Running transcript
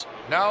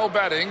Now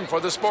betting for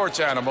the sports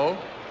animal,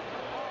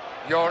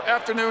 your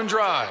afternoon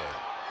drive.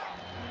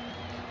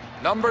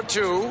 Number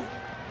 2,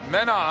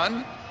 men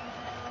on,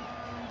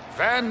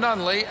 Van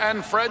Nunley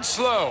and Fred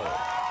Slow.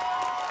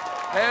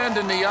 And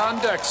in the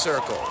on-deck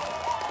circle,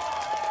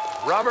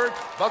 Robert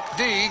Buck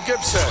D.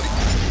 Gibson.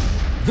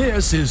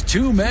 This is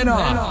Two Men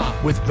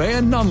On with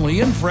Van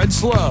Nunley and Fred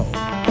Slow.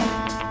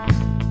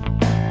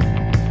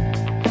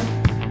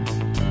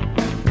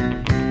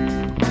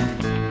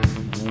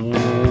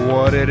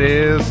 What it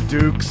is,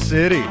 Duke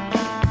City.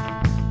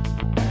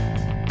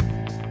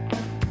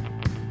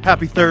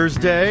 Happy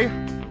Thursday.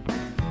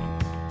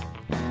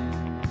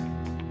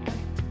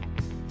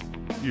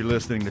 You're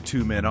listening to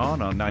Two Men On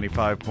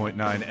 95.9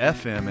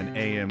 FM and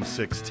AM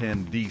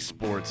 610, The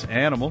Sports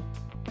Animal.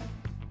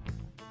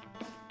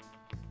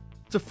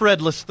 It's a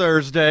Fredless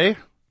Thursday.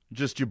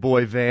 Just your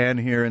boy Van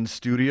here in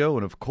studio,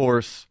 and of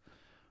course,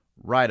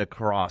 right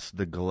across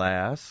the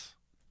glass,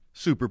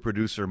 super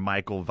producer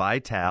Michael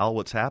Vital.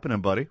 What's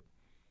happening, buddy?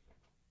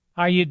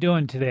 How are you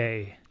doing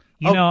today?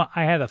 You know,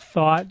 I had a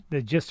thought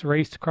that just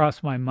raced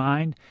across my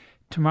mind.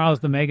 Tomorrow's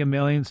the Mega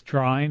Millions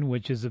drawing,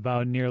 which is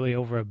about nearly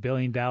over $1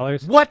 billion.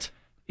 What?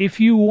 If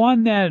you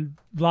won that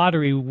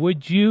lottery,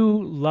 would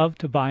you love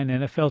to buy an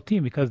NFL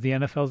team? Because the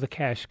NFL is a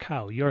cash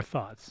cow. Your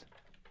thoughts?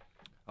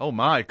 Oh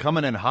my,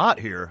 coming in hot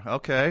here.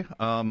 Okay.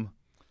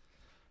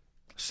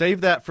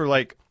 Save that for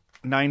like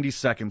 90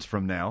 seconds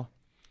from now.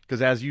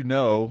 Because as you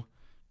know,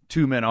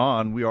 Two Men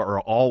On, we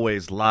are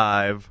always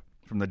live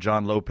from the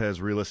John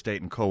Lopez Real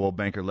Estate and Coldwell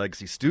Banker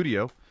Legacy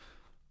Studio.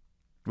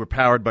 We're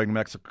powered by New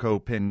Mexico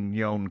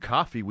Pinon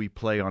Coffee. We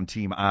play on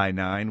Team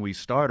I-9. We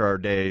start our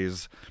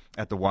days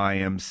at the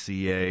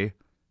YMCA,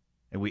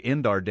 and we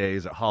end our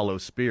days at Hollow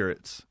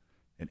Spirits.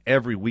 And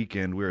every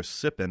weekend we're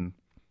sipping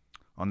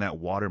on that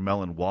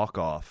watermelon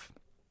walk-off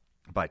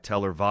by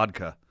Teller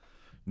Vodka,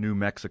 New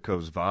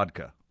Mexico's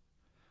vodka.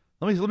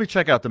 Let me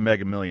check out the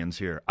Mega Millions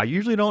here. I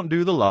usually don't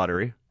do the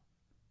lottery.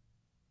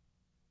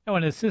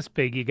 When it's this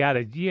big, you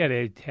gotta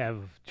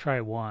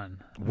try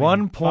one.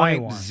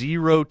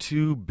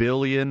 1.02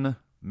 billion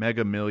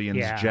Mega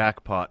Millions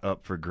jackpot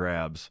up for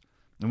grabs.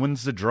 And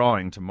when's the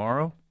drawing?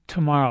 Tomorrow?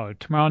 Tomorrow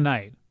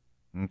night.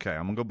 Okay,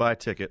 I'm gonna go buy a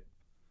ticket.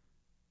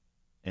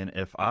 And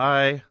if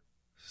I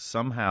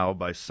somehow,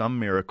 by some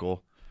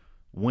miracle,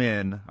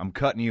 win, I'm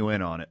cutting you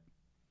in on it.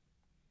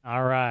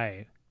 All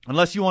right.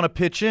 Unless you want to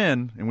pitch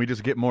in and we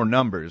just get more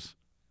numbers.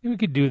 We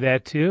could do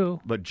that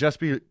too. But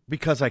just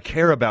because I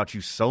care about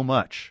you so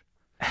much,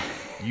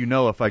 you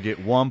know, if I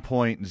get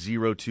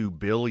 $1.02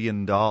 billion,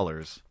 I'm going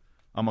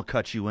to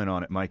cut you in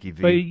on it, Mikey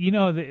V. But, you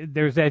know,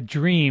 there's that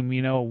dream,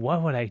 you know,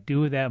 what would I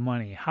do with that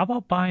money? How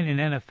about buying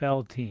an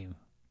NFL team?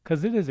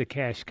 Because it is a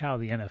cash cow,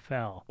 the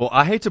NFL. Well,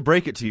 I hate to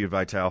break it to you,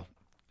 Vital.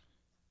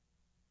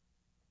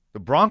 The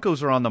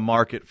Broncos are on the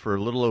market for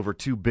a little over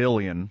 $2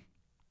 billion.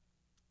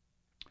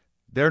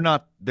 They're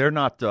not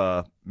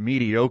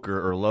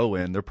mediocre or low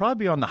end. They're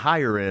probably on the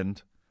higher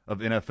end of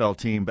NFL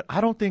team, but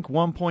I don't think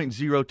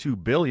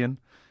 $1.02 billion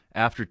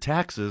after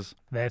taxes.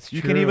 That's true.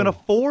 You can even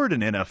afford an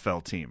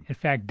NFL team. In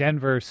fact,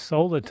 Denver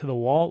sold it to the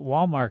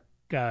Walmart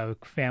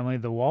family,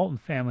 the Walton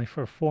family,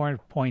 for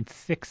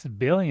 $4.6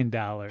 billion.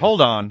 Hold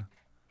on.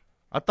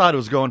 I thought it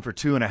was going for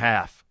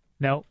 2.5.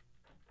 No.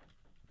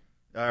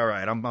 All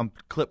right, I'm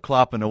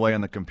clip-clopping away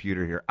on the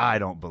computer here. I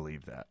don't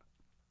believe that.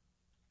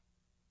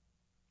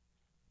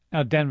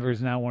 Now,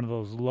 Denver's not one of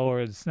those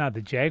lower, it's not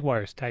the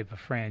Jaguars type of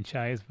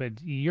franchise,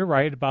 but you're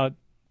right about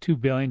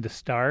 $2 billion to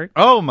start.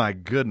 Oh, my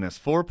goodness,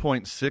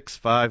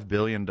 $4.65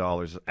 billion.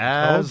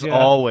 As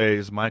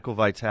always, Michael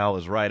Vital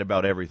is right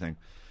about everything.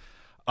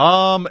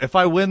 If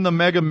I win the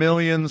Mega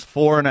Millions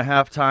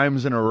 4.5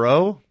 times in a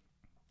row,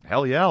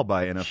 hell yeah, I'll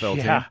buy an NFL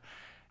team.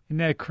 Isn't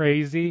that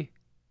crazy?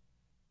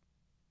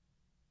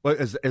 But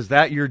is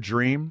that your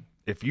dream?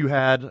 If you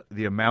had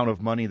the amount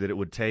of money that it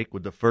would take,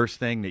 would the first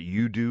thing that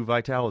you do,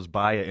 Vital, is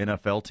buy an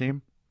NFL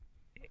team?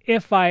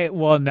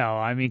 No,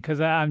 I mean,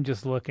 because I'm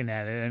just looking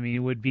at it. I mean, it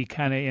would be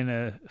kind of in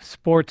a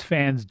sports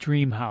fan's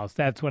dream house.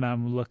 That's what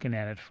I'm looking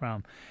at it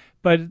from.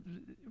 But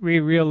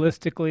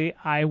realistically,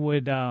 I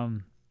would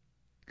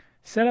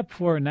set up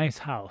for a nice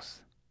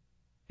house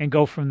and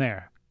go from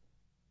there.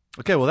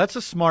 Okay, well, that's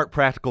a smart,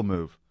 practical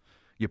move.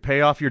 You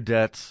pay off your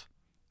debts.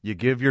 You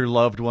give your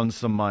loved ones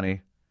some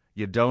money.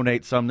 You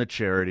donate some to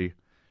charity.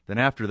 Then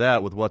after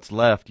that, with what's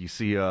left, you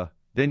see,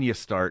 then you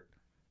start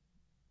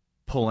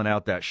pulling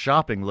out that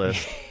shopping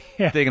list,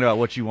 thinking about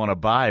what you want to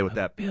buy with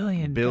that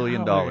 $1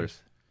 billion.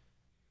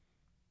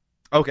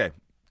 Okay.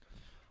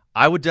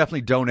 I would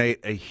definitely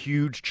donate a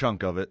huge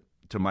chunk of it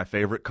to my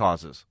favorite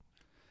causes.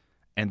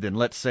 And then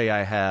let's say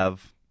I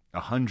have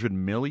 $100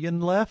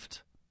 million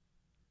left.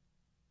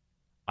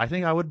 I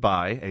think I would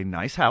buy a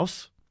nice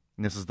house.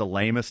 And this is the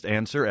lamest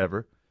answer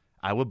ever.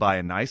 I would buy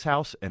a nice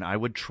house and I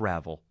would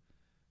travel.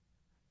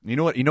 You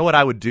know what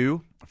I would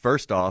do?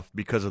 First off,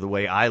 because of the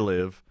way I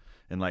live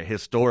and like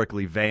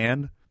historically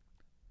Van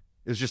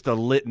is just a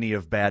litany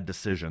of bad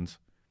decisions.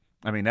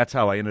 I mean, that's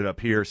how I ended up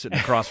here sitting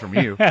across from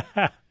you.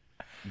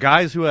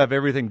 Guys who have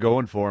everything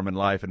going for them in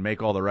life and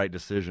make all the right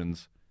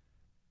decisions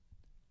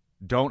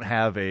don't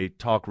have a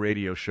talk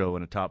radio show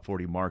in a top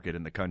 40 market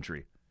in the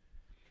country.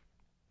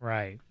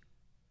 Right.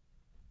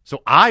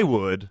 So I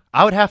would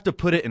have to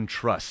put it in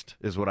trust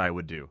is what I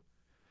would do.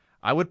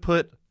 I would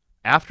put,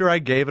 after I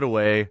gave it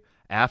away,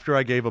 after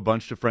I gave a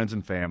bunch to friends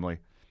and family,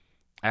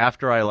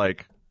 after I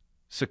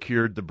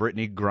secured the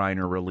Brittany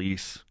Griner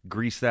release,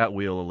 grease that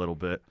wheel a little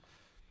bit.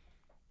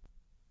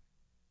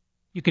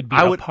 You could be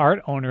a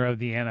part owner of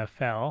the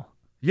NFL.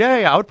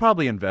 Yeah, I would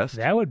probably invest.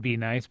 That would be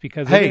nice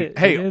because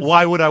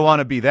why would I want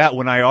to be that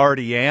when I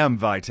already am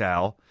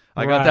Vital?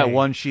 I got that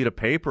one sheet of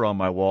paper on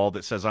my wall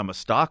that says I'm a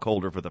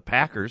stockholder for the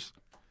Packers.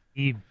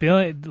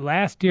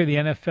 Last year, the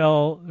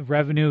NFL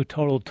revenue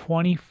totaled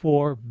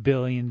 $24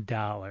 billion.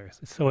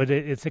 So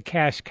it's a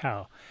cash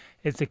cow.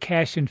 It's a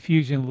cash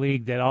infusion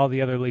league that all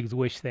the other leagues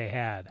wish they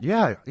had.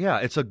 Yeah,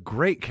 it's a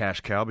great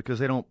cash cow because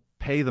they don't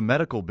pay the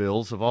medical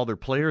bills of all their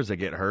players that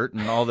get hurt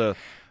and all the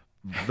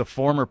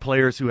former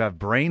players who have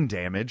brain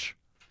damage.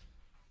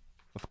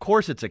 Of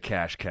course it's a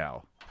cash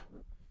cow.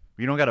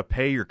 You don't got to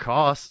pay your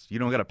costs. You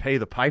don't got to pay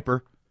the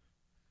piper.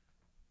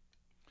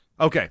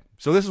 Okay,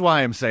 so this is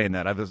why I'm saying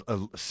that. I have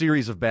a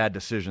series of bad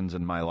decisions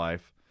in my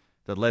life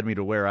that led me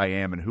to where I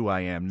am and who I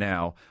am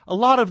now. A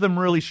lot of them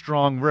really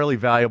strong, really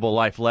valuable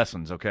life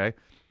lessons, okay?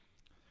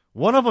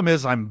 One of them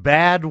is I'm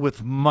bad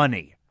with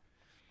money.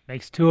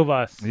 Makes two of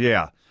us.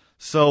 Yeah.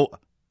 So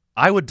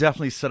I would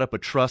definitely set up a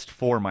trust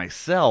for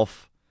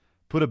myself,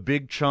 put a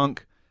big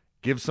chunk,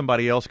 give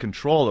somebody else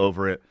control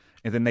over it,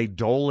 and then they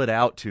dole it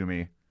out to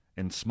me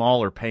in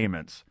smaller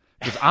payments.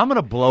 Because I'm going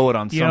to blow it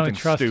on something stupid. You don't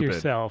trust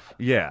yourself.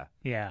 Yeah.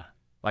 Yeah.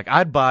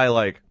 I'd buy,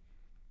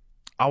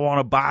 I want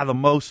to buy the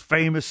most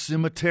famous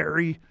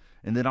cemetery,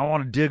 and then I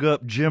want to dig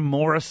up Jim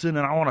Morrison,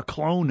 and I want to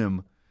clone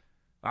him.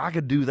 I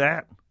could do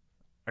that.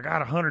 I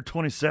got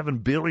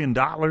 $127 billion.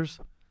 But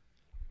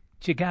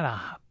you got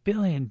 $1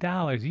 billion.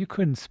 You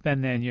couldn't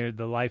spend that in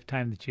the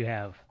lifetime that you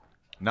have.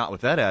 Not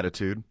with that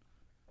attitude.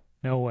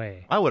 No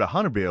way. I would I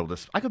could be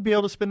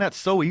able to spend that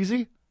so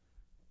easy.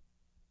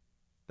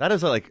 That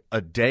is like a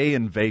day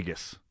in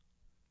Vegas.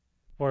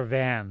 Or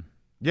Van.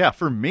 Yeah,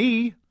 for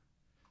me.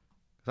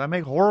 I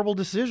make horrible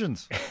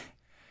decisions.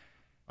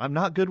 I'm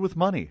not good with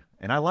money,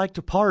 and I like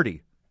to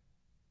party.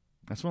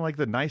 That's one of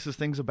the nicest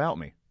things about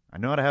me. I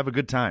know how to have a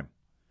good time.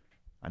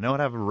 I know how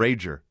to have a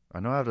rager.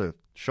 I know how to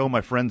show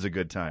my friends a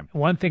good time.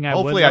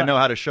 Hopefully I know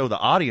how to show the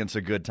audience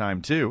a good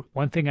time, too.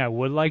 One thing I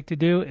would like to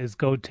do is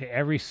go to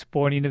every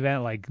sporting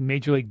event, like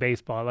Major League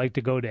Baseball. I'd like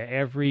to go to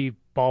every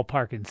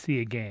ballpark and see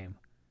a game.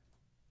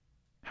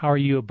 How are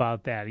you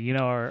about that?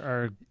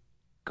 Or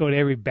go to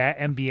every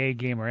NBA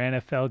game or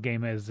NFL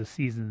game as the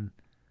season,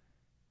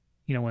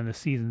 when the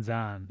season's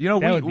on. We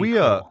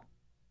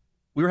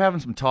were having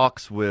some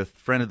talks with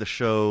friend of the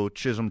show,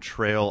 Chisholm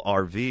Trail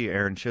RV,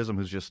 Aaron Chisholm,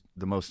 who's just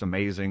the most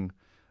amazing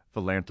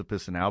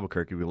philanthropist in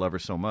Albuquerque. We love her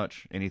so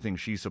much. Anything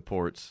she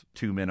supports,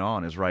 2 Men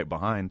On is right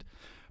behind.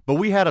 But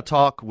we had a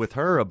talk with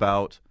her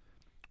about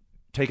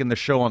taking the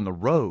show on the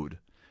road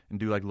and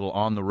do a little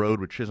on the road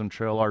with Chisholm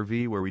Trail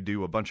RV where we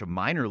do a bunch of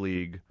minor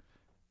league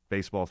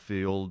baseball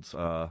fields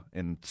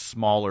in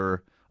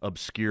smaller,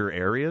 obscure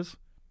areas.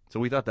 So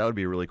we thought that would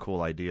be a really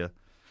cool idea.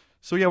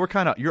 So yeah,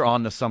 you're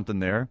on to something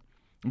there.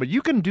 But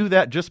you can do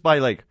that just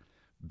by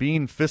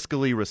being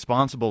fiscally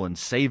responsible and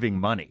saving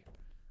money.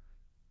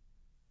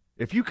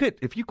 If you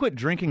quit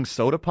drinking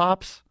soda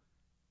pops,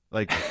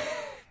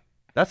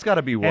 that's got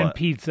to be what? And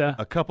pizza.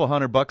 A couple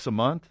 $100 a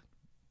month?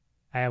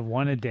 I have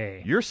one a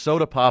day. Your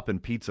soda pop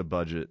and pizza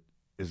budget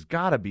has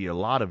got to be a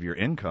lot of your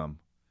income.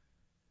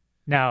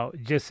 Now,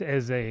 just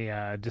as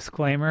a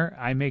disclaimer,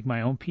 I make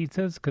my own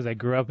pizzas because I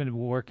grew up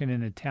working in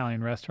an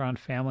Italian restaurant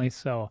family.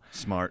 So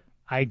smart.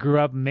 I grew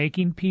up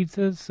making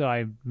pizzas, so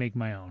I make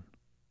my own.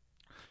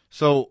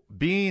 So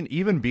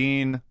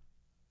being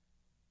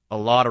a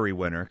lottery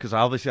winner, because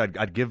obviously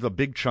I'd give a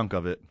big chunk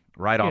of it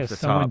right off the top.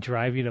 Someone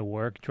drive you to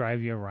work,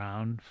 drive you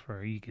around,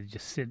 you could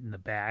just sit in the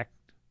back.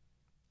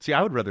 See,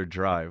 I would rather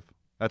drive.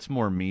 That's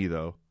more me,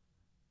 though.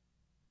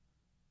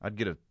 I'd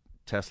get a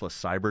Tesla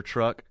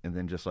Cybertruck and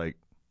then just have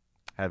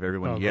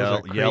everyone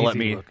yell at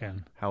me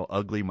how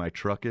ugly my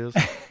truck is.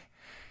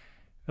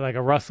 Like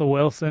a Russell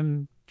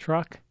Wilson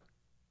truck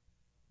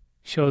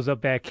shows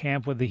up at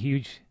camp with a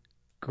huge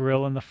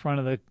grill in the front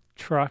of the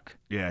truck.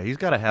 Yeah, he's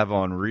got to have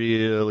on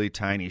really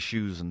tiny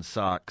shoes and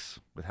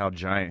socks with how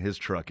giant his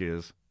truck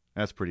is.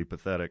 That's pretty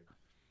pathetic.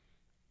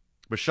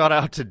 But shout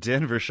out to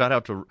Denver. Shout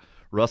out to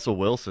Russell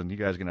Wilson. You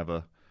guys are going to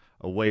have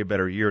a way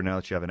better year now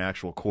that you have an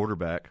actual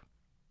quarterback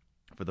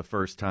for the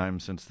first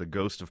time since the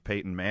ghost of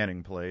Peyton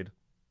Manning played.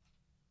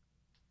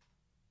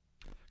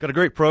 Got a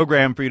great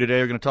program for you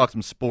today. We're going to talk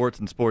some sports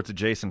and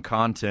sports-adjacent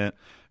content.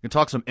 We're going to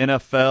talk some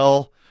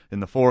NFL in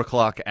the 4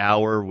 o'clock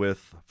hour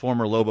with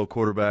former Lobo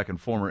quarterback and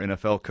former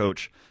NFL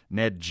coach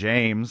Ned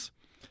James.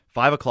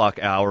 5 o'clock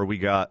hour, we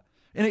got,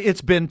 and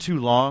it's been too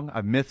long.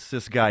 I've missed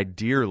this guy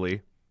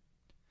dearly.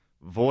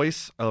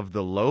 Voice of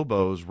the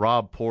Lobos,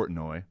 Rob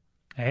Portnoy.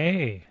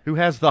 Hey. Who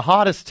has the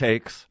hottest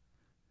takes,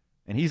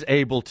 and he's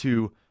able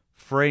to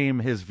frame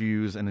his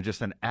views in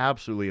just an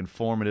absolutely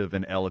informative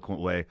and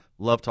eloquent way.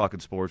 Love talking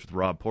sports with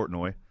Rob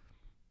Portnoy.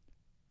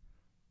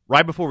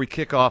 Right before we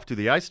kick off to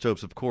the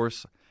Isotopes, of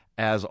course,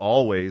 as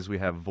always, we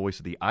have voice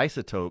of the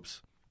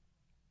Isotopes,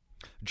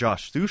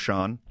 Josh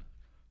Thushan,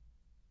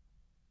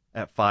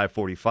 at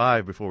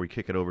 5:45 before we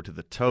kick it over to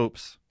the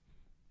Topes.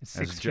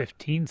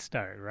 6:15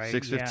 start, right?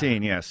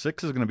 6:15, yeah.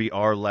 6 is going to be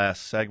our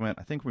last segment.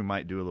 I think we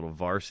might do a little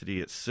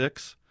varsity at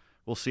 6.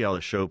 We'll see how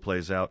the show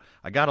plays out.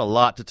 I got a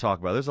lot to talk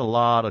about. There's a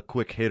lot of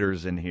quick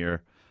hitters in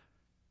here,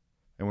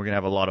 and we're going to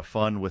have a lot of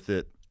fun with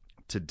it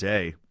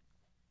today.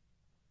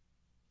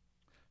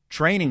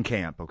 Training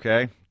camp,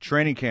 okay?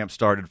 Training camp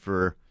started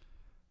for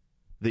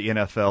the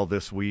NFL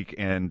this week,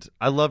 and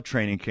I love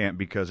training camp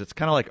because it's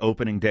kind of like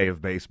opening day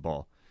of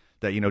baseball.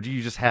 That,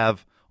 you just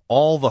have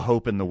all the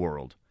hope in the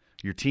world.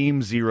 Your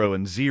team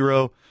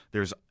 0-0.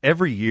 There's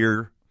every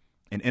year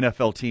an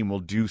NFL team will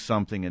do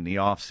something in the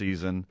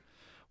offseason,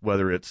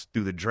 whether it's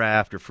through the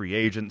draft or free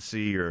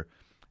agency or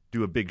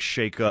do a big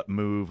shake-up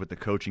move with the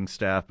coaching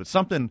staff. But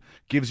something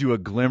gives you a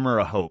glimmer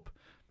of hope,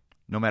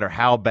 no matter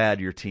how bad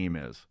your team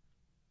is.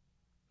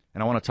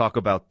 And I want to talk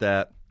about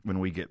that when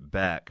we get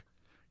back.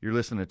 You're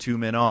listening to Two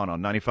Men On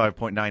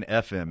 95.9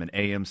 FM and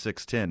AM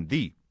 610,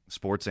 the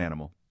Sports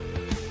Animal.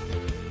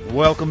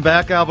 Welcome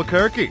back,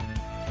 Albuquerque.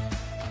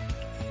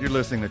 You're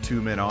listening to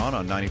Two Men On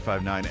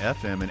 95.9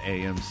 FM and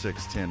AM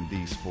 610,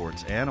 the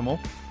Sports Animal.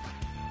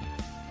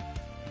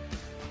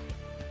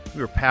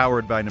 We are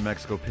powered by New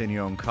Mexico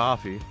Pinon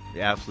Coffee,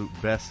 the absolute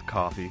best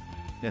coffee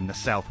in the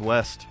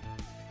Southwest.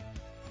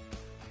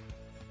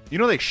 You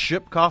know they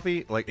ship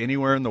coffee like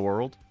anywhere in the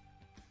world?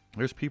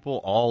 There's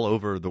people all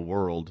over the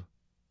world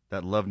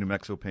that love New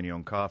Mexico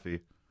Pinon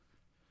Coffee.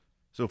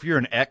 So if you're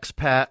an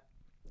expat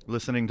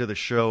listening to the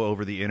show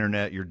over the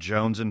internet, you're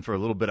jonesing for a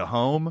little bit of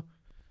home,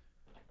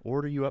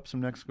 order you up some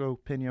New Mexico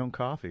Pinon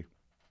Coffee.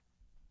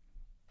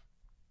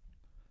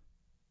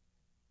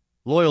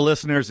 Loyal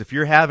listeners, if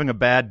you're having a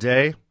bad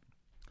day,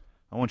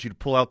 I want you to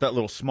pull out that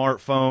little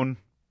smartphone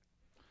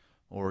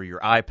or your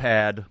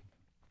iPad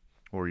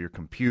or your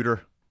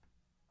computer.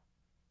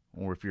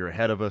 Or if you're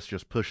ahead of us,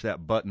 just push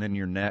that button in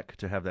your neck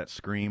to have that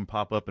screen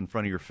pop up in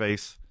front of your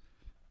face.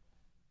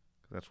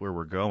 That's where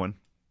we're going.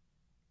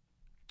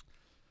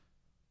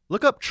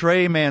 Look up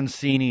Trey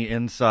Mancini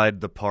inside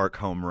the park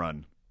home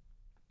run.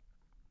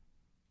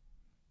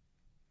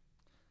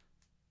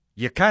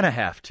 You kind of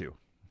have to.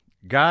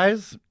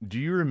 Guys, do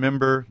you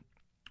remember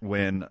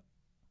when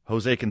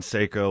Jose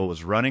Canseco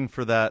was running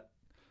for that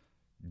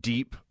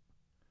deep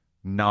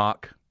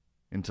knock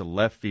into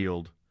left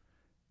field,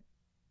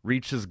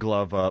 reached his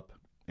glove up,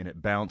 and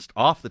it bounced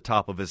off the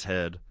top of his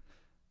head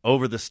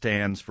over the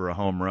stands for a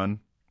home run?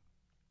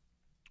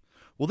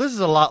 Well, this is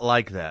a lot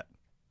like that.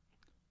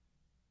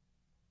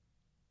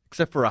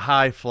 Except for a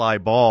high fly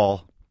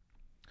ball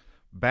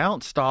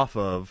bounced off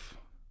of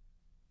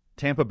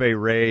Tampa Bay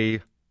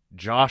Ray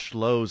Josh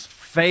Lowe's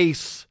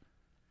face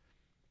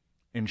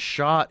and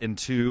shot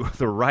into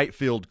the right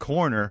field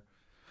corner,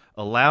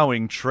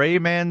 allowing Trey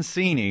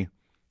Mancini,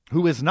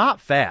 who is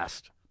not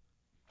fast,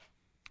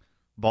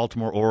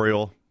 Baltimore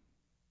Oriole,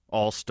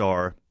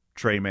 all-star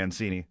Trey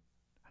Mancini,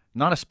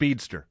 not a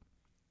speedster,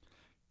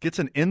 gets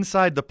an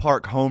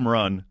inside-the-park home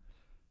run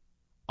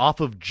off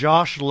of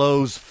Josh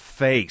Lowe's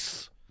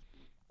face.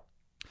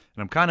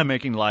 And I'm kind of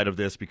making light of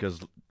this because,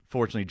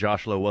 fortunately,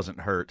 Josh Lowe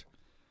wasn't hurt.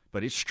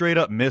 But he straight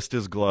up missed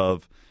his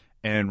glove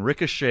and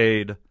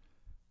ricocheted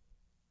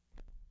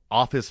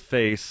off his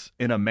face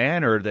in a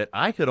manner that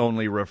I could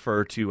only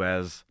refer to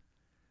as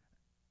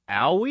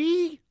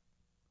owie?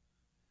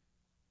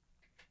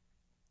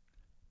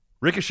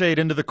 Ricocheted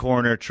into the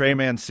corner. Trey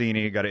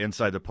Mancini got an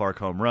inside-the-park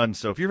home run.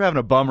 So if you're having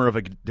a bummer of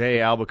a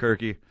day,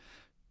 Albuquerque,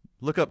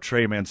 look up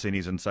Trey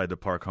Mancini's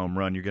inside-the-park home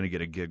run. You're going to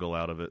get a giggle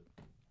out of it.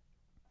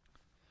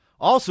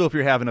 Also, if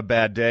you're having a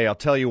bad day, I'll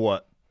tell you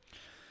what.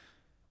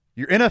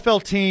 Your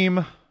NFL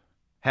team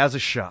has a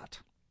shot.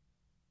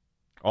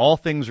 All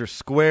things are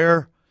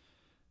square.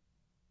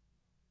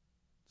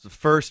 It's the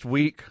first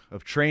week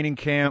of training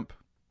camp.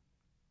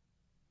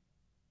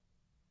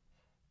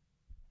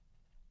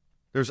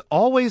 There's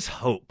always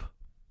hope.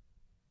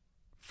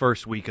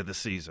 First week of the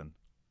season.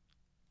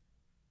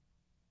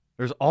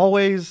 There's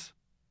always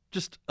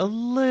just a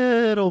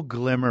little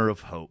glimmer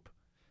of hope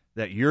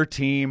that your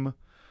team,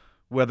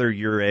 whether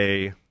you're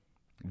a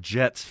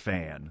Jets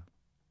fan,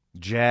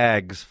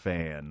 Jags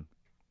fan,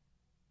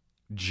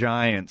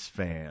 Giants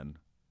fan,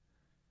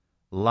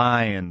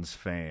 Lions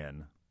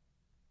fan,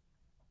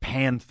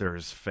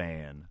 Panthers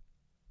fan,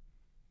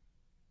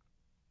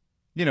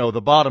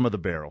 the bottom of the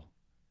barrel.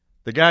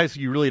 The guys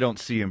you really don't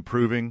see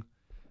improving,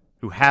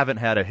 who haven't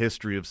had a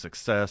history of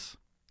success.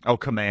 Oh,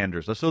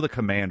 Commanders. Let's throw the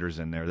Commanders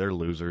in there. They're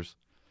losers.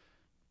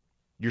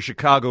 Your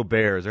Chicago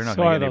Bears, they're not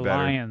going to get any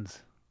better.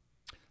 Lions.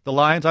 The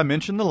Lions, I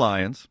mentioned the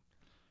Lions.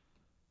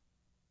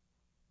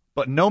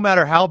 But no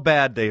matter how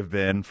bad they've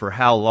been for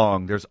how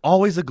long, there's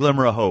always a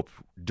glimmer of hope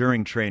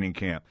during training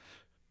camp.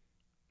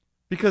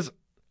 Because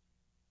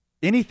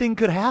anything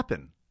could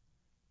happen.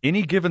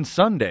 Any given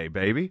Sunday,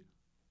 baby.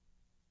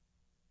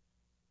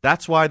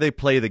 That's why they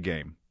play the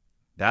game.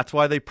 That's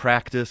why they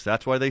practice.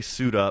 That's why they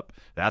suit up.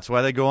 That's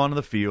why they go onto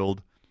the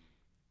field.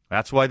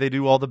 That's why they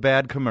do all the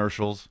bad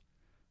commercials.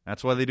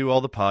 That's why they do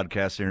all the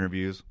podcast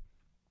interviews.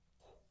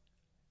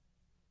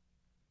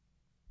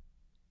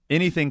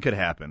 Anything could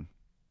happen.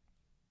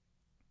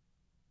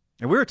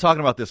 And we were talking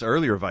about this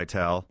earlier,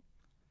 Vital,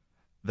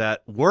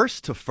 that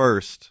worst to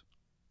first,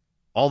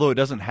 although it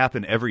doesn't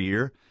happen every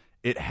year,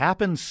 it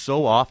happens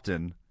so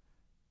often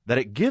that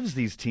it gives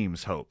these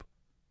teams hope.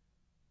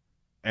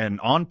 And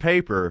on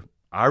paper,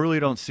 I really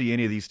don't see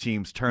any of these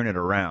teams turn it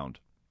around.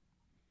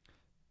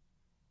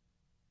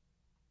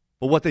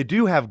 But what they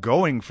do have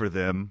going for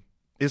them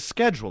is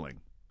scheduling.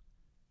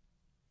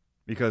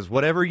 Because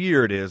whatever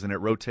year it is, and it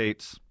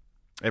rotates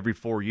every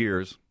 4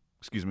 years,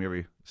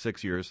 every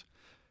 6 years,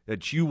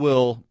 that you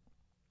will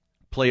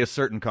play a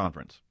certain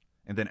conference.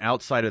 And then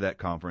outside of that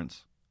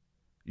conference,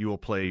 you will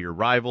play your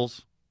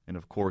rivals and,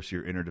 of course,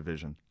 your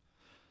interdivision.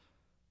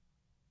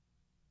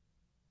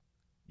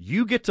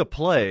 You get to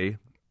play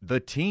the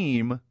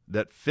team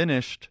that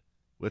finished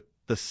with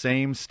the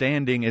same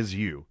standing as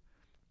you.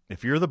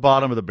 If you're the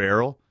bottom of the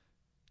barrel,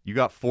 you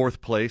got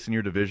 4th place in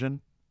your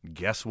division,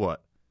 guess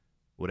what?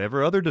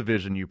 Whatever other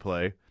division you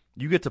play,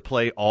 you get to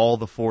play all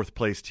the 4th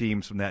place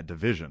teams from that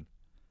division.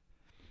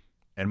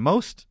 And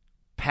most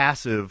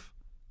passive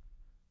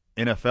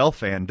NFL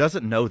fan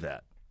doesn't know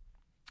that.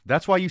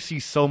 That's why you see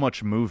so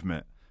much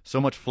movement, so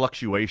much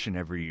fluctuation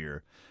every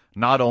year.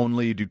 Not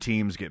only do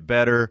teams get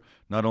better,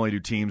 not only do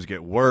teams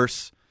get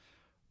worse,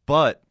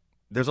 but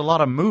there's a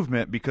lot of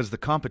movement because the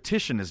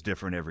competition is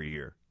different every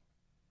year.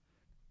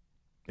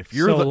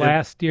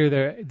 Last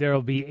year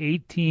there'll be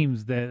 8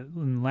 teams that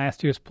in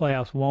last year's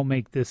playoffs won't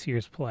make this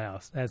year's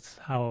playoffs. That's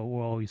how it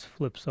always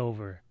flips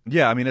over.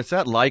 Yeah, I mean, it's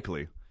that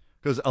likely.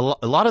 Because a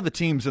lot of the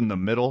teams in the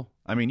middle,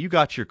 I mean, you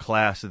got your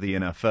class of the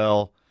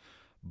NFL,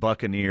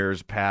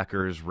 Buccaneers,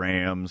 Packers,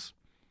 Rams,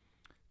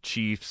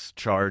 Chiefs,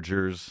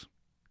 Chargers,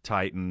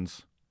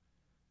 Titans,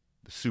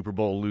 the Super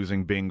Bowl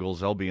losing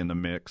Bengals, they'll be in the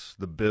mix.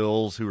 The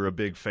Bills, who are a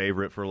big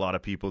favorite for a lot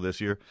of people this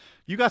year.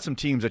 You got some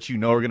teams that you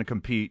know are going to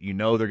compete. You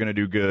know they're going to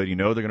do good. You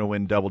know they're going to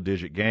win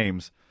double-digit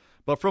games.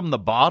 But from the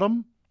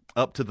bottom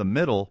up to the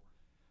middle,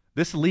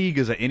 this league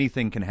is an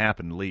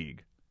anything-can-happen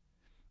league.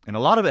 And a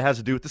lot of it has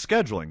to do with the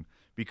scheduling.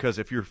 Because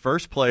if you're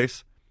first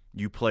place,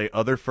 you play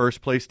other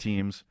first-place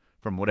teams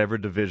from whatever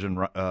division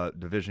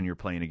you're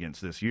playing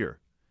against this year.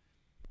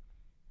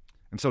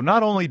 And so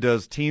not only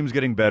does teams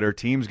getting better,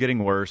 teams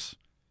getting worse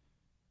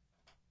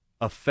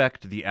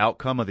affect the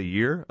outcome of the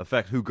year,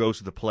 affect who goes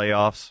to the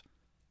playoffs,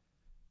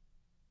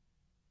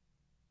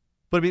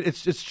 but I mean,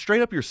 it's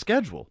straight up your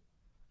schedule.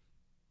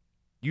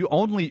 The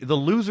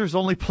losers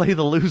only play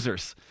the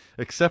losers,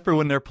 except for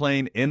when they're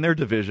playing in their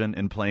division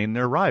and playing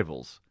their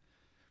rivals.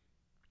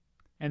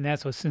 And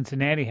that's what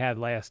Cincinnati had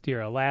last year,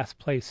 a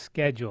last-place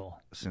schedule.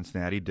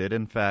 Cincinnati did,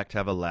 in fact,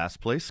 have a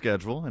last-place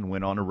schedule and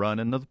went on a run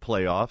into the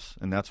playoffs,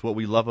 and that's what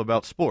we love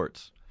about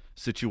sports,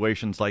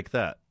 situations like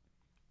that.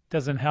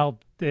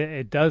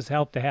 It does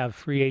help to have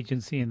free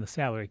agency in the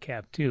salary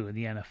cap, too, in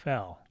the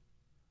NFL.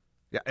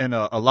 Yeah, and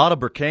a lot of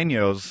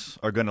Burqueños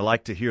are going to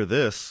like to hear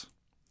this,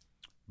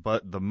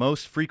 but the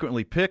most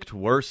frequently picked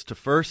worst to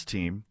first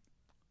team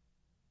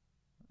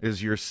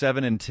is your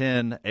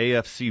 7-10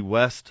 AFC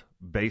West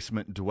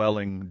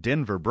basement-dwelling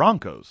Denver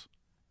Broncos.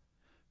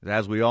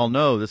 As we all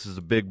know, this is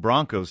a big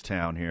Broncos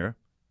town here.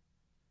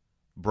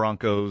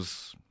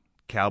 Broncos,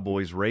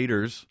 Cowboys,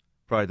 Raiders,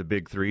 probably the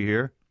big 3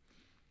 here.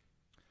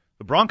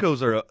 The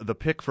Broncos are the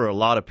pick for a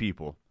lot of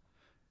people.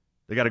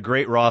 They got a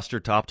great roster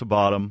top to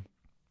bottom,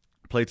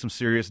 played some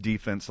serious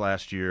defense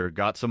last year,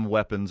 got some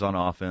weapons on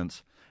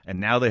offense, and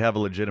now they have a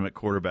legitimate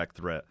quarterback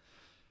threat.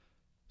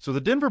 So the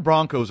Denver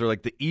Broncos are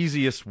like the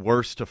easiest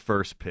worst to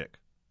first pick.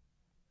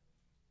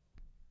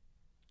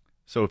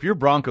 So if you're a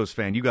Broncos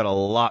fan, you got a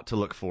lot to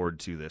look forward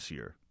to this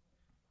year.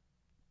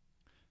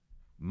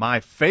 My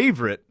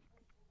favorite,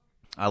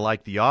 I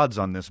like the odds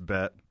on this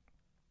bet,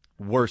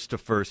 worst to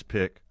first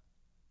pick,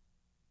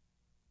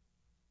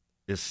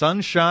 is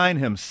Sunshine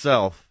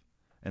himself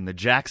and the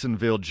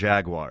Jacksonville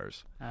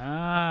Jaguars.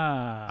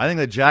 I think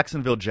the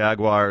Jacksonville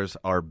Jaguars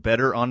are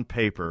better on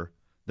paper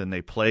than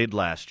they played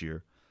last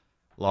year.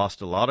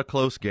 Lost a lot of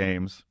close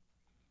games,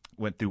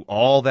 went through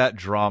all that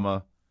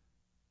drama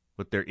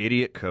with their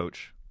idiot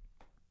coach.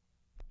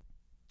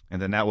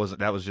 And then that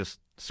was just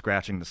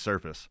scratching the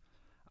surface.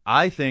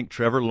 I think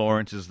Trevor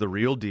Lawrence is the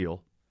real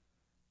deal.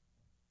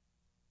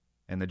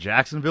 And the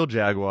Jacksonville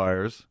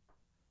Jaguars,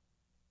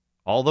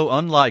 although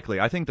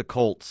unlikely, I think the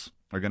Colts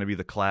are going to be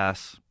the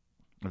class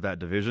of that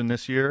division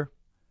this year.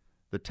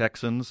 The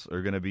Texans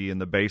are going to be in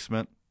the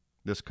basement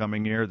this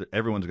coming year.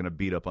 Everyone's going to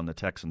beat up on the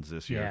Texans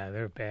this year. Yeah,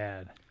 they're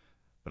bad.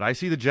 But I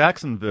see the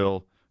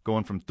Jacksonville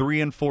going from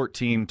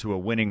 3-14 to a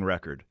winning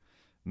record.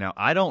 Now,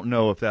 I don't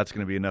know if that's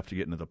going to be enough to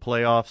get into the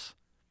playoffs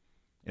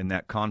in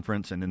that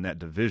conference and in that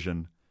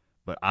division,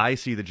 but I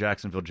see the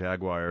Jacksonville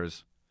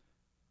Jaguars,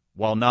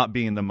 while not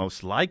being the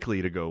most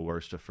likely to go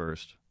worst to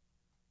first,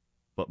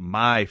 but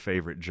my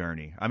favorite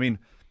journey. I mean,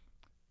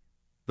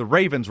 the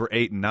Ravens were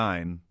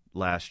 8-9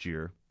 last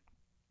year,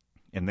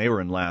 and they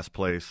were in last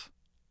place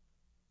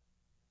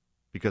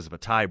because of a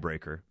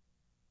tiebreaker.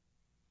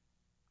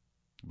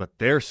 But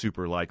they're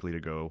super likely to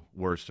go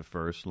worst to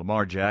first.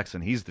 Lamar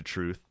Jackson, he's the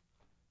truth.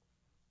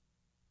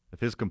 If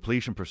his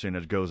completion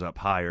percentage goes up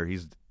higher,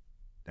 he's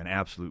an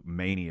absolute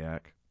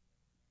maniac.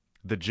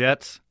 The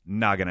Jets,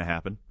 not going to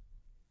happen.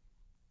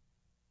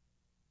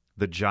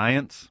 The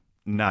Giants,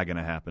 not going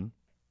to happen.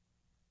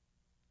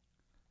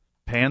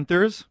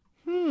 Panthers,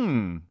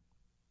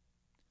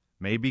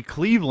 maybe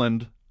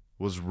Cleveland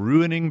was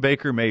ruining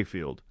Baker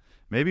Mayfield.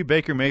 Maybe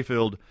Baker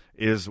Mayfield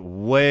is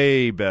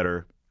way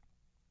better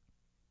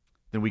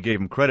than we gave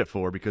him credit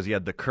for because he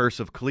had the curse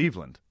of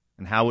Cleveland.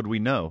 And how would we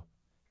know?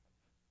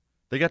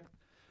 Isn't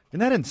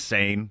that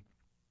insane?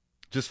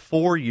 Just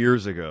 4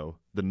 years ago,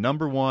 the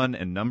number 1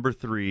 and number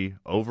 3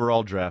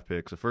 overall draft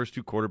picks, the first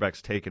 2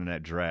 quarterbacks taken in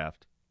that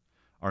draft,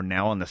 are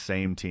now on the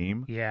same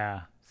team.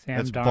 Yeah. Sam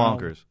That's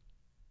Darnold,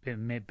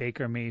 bonkers.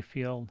 Baker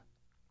Mayfield.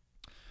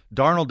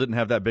 Darnold didn't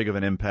have that big of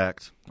an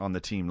impact on the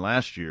team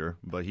last year,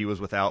 but he was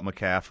without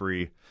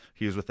McCaffrey.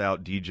 He was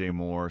without DJ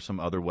Moore, some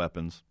other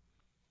weapons.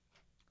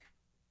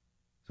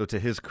 So to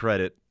his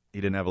credit,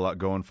 he didn't have a lot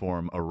going for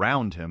him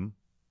around him.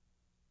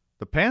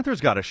 The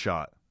Panthers got a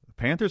shot. The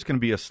Panthers can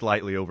be a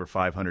slightly over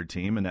 500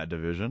 team in that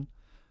division.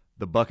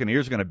 The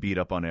Buccaneers are going to beat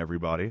up on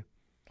everybody.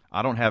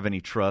 I don't have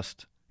any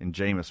trust in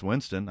Jameis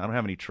Winston. I don't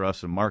have any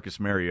trust in Marcus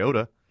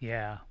Mariota.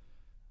 Yeah.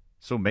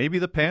 So maybe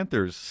the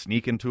Panthers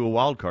sneak into a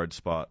wild card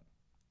spot.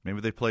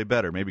 Maybe they play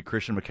better. Maybe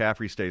Christian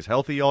McCaffrey stays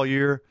healthy all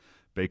year.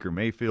 Baker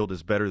Mayfield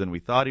is better than we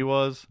thought he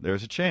was.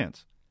 There's a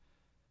chance.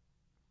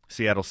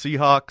 Seattle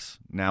Seahawks,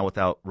 now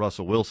without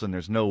Russell Wilson,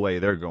 there's no way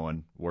they're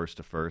going worst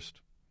to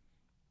first.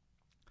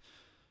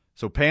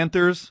 So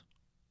Panthers,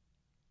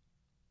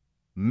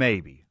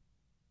 maybe.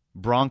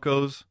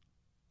 Broncos,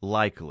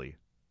 likely.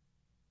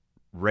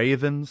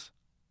 Ravens,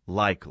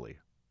 likely.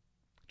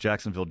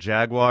 Jacksonville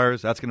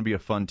Jaguars, that's going to be a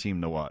fun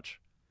team to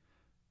watch.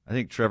 I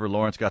think Trevor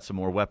Lawrence got some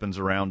more weapons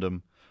around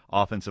him.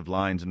 Offensive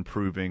line's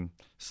improving.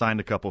 Signed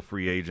a couple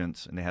free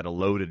agents, and they had a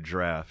loaded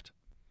draft.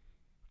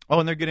 Oh,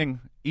 and they're getting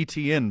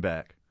ETN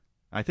back.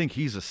 I think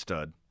he's a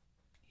stud.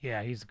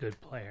 Yeah, he's a good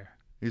player.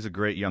 He's a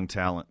great young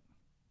talent.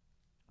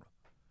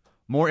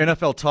 More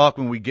NFL talk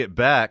when we get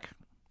back.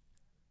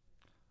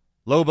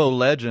 Lobo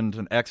legend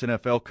and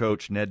ex-NFL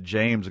coach Ned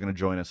James is going to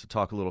join us to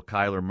talk a little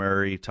Kyler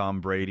Murray, Tom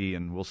Brady,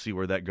 and we'll see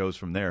where that goes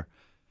from there.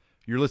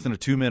 You're listening to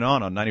 2 Men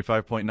On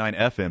 95.9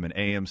 FM and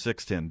AM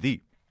 610,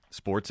 the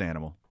Sports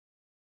Animal.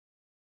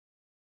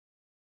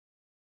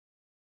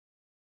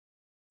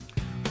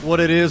 What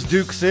it is,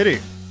 Duke City.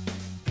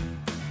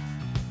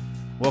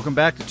 Welcome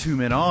back to 2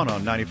 Men On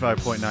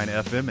 95.9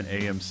 FM and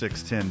AM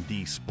 610,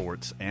 the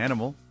Sports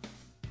Animal.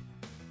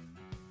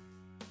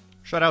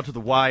 Shout out to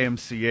the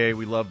YMCA.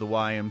 We love the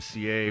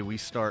YMCA. We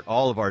start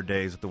all of our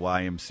days at the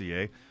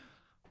YMCA.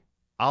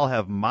 I'll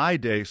have my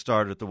day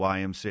started at the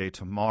YMCA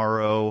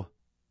tomorrow.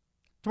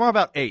 Tomorrow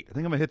about 8. I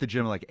think I'm going to hit the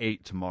gym at like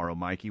 8 tomorrow,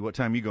 Mikey. What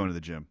time are you going to the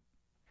gym?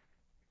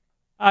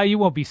 You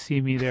won't be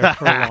seeing me there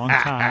for a long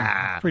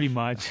time, pretty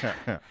much.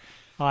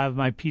 I'll have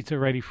my pizza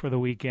ready for the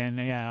weekend.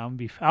 Yeah,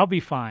 I'll be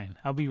fine.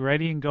 I'll be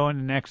ready and going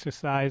and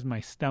exercise. My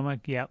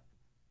stomach, yep.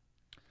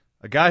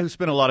 A guy who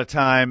spent a lot of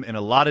time in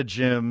a lot of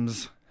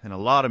gyms and a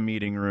lot of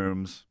meeting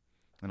rooms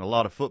and a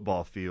lot of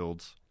football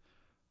fields.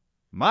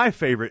 My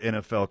favorite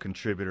NFL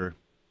contributor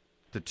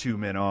to 2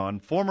 Men On,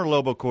 former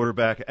Lobo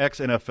quarterback,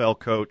 ex-NFL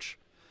coach,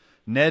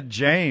 Ned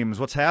James.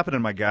 What's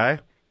happening, my guy?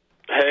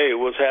 Hey,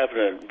 what's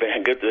happening,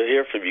 man? Good to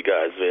hear from you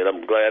guys, man.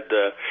 I'm glad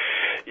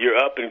you're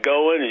up and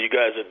going, and you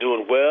guys are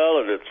doing well,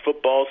 and it's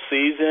football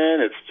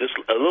season. It's just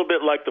a little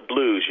bit like the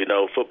Blues, you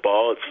know,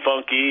 football. It's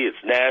funky, it's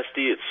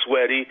nasty, it's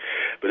sweaty,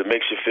 but it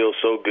makes you feel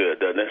so good,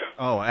 doesn't it?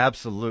 Oh,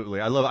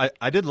 absolutely.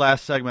 I did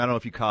last segment, I don't know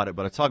if you caught it,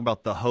 but I talked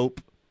about the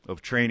hope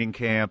of training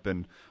camp,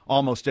 and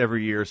almost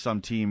every year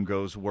some team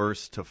goes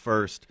worst to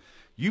first.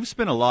 You've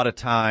spent a lot of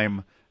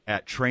time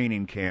at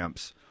training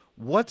camps.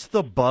 What's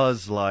the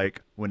buzz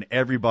like when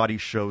everybody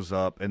shows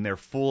up and they're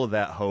full of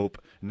that hope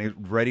and they're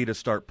ready to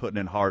start putting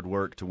in hard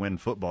work to win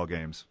football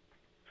games?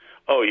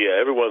 Oh, yeah.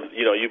 Everyone,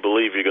 you know, you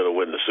believe you're going to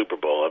win the Super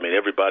Bowl. I mean,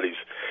 everybody's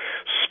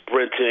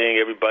sprinting.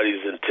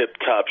 Everybody's in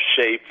tip-top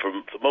shape for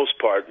the most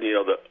part. You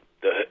know,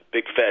 the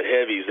big fat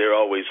heavies, they're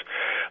always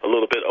a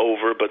little bit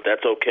over, but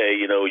that's okay.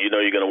 You know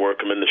you're going to work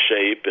them into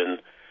shape. And,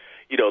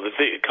 you know, the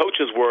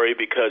coaches worry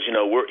because, you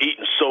know, we're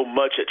eating so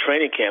much at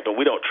training camp and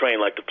we don't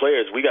train like the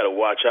players. We got to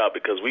watch out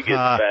because we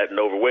get fat and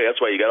overweight. That's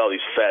why you got all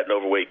these fat and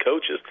overweight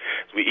coaches.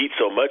 We eat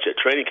so much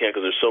at training camp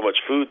because there's so much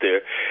food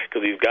there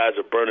because these guys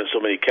are burning so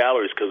many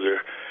calories because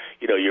they're,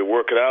 you know, you're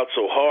working out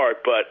so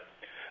hard. But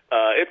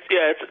it's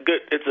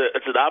good.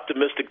 It's an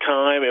optimistic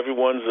time.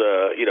 Everyone's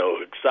you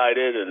know,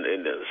 excited and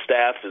the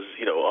staff is,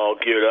 you know, all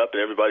geared up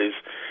and everybody's,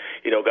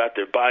 you know, got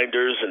their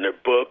binders and their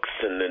books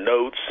and their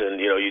notes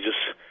and, you know,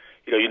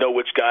 you know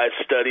which guys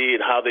study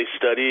and how they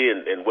study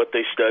and what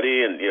they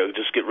study and, you know,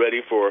 just get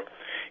ready for,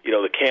 you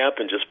know, the camp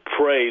and just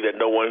pray that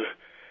no one,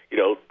 you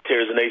know,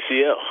 tears an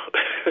ACL.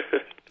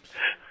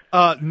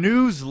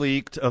 News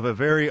leaked of a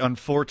very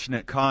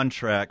unfortunate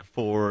contract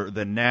for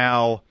the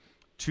now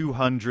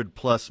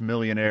 200-plus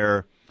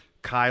millionaire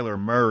Kyler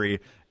Murray.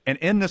 And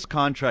in this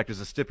contract is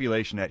a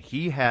stipulation that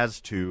he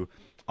has to,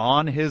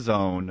 on his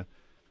own,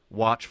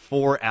 watch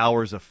 4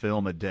 hours of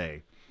film a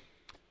day.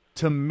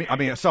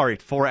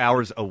 4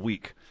 hours a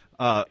week.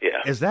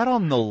 Is that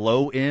on the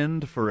low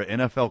end for an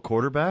NFL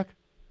quarterback?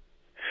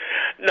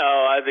 No,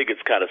 I think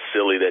it's kind of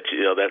silly that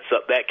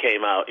that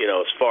came out.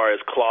 As far as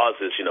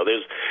clauses,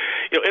 there's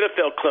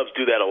NFL clubs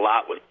do that a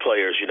lot with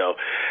players.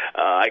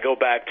 I go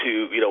back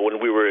to when I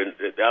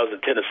was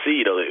in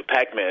Tennessee.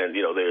 Pac-Man.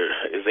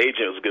 His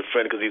agent was a good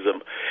friend because he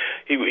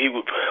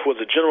was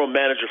a general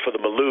manager for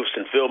the Maloofs,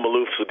 and Phil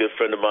Maloof was a good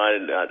friend of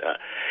mine. And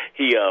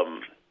he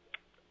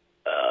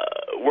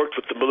worked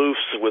with the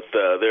Maloofs with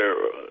their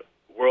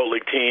World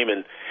League team,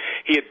 and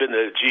he had been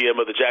the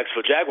GM of the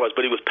Jacksonville Jaguars,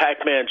 but he was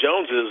Pac-Man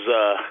Jones's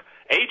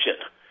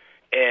agent,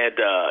 and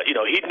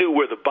he knew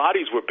where the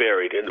bodies were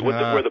buried. And what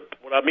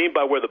I mean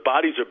by where the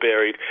bodies are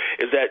buried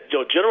is that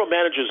general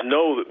managers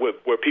know that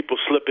where people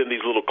slip in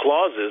these little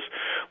clauses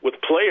with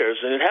players,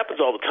 and it happens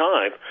all the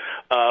time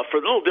for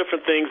little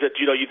different things that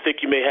you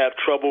think you may have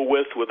trouble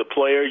with a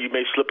player. You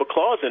may slip a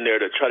clause in there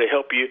to try to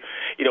help you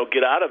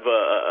get out of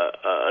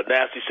a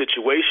nasty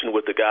situation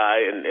with the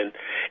guy,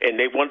 and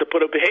they wanted to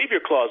put a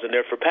behavior clause in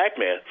there for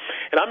Pac-Man.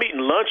 And I'm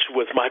eating lunch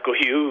with Michael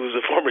Hughes, who's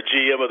the former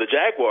GM of the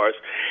Jaguars,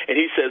 and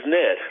he says,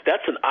 "Ned,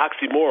 that's an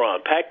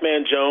oxymoron.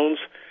 Pac-Man Jones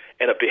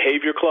and a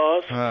behavior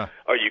clause?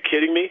 Are you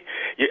kidding me?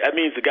 That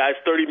means the guy's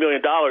 $30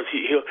 million.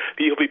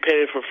 He'll be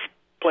paying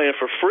playing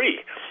for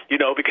free,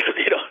 because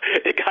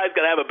the guy's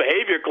got to have a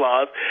behavior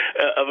clause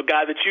of a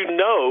guy that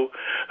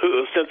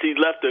who since he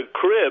left the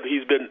crib,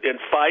 he's been in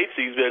fights.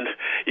 He's been,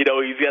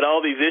 he's got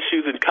all these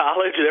issues in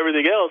college and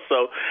everything else.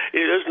 So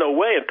there's no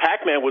way. And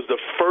Pac-Man was the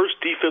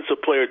first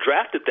defensive player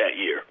drafted that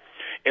year.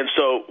 And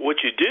so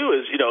what you do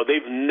is,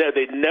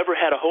 they've never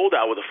had a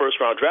holdout with a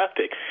first-round draft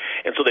pick.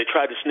 And so they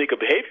tried to sneak a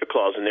behavior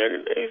clause in there.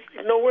 And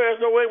there's no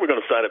way we're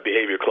going to sign a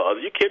behavior clause.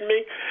 Are you kidding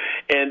me?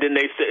 And then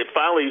they said,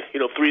 finally,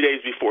 3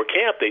 days before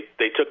camp, they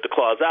took the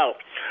clause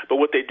out.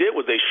 But what they did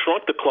was they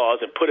shrunk the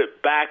clause and put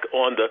it back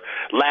on the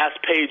last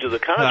page of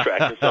the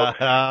contract. And so,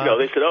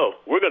 they said,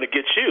 "Oh, we're going to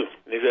get you."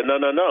 And he said, No.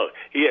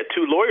 He had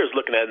two lawyers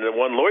looking at it, and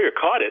one lawyer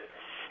caught it.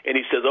 And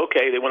he says,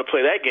 okay, they want to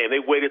play that game. They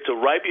waited till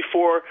right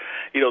before,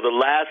 the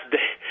last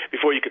day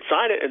before you could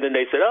sign it, and then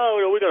they said,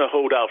 we're going to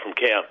hold out from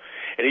camp.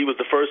 And he was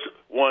the first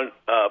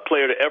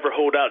player to ever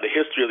hold out in the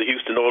history of the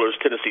Houston Oilers,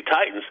 Tennessee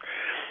Titans,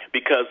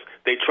 because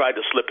they tried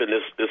to slip in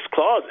this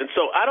clause. And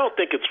so I don't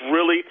think it's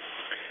really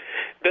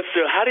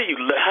necessarily how do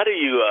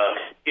you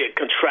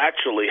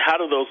contractually,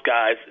 how do those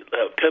guys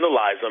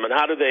penalize them, and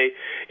how do they,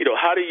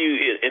 how do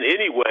you in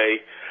any way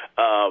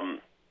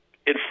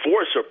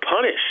enforce or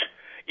punish?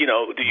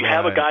 Do you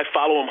have a guy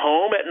follow him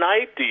home at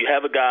night? Do you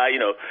have a guy,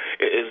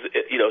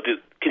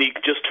 can he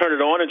just turn it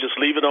on and just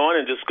leave it on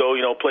and just go,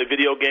 play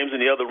video games in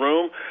the other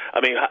room?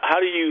 I mean, how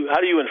do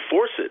you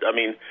enforce it? I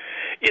mean,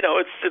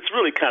 it's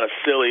really kind of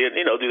silly. And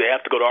do they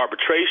have to go to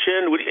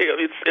arbitration?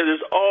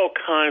 There's all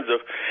kinds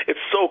of. It's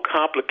so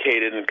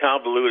complicated and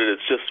convoluted.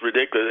 It's just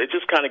ridiculous. It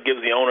just kind of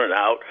gives the owner an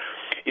out.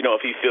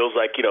 If he feels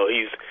like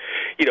he's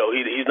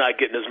not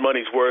getting his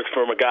money's worth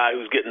from a guy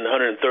who's getting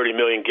 $130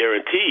 million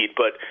guaranteed.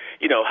 But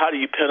how do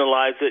you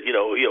penalize it?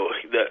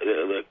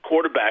 The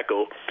quarterback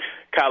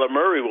Kyler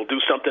Murray will do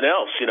something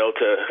else,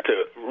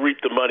 to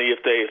reap the money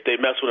if they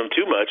mess with him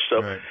too much.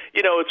 So right.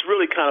 It's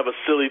really kind of a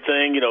silly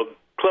thing.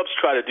 Clubs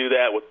try to do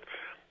that with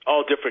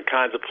all different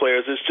kinds of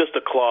players. It's just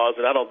a clause,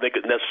 and I don't think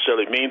it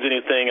necessarily means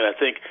anything. And I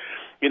think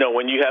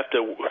when you have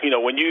to,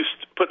 when you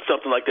put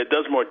something like that,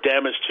 does more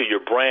damage to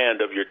your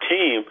brand of your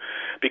team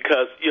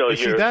because, that's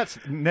your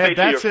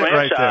franchise, it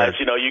right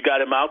there. You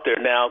got him out there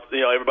now,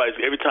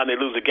 every time they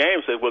lose a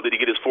game say, well, did he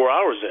get his 4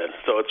 hours in?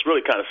 So it's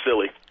really kind of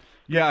silly.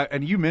 Yeah,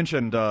 and you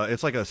mentioned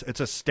it's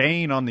a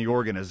stain on the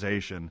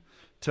organization.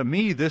 To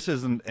me, this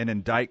isn't an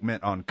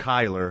indictment on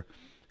Kyler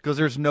because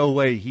there's no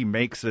way he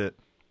makes it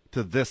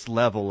to this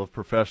level of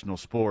professional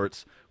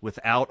sports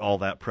without all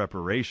that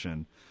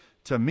preparation.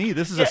 To me,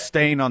 this is a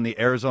stain on the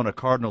Arizona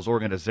Cardinals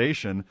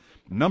organization.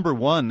 Number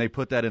one, they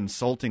put that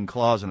insulting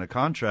clause in the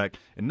contract.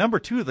 And number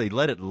two, they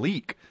let it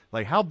leak.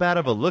 Like, how bad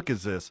of a look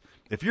is this?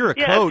 If you're a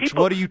coach,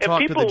 what do you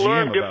talk to the GM about? People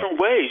learn different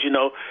ways,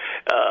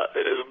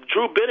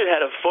 Drew Bennett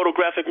had a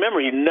photographic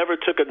memory. He never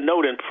took a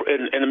note in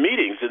the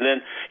meetings. And then,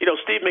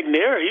 Steve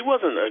McNair, he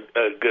wasn't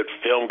a good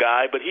film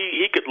guy, but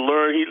he could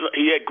learn.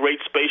 He had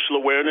great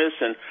spatial awareness.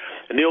 And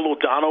Neil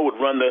O'Donnell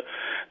would run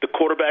the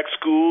quarterback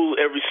school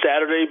every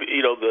Saturday,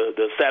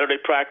 the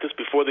Saturday practice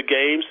before the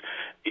games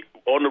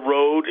on the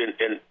road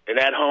and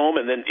at home.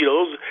 And then,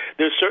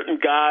 there's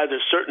certain guys,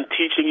 there's certain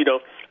teaching,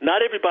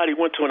 not everybody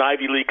went to an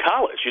Ivy League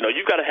college.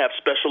 You've got to have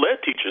special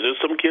ed teachers. There's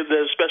some kids that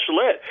have special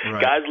ed.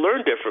 Right. Guys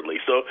learn differently.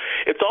 So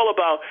it's all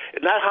about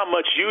not how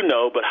much you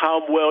know, but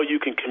how well you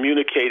can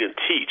communicate and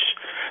teach.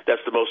 That's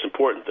the most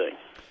important thing.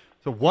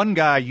 So one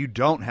guy you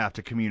don't have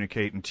to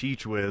communicate and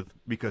teach with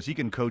because he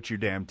can coach your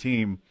damn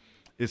team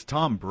is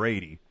Tom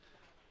Brady.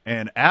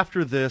 And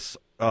after this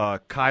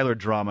Kyler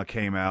drama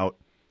came out,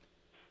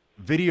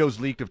 videos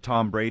leaked of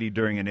Tom Brady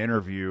during an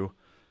interview,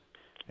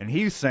 and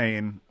he's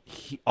saying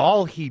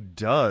all he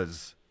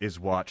does is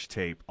watch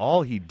tape.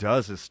 All he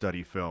does is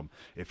study film.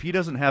 If he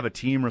doesn't have a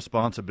team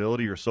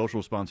responsibility or social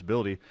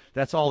responsibility,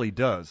 that's all he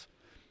does.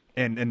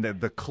 And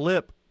the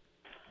clip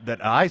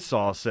that I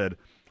saw said,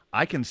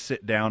 I can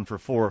sit down for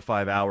 4 or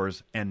 5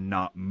 hours and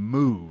not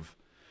move.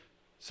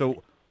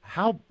 So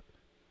how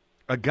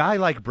a guy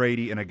like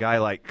Brady and a guy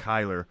like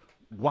Kyler,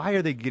 why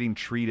are they getting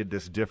treated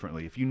this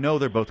differently? If you know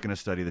they're both going to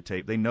study the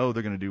tape, they know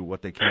they're going to do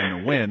what they can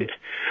to win.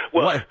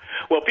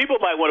 Well, people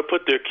might want to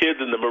put their kids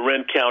in the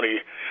Marin County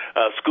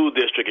school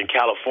district in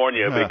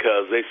California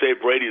because they say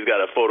Brady's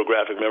got a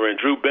photographic memory, and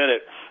Drew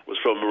Bennett was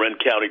from Marin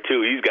County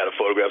too. He's got a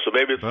photograph, so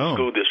maybe it's the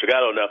school district.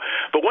 I don't know.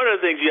 But one of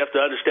the things you have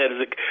to understand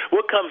is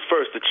what comes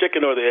first, the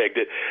chicken or the egg?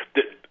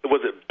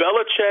 Was it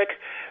Belichick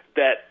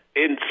that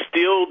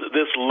instilled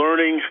this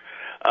learning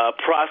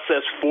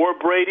process for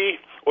Brady,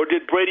 or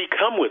did Brady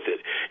come with it?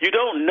 You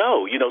don't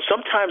know.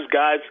 Sometimes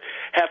guys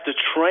have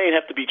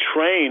to be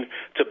trained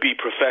to be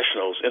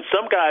professionals. And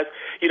some guys,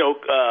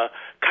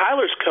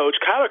 Kyler's coach,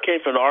 Kyler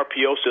came from an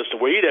RPO system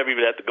where he never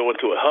even had to go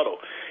into a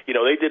huddle.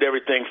 They did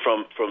everything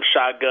from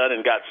shotgun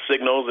and got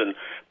signals and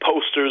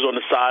posters on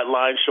the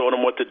sideline showing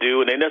them what to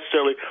do, and they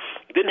necessarily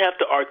didn't have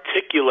to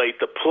articulate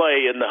the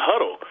play in the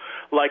huddle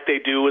like they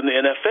do in the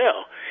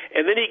NFL.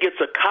 And then he gets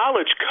a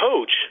college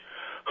coach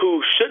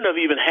who shouldn't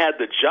have even had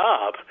the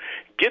job,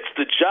 gets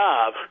the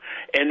job,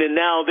 and then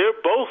now they're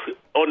both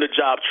on the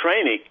job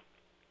training.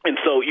 And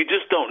so you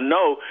just don't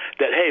know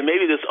that, hey,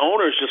 maybe this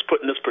owner is just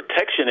putting this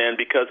protection in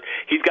because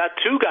he's got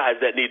two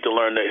guys that need to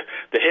learn,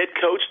 the head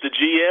coach, the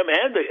GM,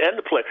 and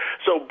the player.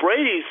 So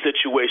Brady's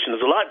situation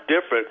is a lot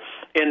different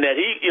in that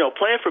he,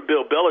 playing for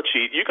Bill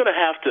Belichick, you're going to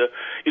have to,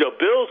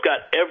 Bill's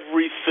got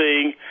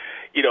everything,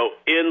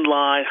 in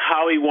line,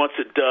 how he wants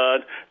it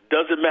done.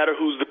 Doesn't matter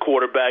who's the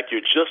quarterback.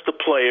 You're just a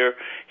player.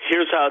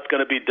 Here's how it's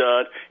going to be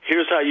done.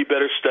 Here's how you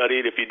better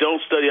study it. If you don't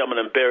study, I'm going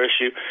to embarrass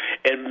you.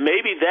 And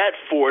maybe that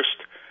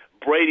forced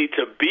Brady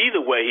to be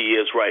the way he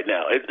is right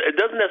now. It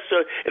doesn't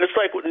necessarily, and it's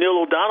like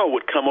Neil O'Donnell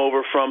would come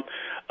over from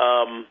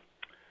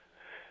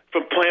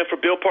playing for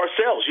Bill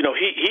Parcells.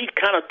 He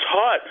kind of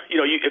taught,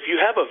 if you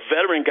have a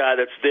veteran guy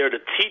that's there to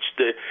teach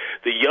the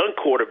young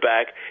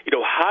quarterback,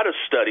 how to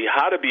study,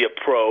 how to be a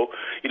pro,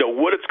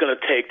 what it's going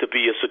to take to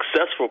be a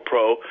successful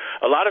pro.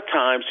 A lot of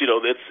times,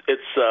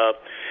 it's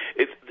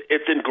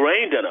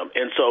ingrained in them.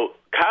 And so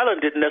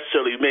Kyler didn't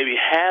necessarily maybe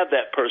have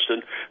that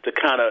person to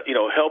kind of,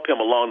 help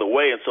him along the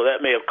way. And so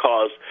that may have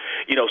caused,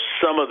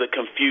 some of the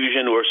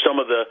confusion or some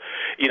of the,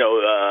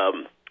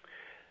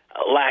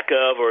 lack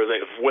of, or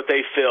what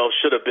they feel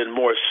should have been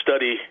more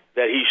study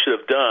that he should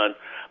have done.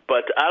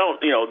 But I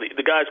don't,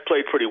 the guy's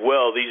played pretty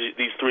well these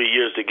 3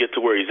 years to get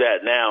to where he's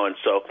at now, and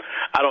so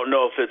I don't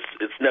know if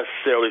it's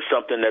necessarily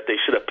something that they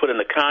should have put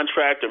in the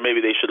contract, or maybe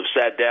they should have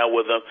sat down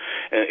with him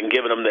and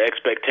given him the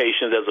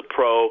expectations as a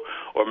pro,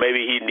 or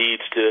maybe he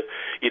needs to,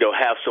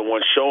 have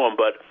someone show him.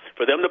 But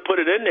for them to put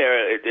it in there,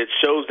 it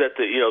shows that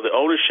the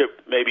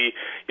ownership maybe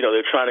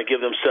they're trying to give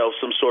themselves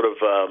some sort of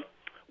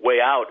way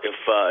out if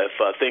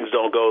things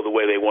don't go the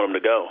way they want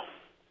them to go.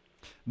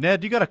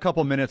 Ned, you got a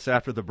couple minutes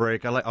after the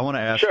break. I want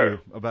to ask you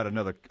about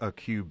another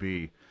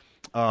QB.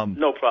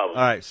 No problem.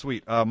 All right,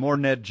 sweet. More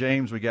Ned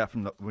James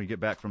when we get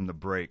back from the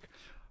break.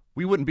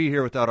 We wouldn't be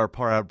here without our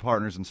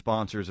partners and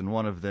sponsors, and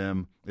one of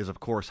them is, of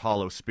course,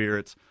 Hollow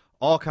Spirits.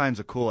 All kinds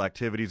of cool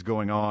activities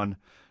going on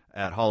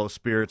at Hollow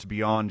Spirits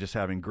beyond just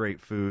having great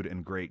food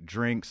and great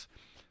drinks.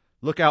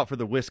 Look out for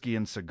the whiskey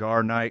and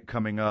cigar night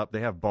coming up. They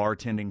have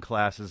bartending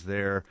classes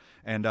there.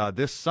 And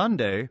this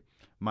Sunday,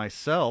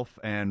 myself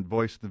and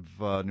voice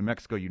of New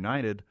Mexico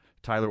United,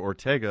 Tyler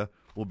Ortega,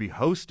 will be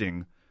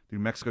hosting the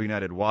New Mexico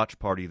United watch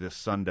party this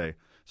Sunday.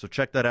 So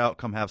check that out.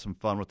 Come have some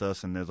fun with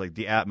us. And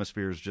the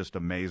atmosphere is just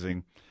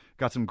amazing.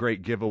 Got some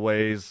great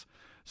giveaways,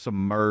 some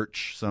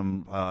merch,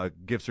 some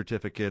gift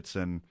certificates,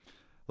 and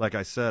like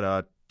I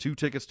said, 2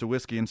 tickets to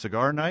whiskey and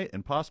cigar night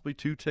and possibly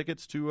 2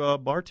 tickets to a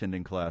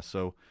bartending class.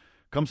 So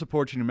come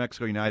support New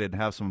Mexico United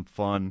and have some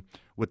fun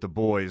with the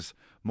boys.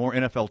 More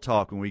NFL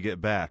talk when we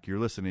get back. You're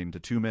listening to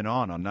 2 Men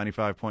On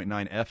 95.9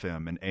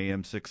 FM and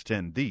AM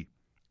 610, the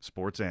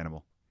Sports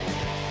Animal.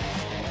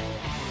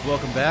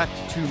 Welcome back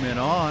to 2 Men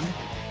On.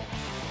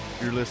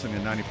 You're listening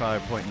to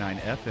 95.9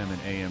 FM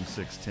and AM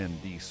 610,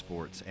 the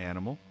Sports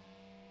Animal.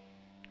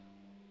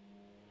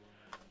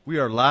 We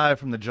are live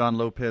from the John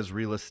Lopez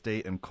Real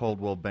Estate and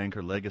Coldwell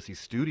Banker Legacy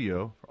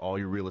Studio. For all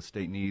your real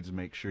estate needs,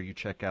 make sure you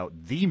check out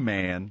the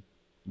man,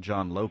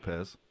 John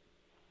Lopez.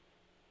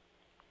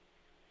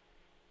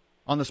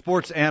 On the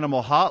Sports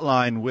Animal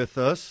Hotline with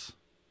us,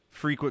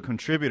 frequent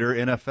contributor,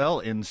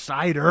 NFL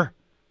insider,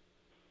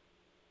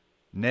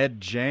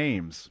 Ned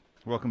James.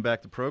 Welcome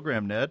back to the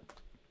program, Ned.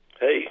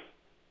 Hey.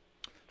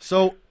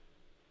 So,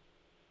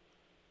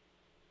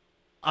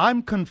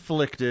 I'm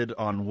conflicted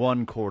on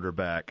one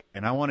quarterback,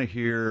 and I want to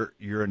hear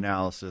your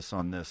analysis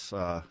on this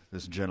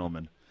this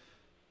gentleman.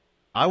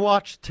 I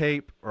watch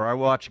tape or I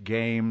watch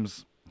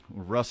games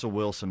Russell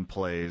Wilson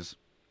plays,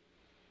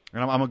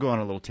 and I'm going to go on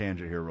a little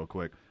tangent here real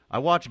quick. I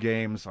watch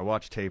games, I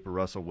watch tape of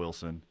Russell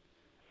Wilson,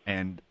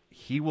 and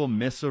he will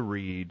miss a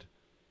read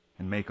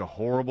and make a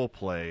horrible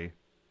play,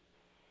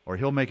 or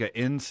he'll make an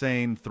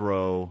insane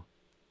throw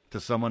to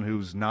someone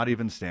who's not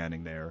even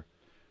standing there,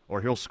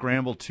 or he'll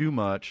scramble too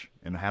much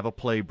and have a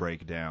play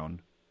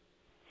breakdown.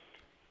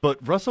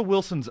 But Russell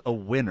Wilson's a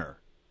winner.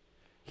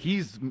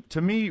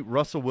 To me,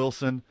 Russell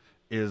Wilson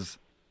is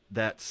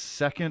that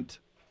second,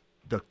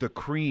 the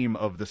cream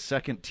of the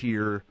second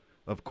tier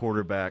of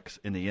quarterbacks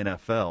in the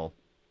NFL,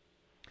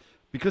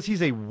 because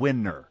he's a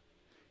winner.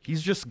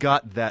 He's just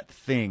got that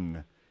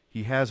thing.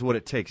 He has what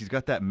it takes. He's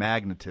got that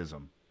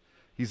magnetism.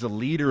 He's a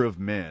leader of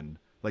men.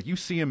 Like, you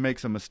see him make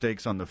some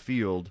mistakes on the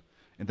field,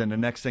 and then the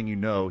next thing you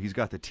know, he's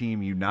got the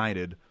team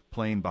united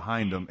playing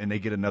behind him, and they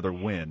get another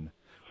win.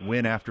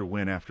 Win after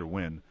win after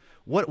win.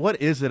 What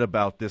is it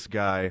about this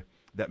guy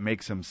that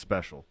makes him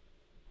special?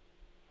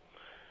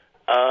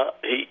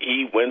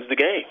 He wins the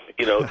game.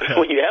 You know,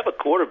 when you have a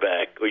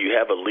quarterback or you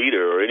have a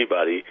leader or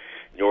anybody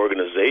in your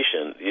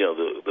organization, you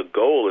know, the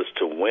goal is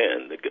to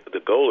win. The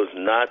goal is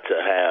not to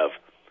have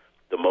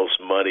the most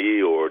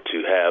money or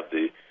to have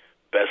the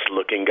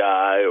best-looking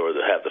guy or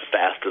to have the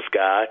fastest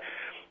guy.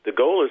 The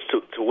goal is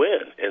to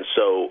win. And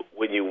so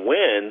when you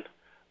win,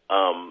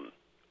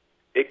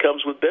 it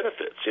comes with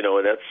benefits, you know,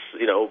 and that's,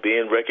 you know,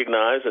 being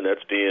recognized, and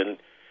that's being,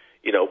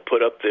 you know,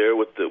 put up there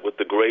with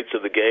the greats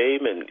of the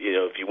game. And, you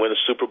know, if you win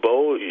a Super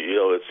Bowl, you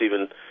know, it's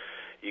even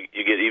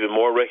you get even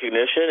more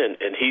recognition,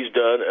 and he's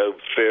done a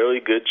fairly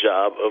good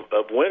job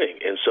of winning.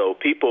 And so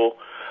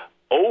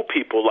old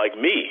people like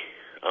me,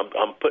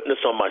 I'm putting this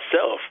on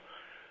myself,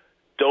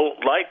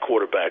 don't like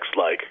quarterbacks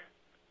like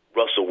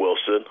Russell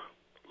Wilson,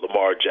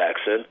 Lamar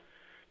Jackson,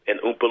 and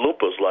Oompa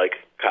Loompas like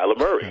Kyler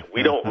Murray.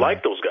 We don't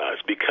like those guys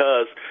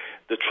because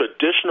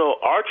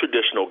our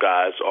traditional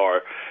guys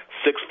are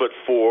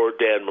 6'4"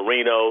 Dan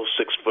Marino,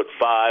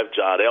 6'5"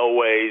 John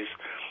Elway's,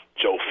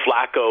 Joe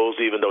Flacco's,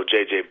 even though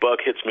J.J. Buck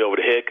hits me over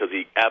the head because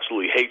he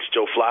absolutely hates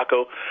Joe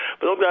Flacco.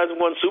 But those guys have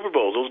won Super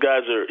Bowls. Those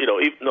guys are, you know,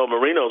 even though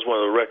Marino's one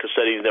of the records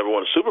setting, he's never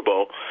won a Super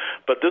Bowl.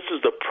 But this is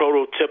the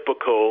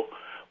prototypical,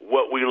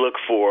 what we look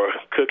for,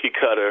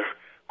 cookie-cutter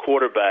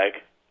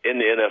quarterback in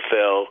the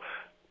NFL,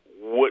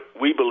 what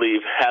we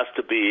believe has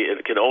to be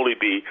and can only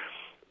be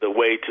the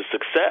way to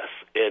success.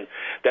 And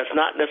that's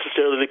not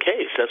necessarily the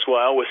case. That's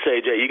why I always say,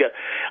 Jay,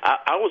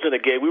 I was in a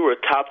game, we were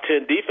a top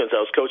 10 defense.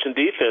 I was coaching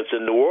defense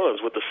in New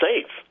Orleans with the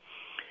Saints.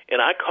 And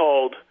I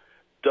called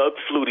Doug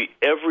Flutie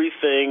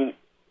everything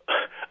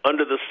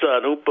under the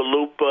sun, Oompa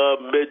Loompa,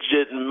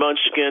 midget,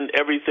 munchkin,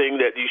 everything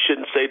that you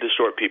shouldn't say to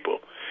short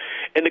people.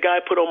 And the guy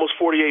put almost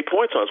 48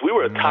 points on us. We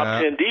were a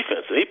top 10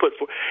 defense, and he put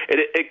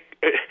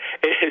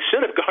it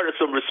should have garnered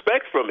some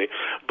respect from me.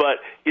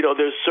 But, you know,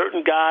 there's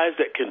certain guys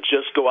that can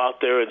just go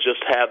out there and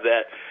just have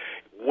that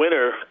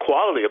winner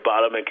quality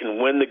about them and can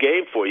win the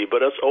game for you.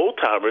 But us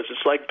old-timers,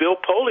 it's like Bill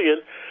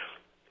Polian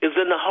is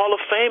in the Hall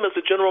of Fame as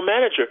a general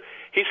manager.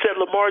 He said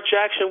Lamar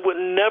Jackson would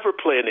never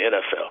play in the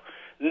NFL.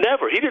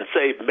 Never. He didn't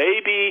say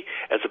maybe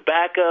as a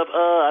backup,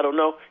 I don't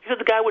know. He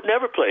said the guy would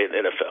never play in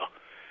the NFL.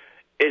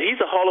 And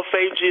he's a Hall of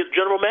Fame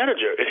general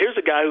manager. And here's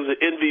a guy who's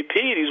an MVP,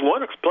 and he's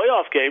won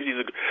playoff games.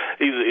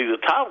 He's a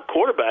top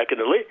quarterback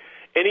in the league,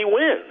 and he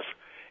wins.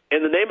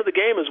 And the name of the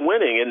game is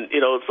winning. And,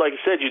 you know, it's like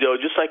you said, you know,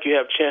 just like you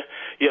have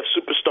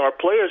superstar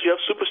players, you have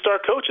superstar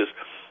coaches.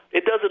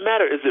 It doesn't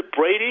matter. Is it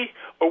Brady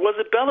or was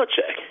it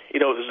Belichick?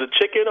 You know, is it the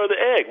chicken or the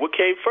egg? What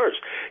came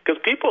first?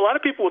 Because a lot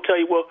of people will tell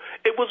you, well,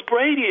 it was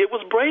Brady. It was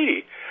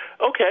Brady.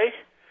 Okay.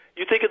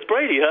 You think it's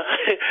Brady, huh?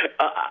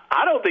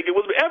 I don't think it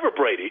was ever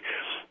Brady.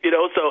 You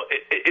know, so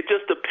it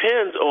just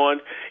depends on,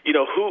 you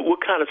know,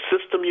 what kind of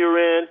system you're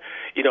in.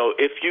 You know,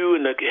 if you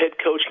and the head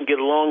coach can get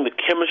along, the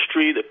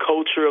chemistry, the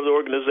culture of the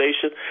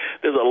organization.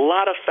 There's a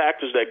lot of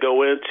factors that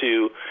go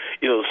into,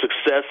 you know, the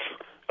success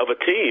of a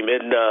team.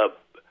 And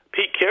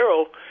Pete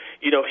Carroll,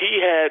 you know, he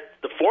had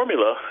the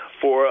formula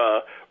for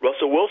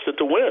Russell Wilson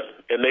to win,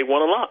 and they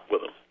won a lot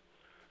with him.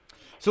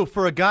 So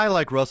for a guy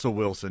like Russell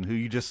Wilson, who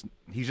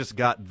he's just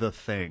got the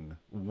thing,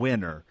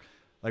 winner,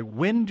 like,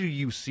 when do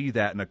you see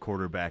that in a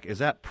quarterback? Is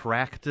that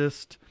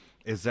practiced?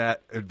 Are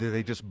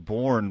they just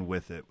born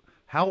with it?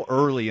 How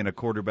early in a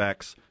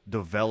quarterback's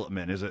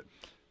development? Is it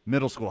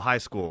middle school, high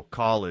school,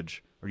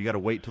 college, or you got to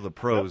wait till the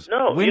pros?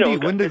 No.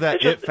 When did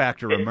that it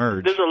factor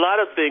emerge? There's a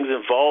lot of things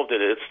involved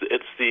in it.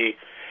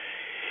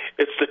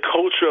 It's the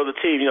culture of the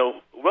team. You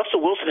know,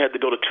 Russell Wilson had to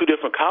go to two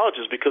different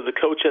colleges because the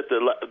coach at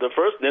the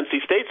first,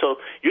 NC State, so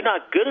you're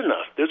not good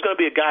enough. There's going to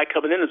be a guy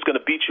coming in that's going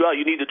to beat you out.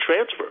 You need to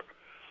transfer.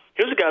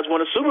 Here's a guy who's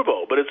won a Super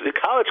Bowl, but the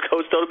college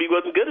coach told him he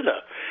wasn't good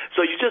enough.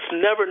 So you just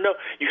never know.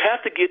 You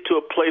have to get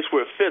to a place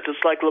where it fits. It's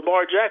like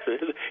Lamar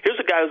Jackson. Here's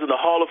a guy who's in the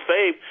Hall of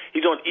Fame.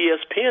 He's on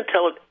ESPN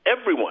telling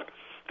everyone,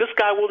 this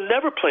guy will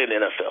never play in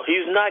the NFL.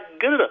 He's not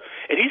good enough.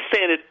 And he's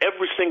saying it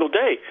every single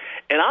day.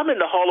 And I'm in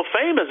the Hall of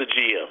Fame as a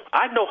GM.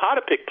 I know how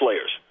to pick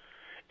players.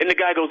 And the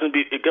guy goes and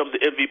becomes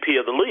the MVP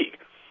of the league.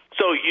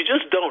 So you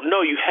just don't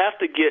know. You have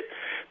to get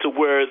to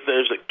where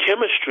there's a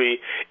chemistry,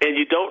 and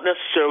you don't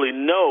necessarily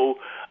know.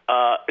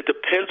 It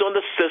depends on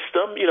the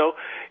system.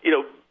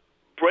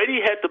 Brady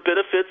had the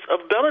benefits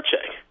of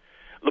Belichick.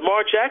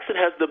 Lamar Jackson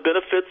has the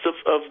benefits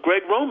of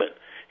Greg Roman.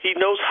 He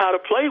knows how to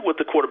play with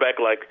the quarterback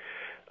like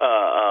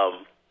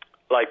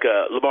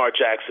Lamar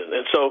Jackson.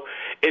 And so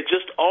it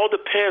just all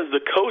depends. The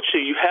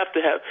coaching you have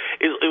to have.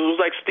 It was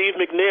like Steve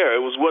McNair.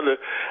 It was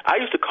I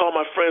used to call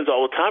my friends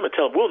all the time and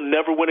tell them, we'll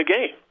never win a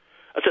game.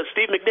 I said,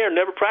 Steve McNair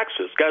never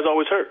practices. Guy's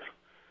always hurt.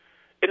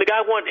 And the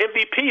guy won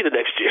MVP the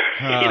next year.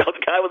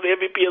 The guy was the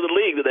MVP of the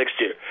league the next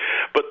year.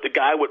 But the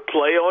guy would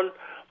play on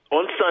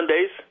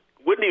Sundays,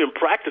 wouldn't even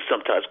practice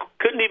sometimes,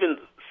 couldn't even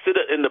sit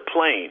in the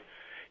plane.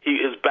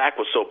 His back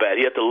was so bad.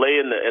 He had to lay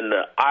in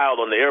the aisle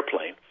on the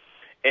airplane.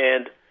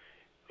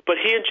 But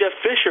he and Jeff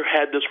Fisher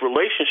had this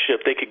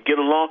relationship. They could get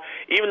along.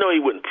 Even though he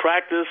wouldn't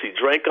practice, he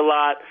drank a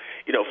lot.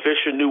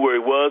 Fisher knew where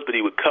he was, but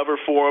he would cover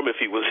for him if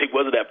he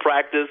wasn't at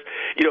practice.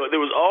 There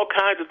was all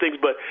kinds of things,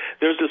 but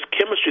there's this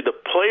chemistry. The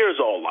players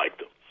all liked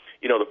him.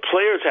 The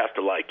players have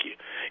to like you.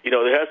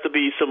 There has to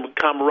be some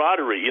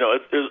camaraderie.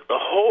 There's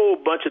a whole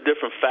bunch of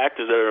different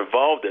factors that are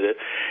involved in it,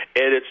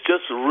 and it's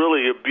just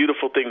really a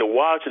beautiful thing to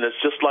watch, and it's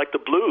just like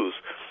the blues.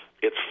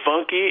 It's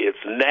funky, it's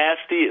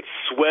nasty, it's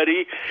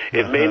sweaty.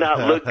 It may not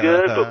look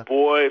good, but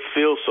boy, it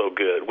feels so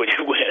good when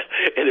you win,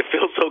 and it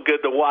feels so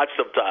good to watch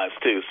sometimes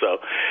too. So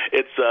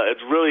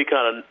it's really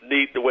kind of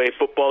neat the way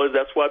football is.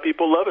 That's why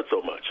people love it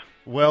so much.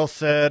 Well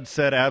said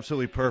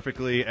absolutely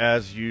perfectly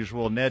as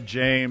usual. Ned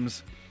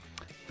James,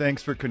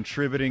 thanks for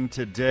contributing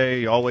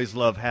today. Always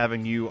love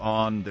having you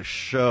on the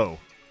show.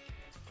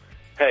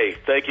 Hey,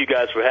 thank you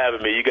guys for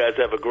having me. You guys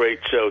have a great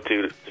show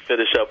to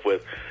finish up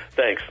with.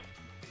 Thanks.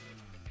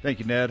 Thank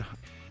you, Ned.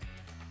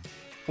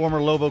 Former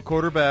Lobo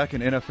quarterback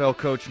and NFL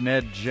coach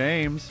Ned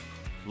James.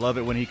 Love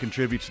it when he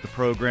contributes to the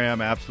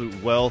program.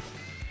 Absolute wealth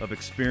of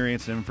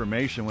experience and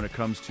information when it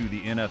comes to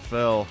the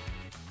NFL.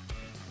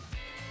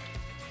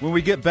 When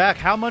we get back,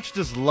 how much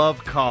does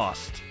love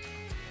cost?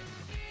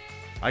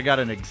 I got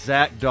an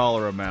exact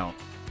dollar amount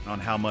on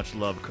how much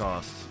love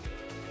costs.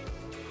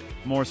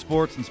 More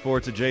sports and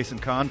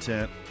sports-adjacent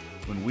content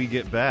when we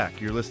get back.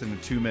 You're listening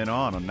to Two Men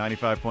On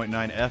 95.9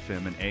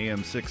 FM and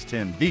AM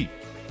 610, the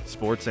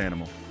Sports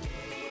Animal.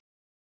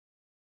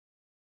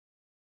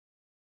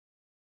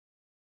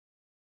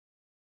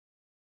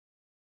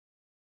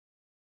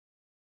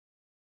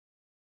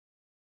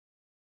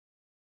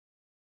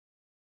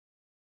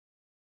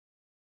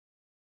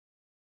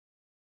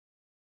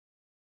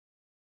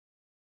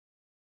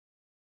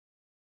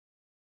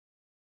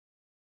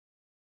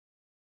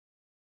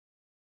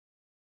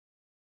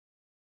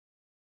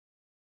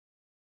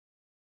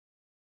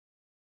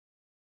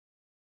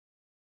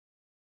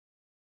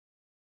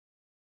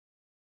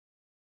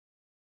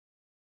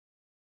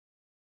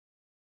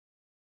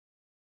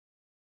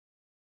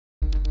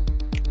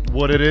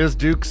 What it is,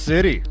 Duke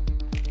City.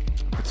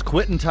 It's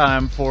quitting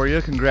time for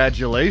you.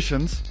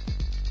 Congratulations.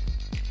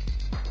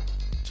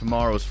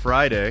 Tomorrow's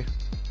Friday.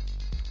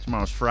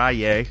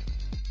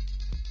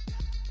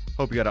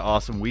 Hope you got an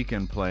awesome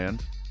weekend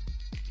planned.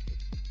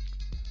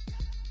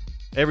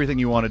 Everything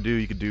you want to do,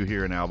 you could do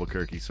here in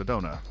Albuquerque. So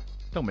don't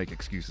make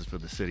excuses for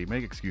the city.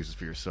 Make excuses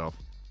for yourself.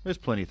 There's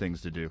plenty of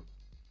things to do.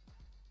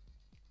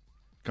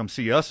 Come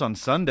see us on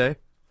Sunday,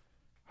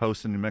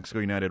 hosting New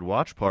Mexico United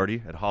watch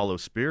party at Hollow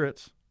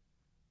Spirits.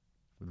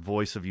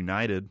 Voice of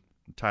United,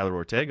 Tyler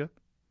Ortega.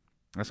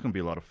 That's going to be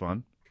a lot of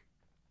fun.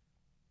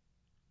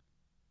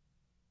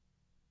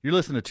 You're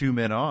listening to Two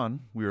Men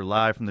On. We are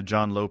live from the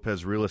John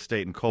Lopez Real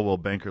Estate and Coldwell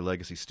Banker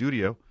Legacy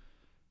Studio.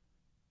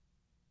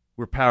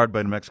 We're powered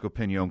by New Mexico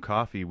Pinon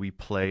Coffee. We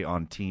play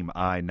on Team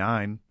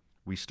I-9.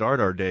 We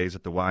start our days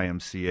at the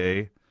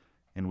YMCA,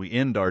 and we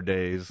end our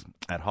days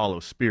at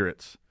Hollow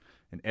Spirits.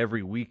 And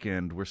every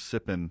weekend, we're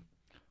sipping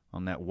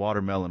on that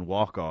watermelon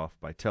walk-off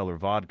by Teller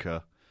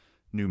Vodka,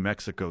 New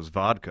Mexico's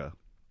vodka.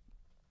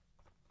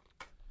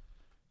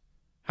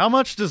 How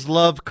much does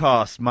love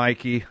cost,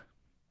 Mikey?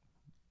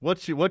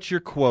 What's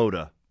your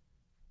quota?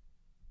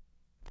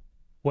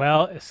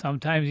 Well,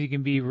 sometimes you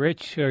can be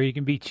rich or you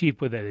can be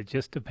cheap with it. It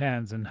just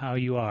depends on how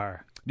you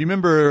are. Do you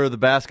remember the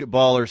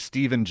basketballer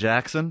Steven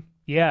Jackson?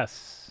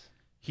 Yes.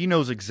 He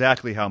knows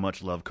exactly how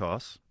much love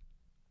costs.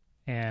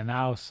 And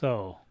how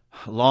so?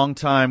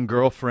 Longtime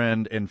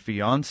girlfriend and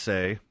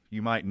fiance.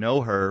 You might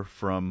know her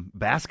from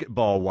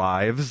Basketball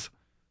Wives.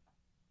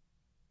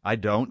 I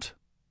don't,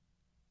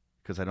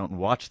 because I don't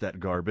watch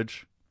that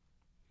garbage.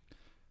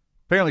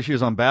 Apparently she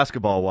was on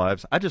Basketball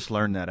Wives. I just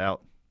learned that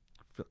out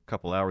a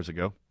couple hours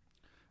ago.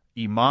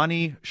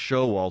 Imani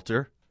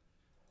Showalter.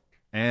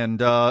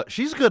 And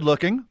she's good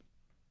looking.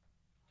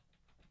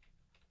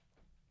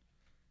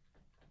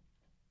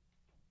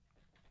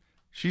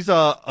 She's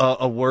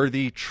a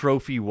worthy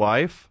trophy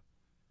wife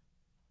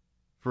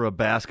for a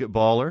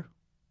basketballer,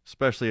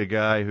 especially a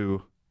guy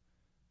who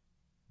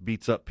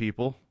beats up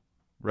people.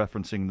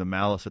 Referencing the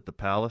Malice at the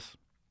Palace.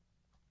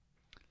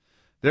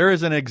 There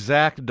is an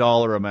exact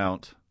dollar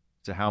amount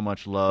to how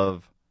much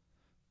love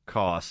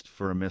cost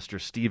for a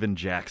Mr. Steven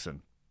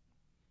Jackson.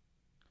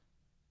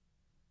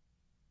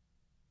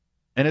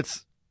 And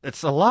it's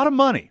a lot of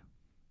money.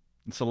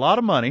 It's a lot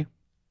of money.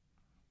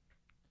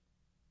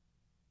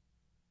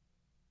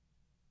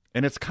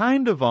 And it's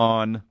kind of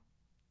on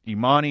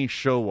Imani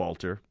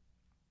Showalter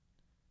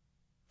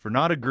for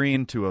not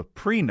agreeing to a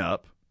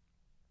prenup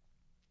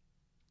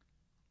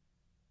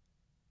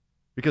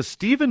because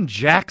Steven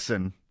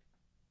Jackson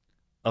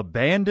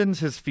abandons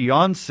his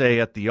fiancée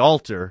at the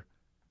altar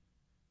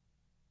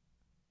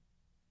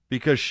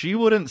because she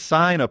wouldn't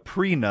sign a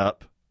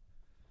prenup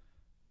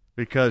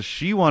because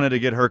she wanted to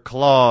get her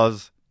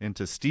claws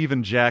into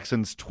Steven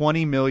Jackson's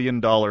 $20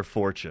 million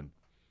fortune.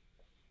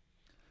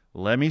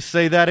 Let me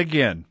say that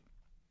again.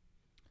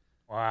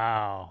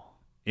 Wow.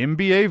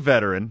 NBA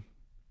veteran,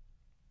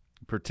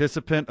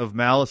 participant of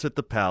Malice at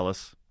the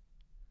Palace,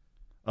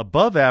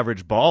 above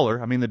average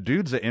baller. I mean, the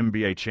dude's an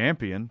NBA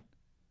champion.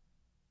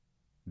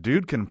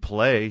 Dude can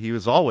play. He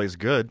was always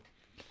good.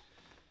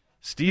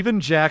 Steven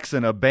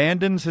Jackson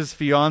abandons his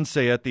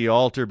fiancée at the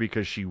altar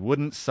because she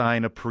wouldn't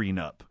sign a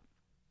prenup.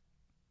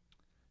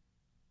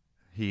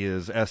 He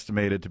is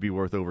estimated to be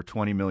worth over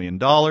 $20 million.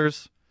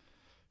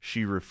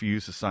 She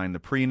refused to sign the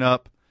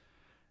prenup.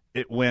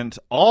 It went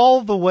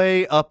all the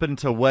way up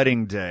into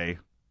wedding day,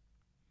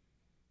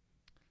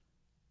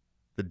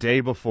 the day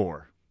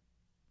before.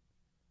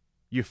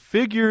 You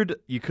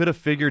could have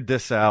figured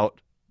this out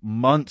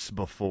months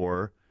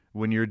before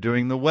when you're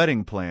doing the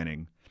wedding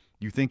planning.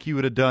 You think you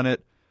would have done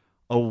it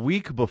a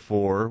week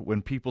before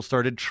when people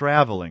started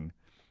traveling.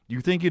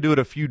 You think you'd do it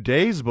a few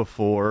days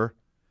before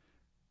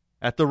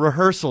at the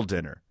rehearsal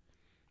dinner.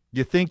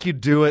 You think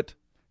you'd do it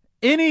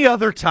any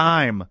other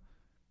time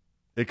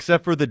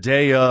except for the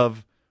day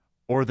of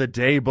or the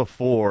day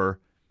before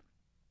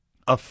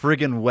a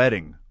friggin'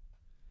 wedding.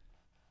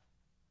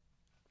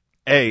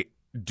 Hey,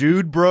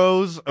 dude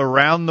bros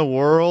around the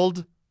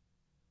world,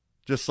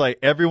 just like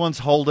everyone's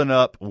holding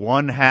up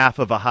one half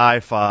of a high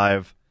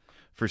five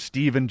for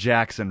Steven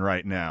Jackson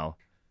right now.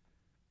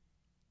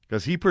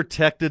 Because he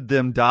protected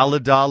them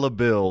dollar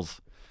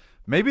bills.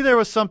 Maybe there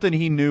was something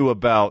he knew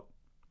about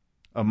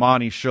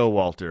Imani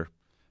Showalter.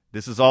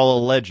 This is all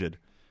alleged.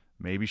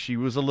 Maybe she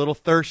was a little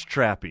thirst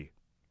trappy.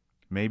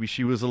 Maybe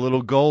she was a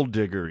little gold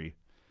diggery.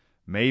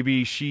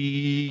 Maybe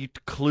she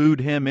clued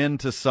him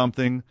into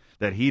something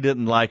that he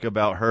didn't like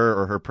about her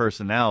or her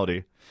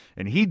personality.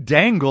 And he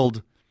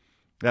dangled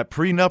that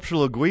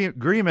prenuptial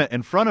agreement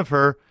in front of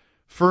her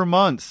for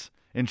months,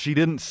 and she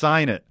didn't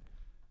sign it.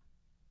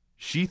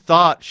 She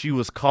thought she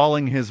was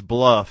calling his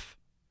bluff,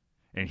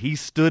 and he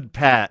stood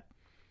pat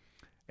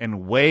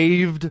and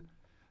waved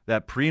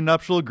that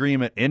prenuptial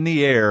agreement in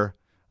the air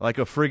like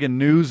a friggin'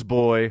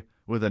 newsboy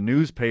with a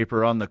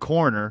newspaper on the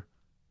corner.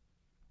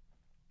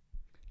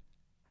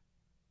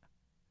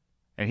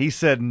 And he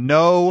said,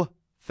 no,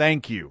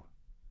 thank you.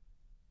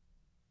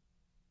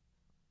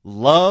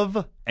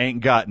 Love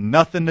ain't got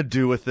nothing to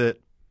do with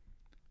it.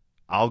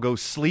 I'll go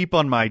sleep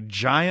on my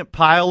giant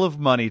pile of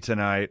money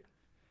tonight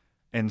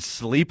and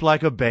sleep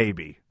like a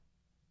baby.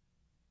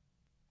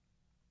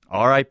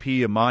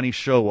 R.I.P. Imani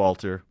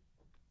Showalter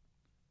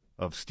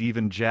of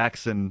Steven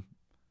Jackson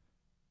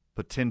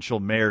potential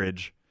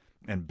marriage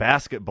and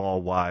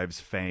basketball wives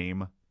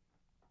fame.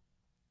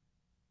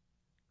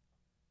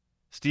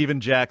 Steven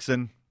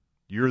Jackson,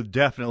 you're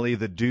definitely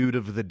the dude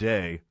of the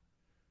day.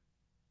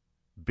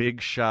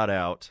 Big shout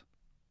out.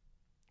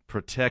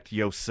 Protect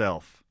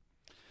yourself.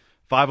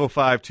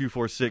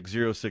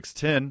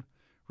 505-246-0610.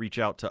 Reach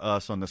out to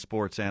us on the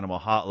Sports Animal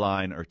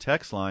Hotline or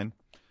text line.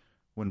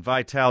 When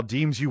Vital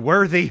deems you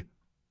worthy,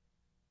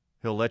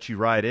 he'll let you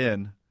ride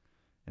in.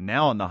 And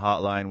now on the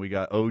hotline, we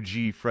got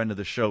OG friend of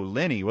the show,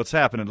 Lenny. What's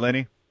happening,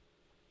 Lenny?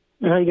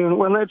 How you doing?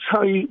 Well,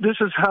 this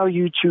is how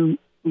you to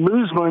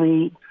lose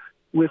money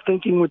with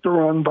thinking with the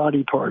wrong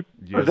body part.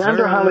 Yes,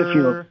 Evander sir.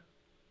 Holyfield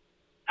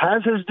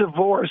has his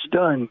divorce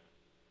done.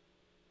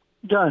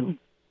 Done.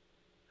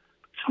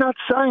 It's not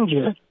signed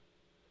yet.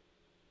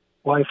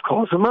 Wife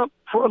calls him up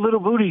for a little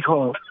booty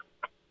call.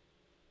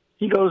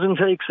 He goes and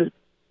takes it.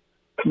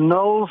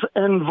 Nulls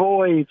and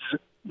voids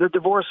the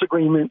divorce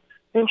agreement,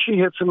 and she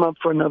hits him up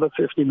for another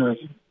 $50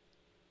 million.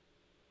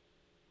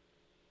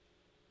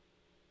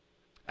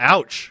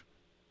 Ouch.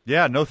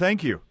 Yeah, no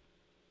thank you.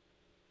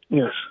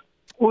 Yes.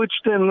 Which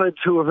then led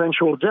to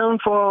eventual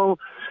downfall,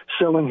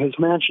 selling his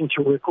mansion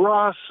to Rick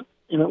Ross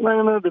in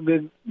Atlanta, the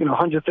big,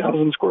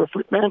 100,000 square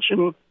foot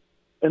mansion,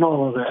 and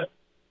all of that.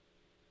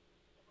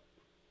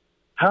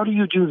 How do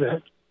you do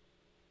that?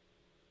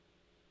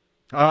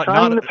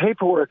 Sign the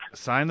paperwork.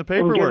 Sign the And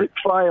get paperwork. it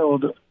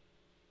filed.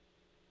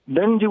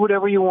 Then do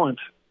whatever you want.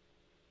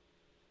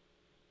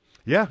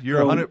 Yeah,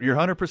 you're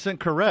 100%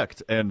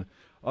 correct. And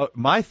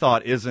my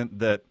thought isn't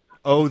that,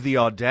 oh, the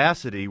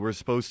audacity, we're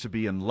supposed to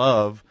be in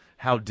love.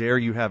 How dare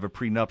you have a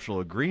prenuptial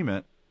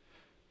agreement?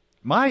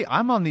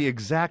 I'm on the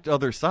exact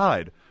other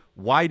side.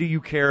 Why do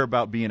you care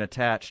about being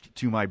attached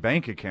to my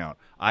bank account?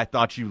 I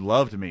thought you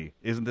loved me.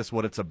 Isn't this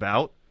what it's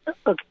about?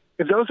 Look,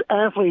 if those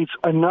athletes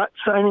are not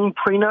signing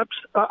prenups,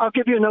 I'll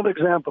give you another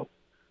example.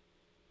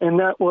 And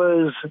that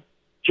was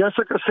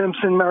Jessica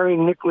Simpson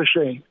marrying Nick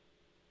Lachey.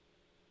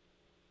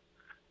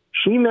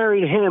 She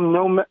married him,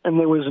 and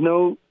there was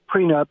no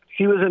prenup.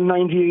 He was in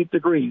 98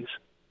 degrees,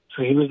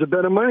 so he was the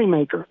better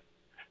moneymaker.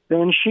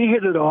 Then she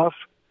hit it off,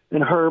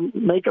 and her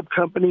makeup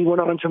company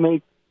went on to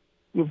make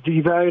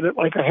devalued at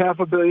like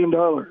 $500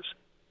 million.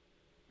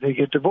 They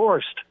get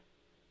divorced.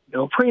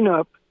 No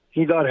prenup.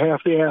 He got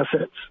half the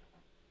assets.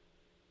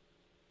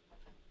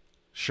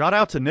 Shout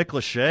out to Nick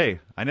Lachey.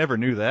 I never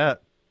knew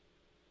that.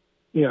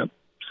 Yeah.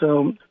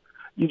 So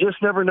you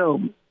just never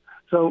know.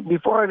 So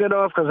before I get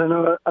off, because I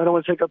know I don't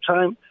want to take up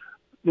time,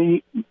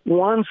 the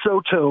Juan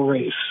Soto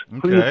race. Okay.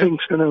 Who do you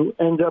think's going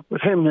to end up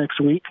with him next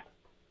week?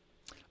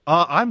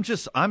 I'm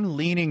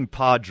leaning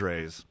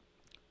Padres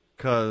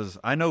because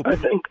I know. I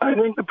think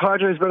the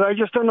Padres, but I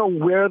just don't know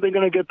where they're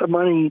going to get the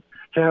money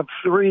to have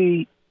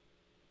three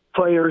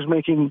players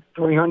making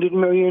 $300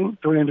 million,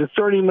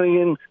 $330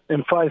 million,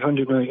 and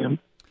 $500 million.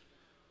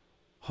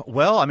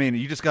 Well, I mean,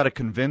 you just got to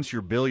convince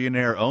your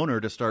billionaire owner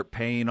to start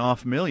paying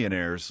off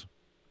millionaires.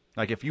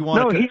 Like if you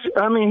want. No,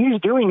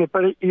 he's doing it,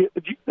 but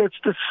it's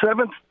the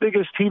seventh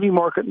biggest TV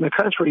market in the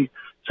country.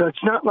 So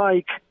it's not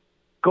like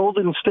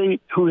Golden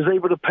State, who was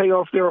able to pay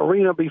off their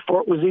arena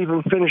before it was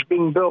even finished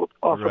being built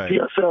off of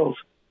PSLs.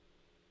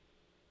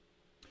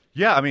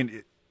 Yeah, I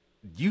mean,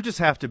 you just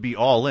have to be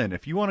all in.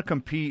 If you want to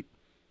compete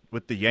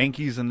with the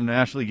Yankees in the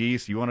National League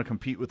East, you want to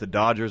compete with the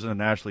Dodgers in the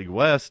National League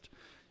West,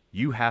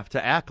 you have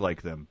to act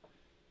like them.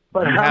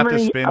 But you have to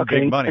spend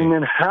big money. And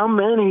then how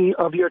many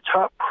of your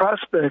top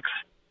prospects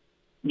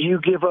do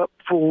you give up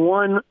for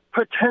one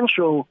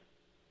potential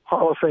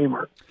Hall of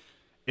Famer?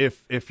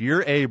 If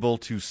you're able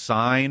to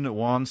sign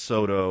Juan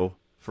Soto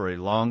for a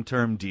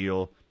long-term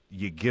deal,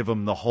 you give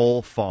him the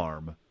whole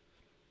farm.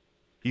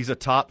 He's a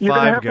top 5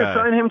 guy. You're going to have to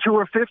sign him to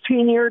a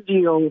 15-year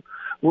deal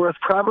worth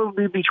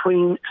probably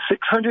between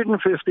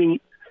 $650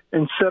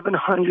 and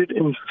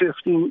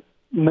 $750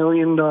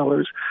 million,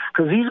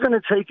 because he's going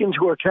to take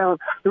into account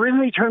the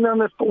reason he turned down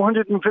that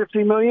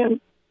 $450 million.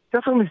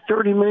 That's only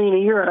 $30 million a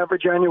year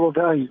average annual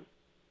value.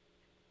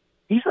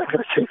 He's not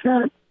going to take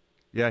that.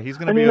 Yeah, he's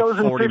going to be at $40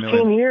 million. And he knows in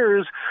 15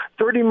 years,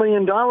 $30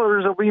 million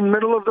will be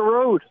middle of the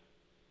road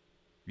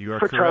You are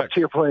for correct.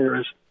 top-tier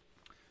players.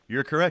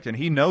 You're correct, and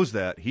he knows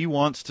that. He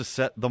wants to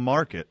set the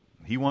market.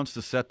 He wants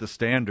to set the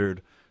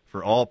standard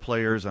for all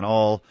players and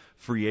all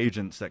free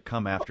agents that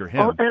come after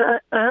him. Oh,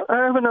 and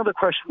I have another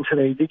question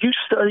today. Did you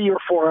study your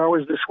 4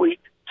 hours this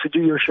week to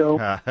do your show?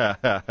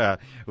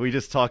 We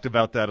just talked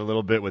about that a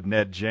little bit with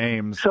Ned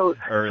James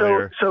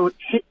earlier. So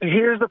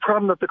here's the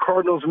problem that the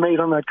Cardinals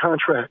made on that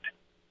contract.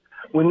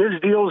 When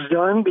this deal's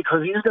done,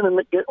 because he's going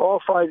to get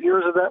all 5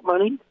 years of that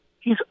money,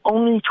 he's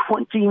only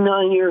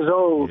 29 years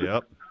old.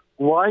 Yep.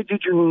 Why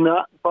did you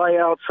not buy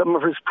out some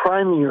of his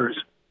prime years?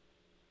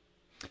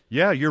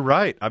 Yeah, you're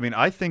right. I mean,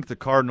 I think the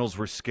Cardinals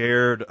were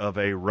scared of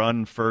a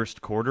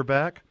run-first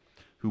quarterback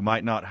who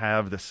might not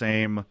have the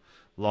same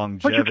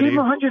longevity. But you gave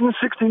him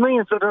 $160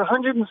 million, so the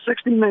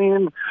 $160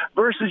 million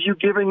versus you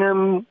giving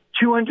him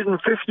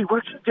 $250.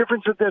 What's the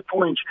difference at that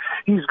point?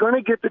 He's going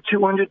to get the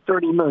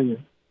 $230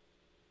 million.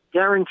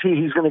 Guarantee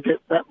he's going to get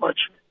that much.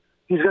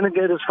 He's going to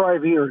get his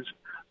 5 years.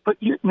 But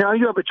now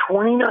you have a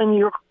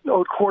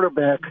 29-year-old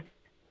quarterback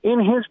in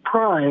his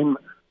prime.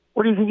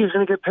 What do you think he's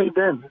going to get paid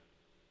then?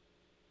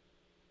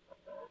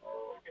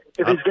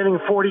 If he's getting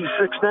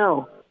 46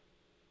 now.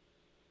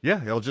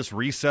 Yeah, he'll just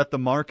reset the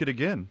market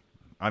again.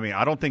 I mean,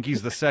 I don't think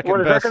he's the second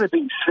What is best. that going to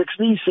be,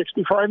 60,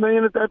 65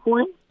 million at that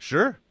point?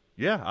 Sure.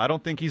 Yeah, I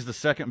don't think he's the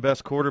second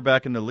best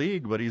quarterback in the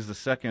league, but he's the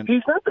second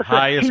He's not the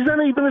highest. He's not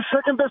even the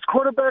second best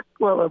quarterback.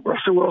 Well,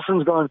 Russell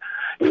Wilson's gone.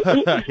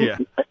 Yeah.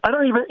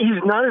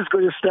 He's not as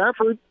good as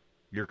Stafford.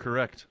 You're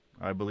correct.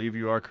 I believe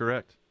you are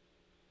correct.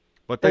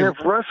 But And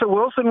if Russell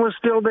Wilson was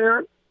still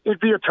there, it'd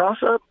be a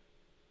toss-up.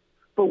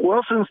 But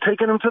Wilson's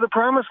taken him to the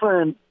promised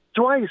land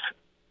twice.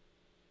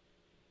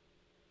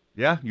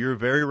 Yeah, you're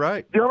very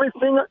right. The only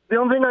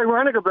thing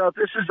ironic about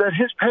this is that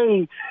his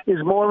pay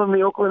is more than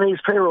the Oakland A's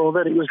payroll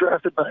that he was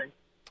drafted by.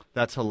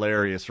 That's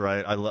hilarious,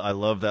 right? I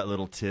love that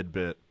little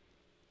tidbit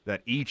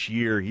that each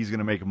year he's going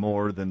to make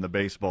more than the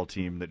baseball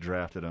team that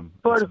drafted him.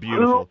 But That's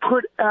beautiful. who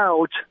put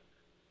out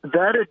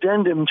that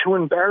addendum to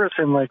embarrass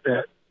him like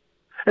that?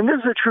 And this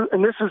is a true,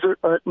 and this is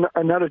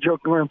not a joke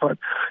on my part.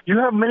 You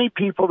have many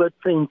people that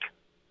think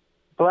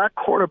black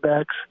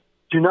quarterbacks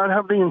do not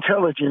have the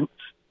intelligence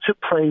to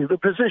play the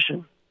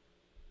position.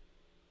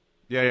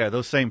 Yeah,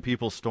 those same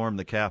people stormed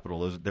the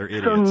Capitol. They're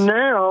idiots. So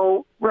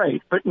now,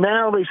 but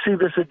now they see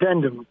this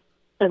addendum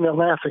and they're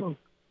laughing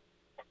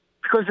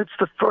because it's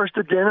the first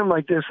addendum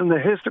like this in the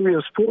history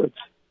of sports,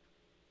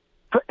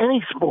 for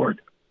any sport.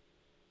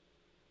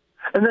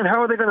 And then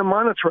how are they going to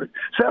monitor it?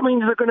 So that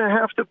means they're going to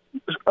have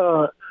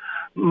to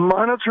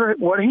monitor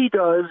what he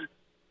does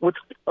with,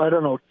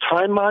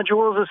 time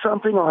modules or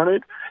something on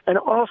it, and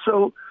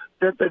also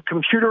that the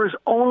computer is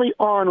only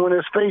on when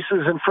his face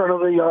is in front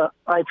of the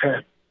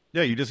iPad.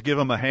 Yeah, you just give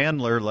him a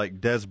handler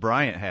like Des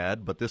Bryant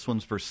had, but this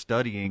one's for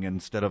studying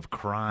instead of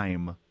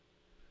crime.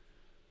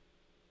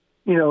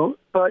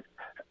 But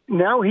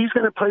now he's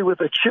going to play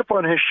with a chip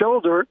on his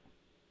shoulder,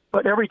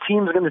 but every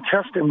team's going to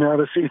test him now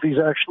to see if he's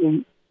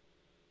actually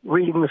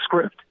reading the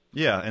script.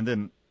 Yeah, and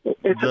then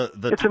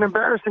It's an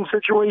embarrassing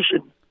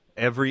situation.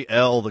 every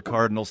L the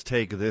Cardinals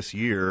take this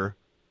year,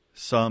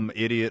 some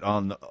idiot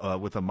on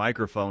with a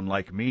microphone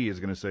like me is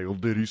going to say, "Well,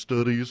 did he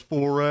study his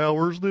 4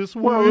 hours this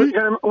week?"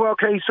 Well,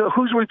 okay. So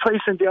who's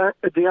replacing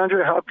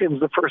DeAndre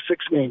Hopkins the first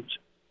 6 games?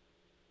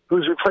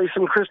 Who's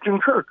replacing Christian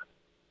Kirk?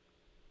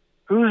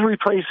 Who's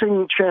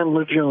replacing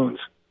Chandler Jones?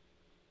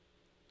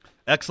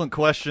 Excellent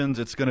questions.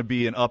 It's going to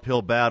be an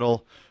uphill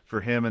battle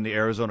for him and the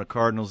Arizona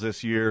Cardinals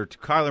this year. To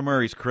Kyler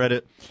Murray's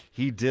credit,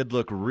 he did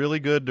look really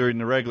good during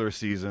the regular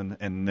season,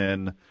 and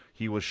then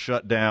he was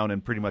shut down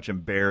and pretty much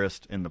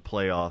embarrassed in the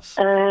playoffs.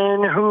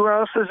 And who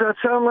else does that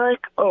sound like?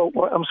 Oh,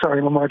 well, I'm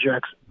sorry, Lamar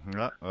Jackson.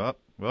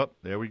 Well,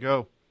 there we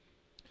go.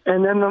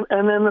 And then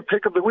the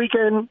pick of the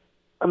weekend,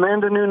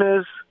 Amanda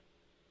Nunes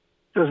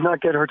does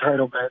not get her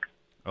title back.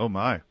 Oh,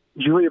 my.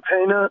 Julia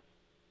Pena,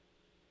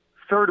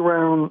 3rd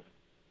round,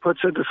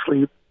 puts her to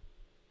sleep.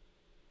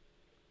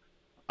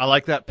 I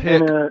like that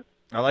pick.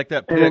 I like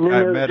that pick. And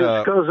I Nunes met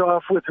just goes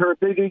off with her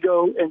big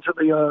ego into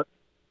the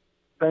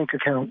bank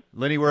account.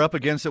 Lenny, we're up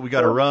against it. We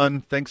got to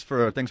run. Thanks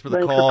for the Thanks,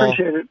 call.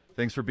 appreciate it.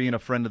 Thanks for being a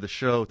friend of the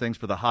show. Thanks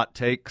for the hot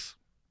takes.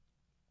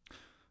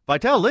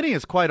 Vital, Lenny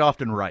is quite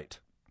often right.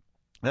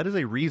 That is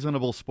a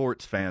reasonable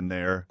sports fan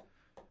there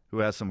who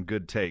has some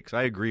good takes.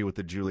 I agree with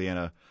the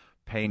Juliana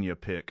Pena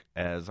pick,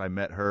 as I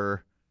met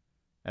her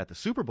at the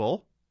Super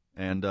Bowl,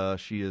 and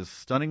she is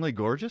stunningly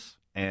gorgeous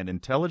and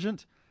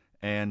intelligent,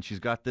 and she's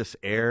got this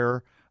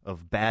air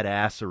of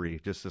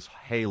badassery, just this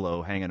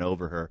halo hanging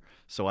over her.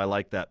 So I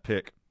like that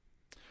pick.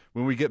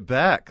 When we get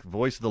back,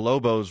 voice of the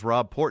Lobos,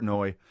 Rob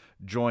Portnoy,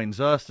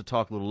 joins us to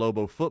talk a little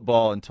Lobo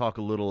football and talk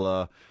a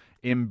little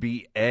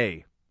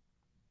NBA.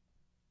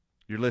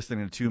 You're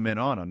listening to 2 Men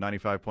On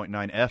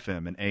 95.9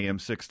 FM and AM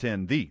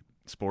 610, the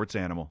Sports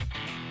Animal.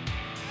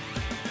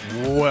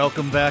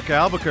 Welcome back,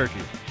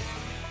 Albuquerque.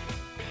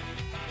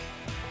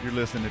 You're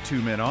listening to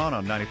 2 Men On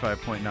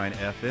 95.9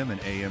 FM and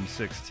AM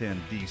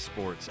 610, the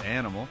Sports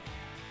Animal.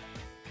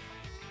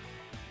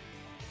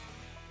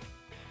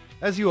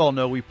 As you all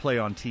know, we play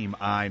on Team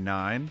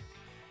I-9,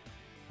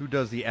 who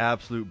does the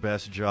absolute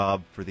best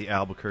job for the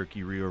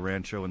Albuquerque, Rio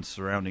Rancho, and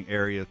surrounding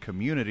area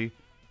community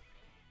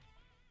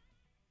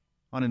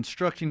on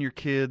instructing your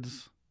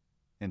kids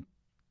and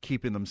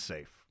keeping them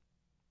safe.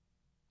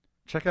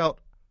 Check out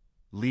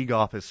League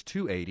Office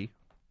 280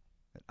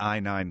 at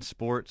I-9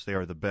 Sports. They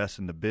are the best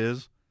in the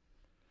biz.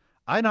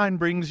 I-9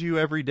 brings you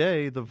every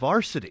day the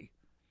varsity.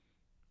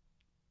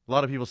 A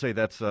lot of people say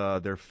that's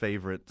their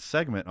favorite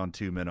segment on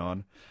 2 Men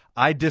On.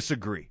 I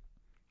disagree.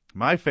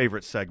 My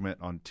favorite segment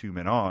on 2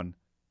 Men On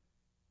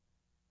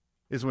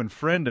is when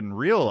friend in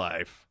real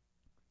life,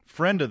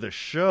 friend of the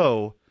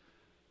show,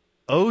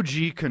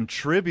 OG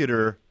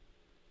contributor,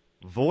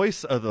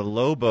 voice of the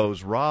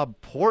Lobos, Rob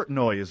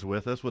Portnoy is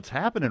with us. What's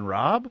happening,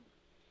 Rob?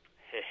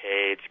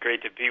 Hey, it's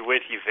great to be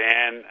with you,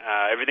 Van.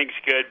 Everything's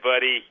good,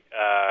 buddy.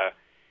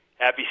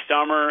 Happy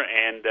summer,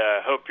 and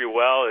hope you're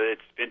well.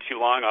 It's been too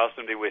long.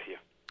 Awesome to be with you.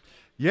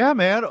 Yeah,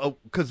 man,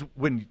 because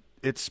when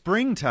it's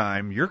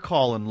springtime, you're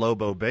calling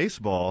Lobo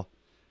baseball,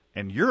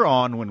 and you're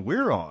on when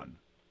we're on.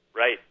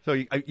 Right.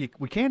 So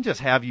we can't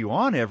just have you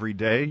on every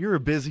day. You're a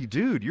busy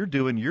dude. You're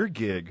doing your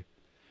gig.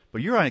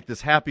 But you're like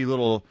this happy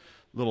little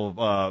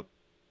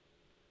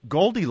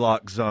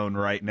Goldilocks zone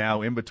right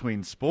now in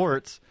between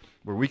sports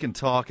where we can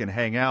talk and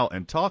hang out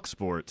and talk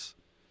sports.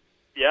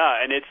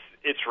 Yeah, and it's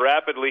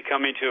rapidly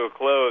coming to a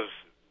close,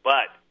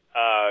 but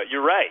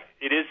you're right.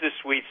 It is the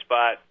sweet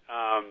spot.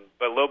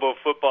 But Lobo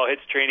football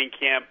hits training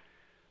camp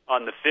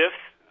on the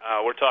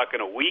 5th. We're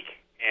talking a week,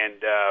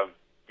 and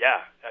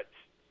that's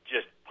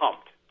just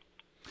pumped.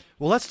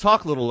 Well, let's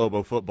talk a little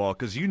Lobo football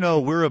because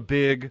we're a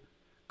big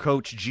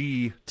Coach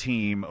G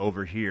team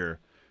over here.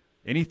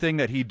 Anything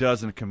that he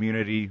does in the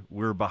community,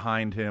 we're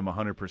behind him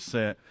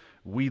 100%.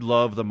 We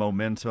love the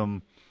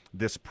momentum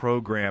this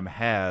program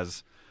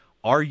has.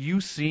 Are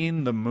you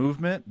seeing the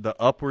movement, the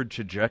upward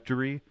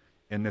trajectory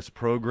in this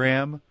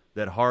program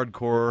that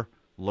hardcore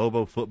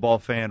Lobo football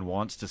fan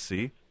wants to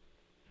see?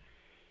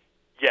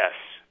 Yes,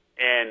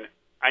 and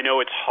I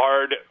know it's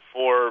hard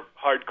for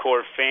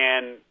hardcore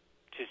fan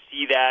to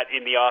see that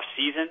in the off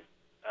season,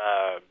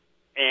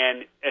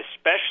 and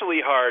especially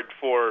hard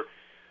for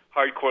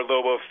hardcore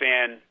Lobo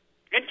fan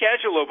and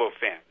casual Lobo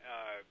fan.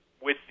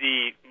 With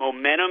the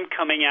momentum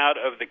coming out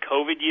of the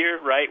COVID year,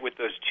 right, with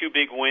those 2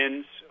 big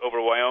wins over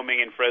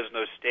Wyoming and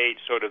Fresno State,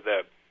 sort of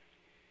the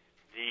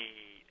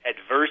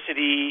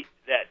adversity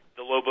that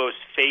the Lobos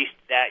faced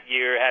that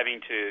year, having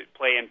to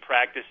play in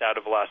practice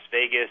out of Las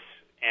Vegas,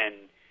 and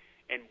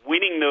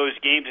winning those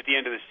games at the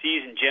end of the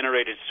season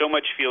generated so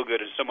much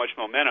feel-good and so much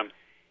momentum.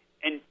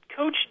 And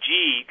Coach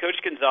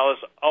Gonzalez,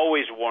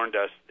 always warned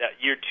us that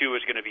year 2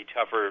 is going to be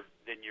tougher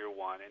than year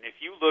 1. And if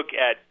you look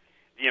at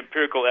the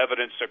empirical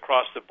evidence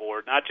across the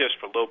board, not just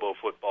for Lobo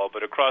football,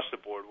 but across the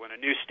board, when a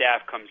new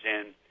staff comes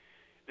in,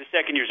 the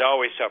second year is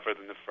always tougher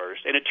than the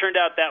first. And it turned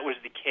out that was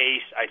the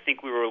case. I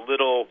think we were a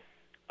little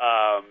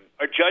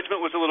our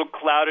judgment was a little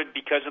clouded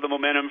because of the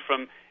momentum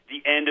from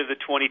the end of the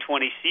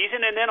 2020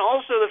 season, and then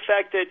also the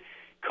fact that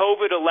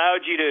COVID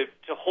allowed you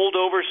to hold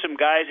over some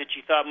guys that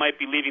you thought might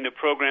be leaving the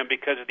program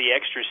because of the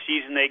extra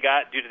season they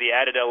got due to the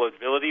added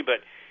eligibility. But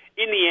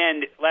in the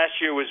end,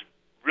 last year was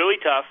really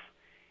tough,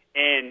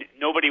 and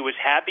nobody was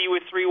happy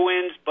with 3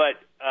 wins. But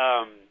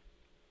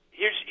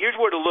here's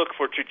where to look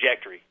for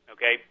trajectory,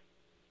 okay?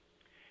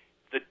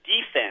 The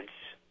defense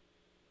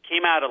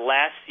came out of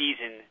last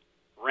season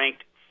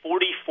ranked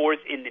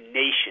 44th in the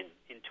nation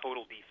in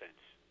total defense,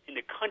 in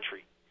the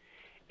country,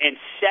 and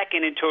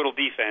second in total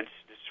defense.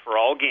 This is for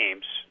all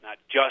games, not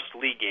just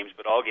league games,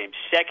 but all games.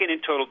 Second in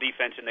total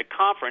defense in the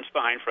conference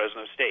behind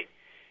Fresno State.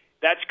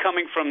 That's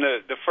coming from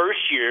the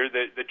first year,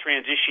 the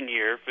transition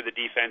year for the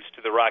defense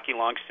to the Rocky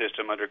Long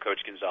system under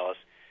Coach Gonzalez,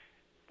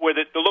 where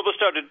the Lobos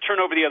started to turn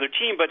over the other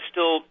team, but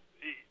still,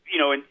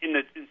 in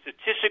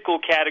statistical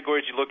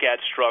categories you look at,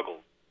 struggle.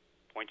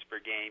 Points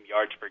per game,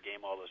 yards per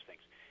game, all those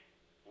things.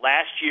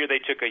 Last year they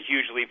took a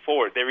huge leap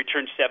forward. They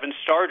returned 7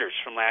 starters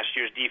from last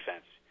year's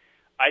defense.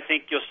 I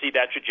think you'll see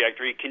that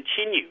trajectory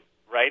continue,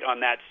 right, on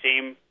that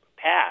same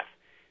path.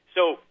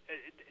 So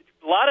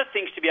a lot of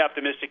things to be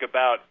optimistic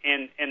about,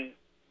 and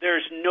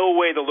there's no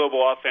way the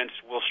Lobo offense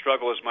will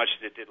struggle as much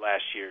as it did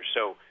last year.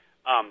 So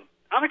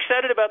I'm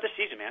excited about the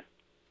season, man.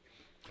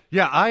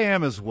 Yeah, I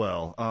am as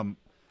well.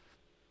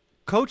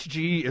 Coach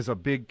G is a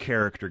big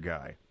character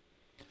guy.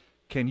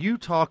 Can you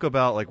talk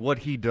about like what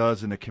he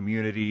does in the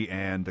community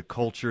and the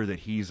culture that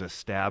he's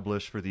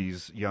established for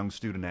these young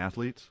student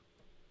athletes?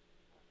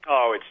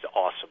 Oh, it's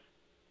awesome.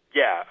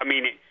 Yeah, I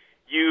mean,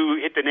 you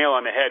hit the nail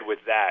on the head with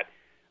that.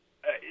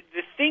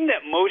 The thing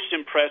that most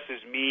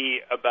impresses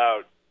me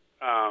about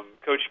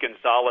Coach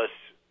Gonzalez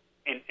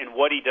and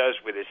what he does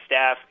with his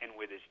staff and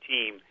with his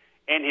team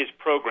and his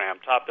program,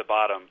 top to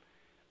bottom,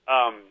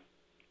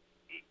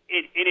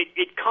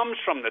 it comes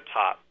from the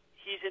top.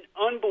 He's an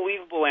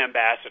unbelievable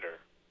ambassador.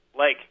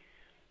 Like,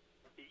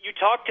 you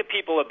talk to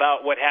people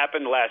about what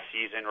happened last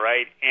season,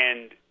 right?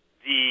 And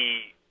the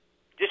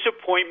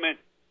disappointment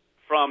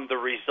from the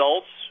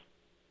results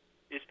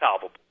is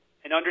palpable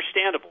and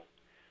understandable.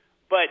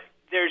 But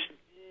there's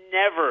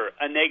never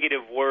a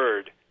negative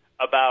word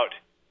about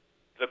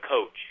the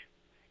coach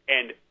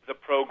and the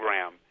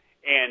program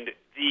and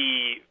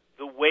the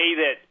way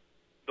that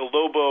the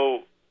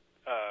Lobo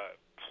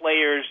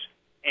players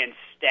and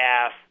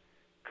staff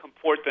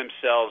comport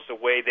themselves, the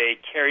way they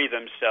carry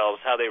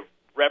themselves, how they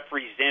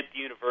represent the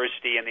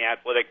university and the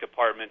athletic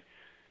department.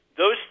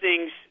 Those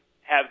things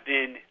have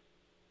been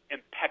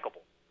impeccable.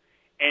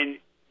 And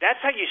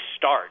that's how you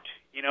start.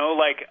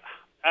 Like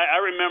I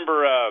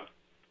remember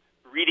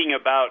reading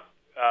about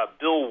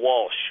Bill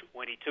Walsh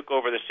when he took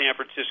over the San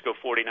Francisco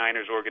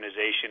 49ers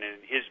organization.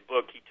 And in his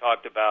book, he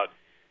talked about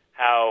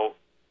how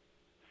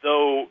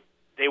though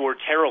they were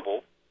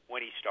terrible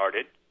when he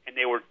started, and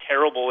they were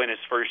terrible in his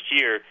first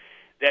year,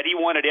 that he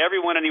wanted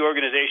everyone in the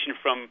organization,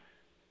 from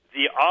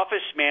the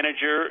office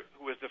manager,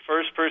 who was the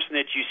first person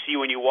that you see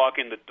when you walk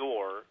in the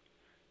door,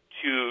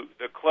 to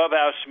the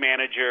clubhouse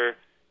manager,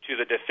 to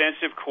the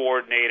defensive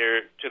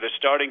coordinator, to the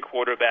starting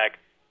quarterback,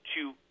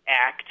 to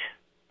act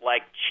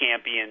like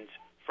champions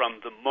from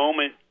the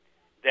moment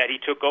that he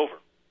took over.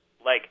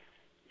 Like,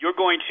 you're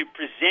going to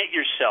present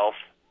yourself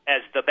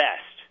as the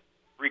best,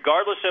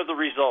 regardless of the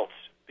results,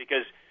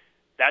 because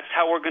that's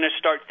how we're going to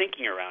start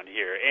thinking around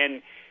here.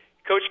 And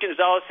Coach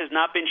Gonzalez has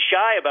not been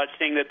shy about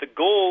saying that the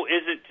goal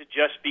isn't to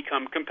just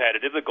become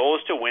competitive. The goal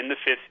is to win the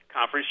 5th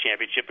conference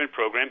championship in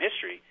program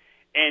history.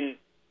 And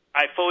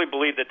I fully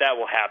believe that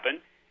will happen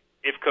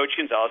if Coach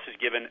Gonzalez is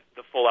given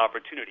the full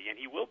opportunity, and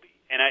he will be.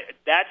 And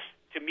that's,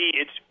 to me,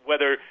 it's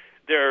whether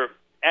they're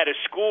at a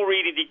school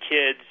reading to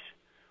kids,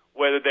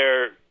 whether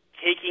they're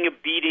taking a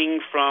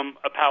beating from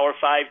a Power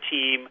 5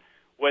 team,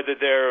 whether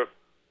they're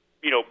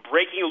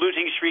breaking a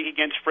losing streak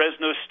against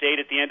Fresno State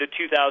at the end of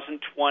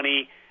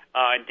 2020,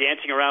 and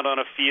dancing around on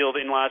a field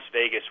in Las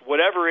Vegas.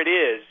 Whatever it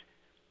is,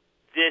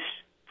 this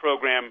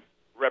program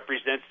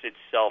represents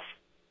itself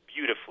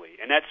beautifully,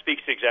 and that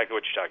speaks to exactly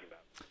what you're talking about.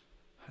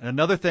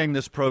 Another thing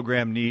this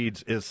program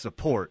needs is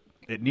support.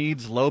 It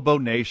needs Lobo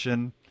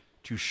Nation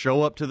to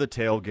show up to the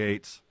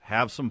tailgates,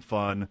 have some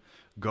fun,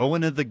 go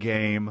into the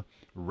game,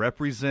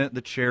 represent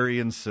the cherry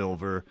and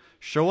silver,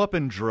 show up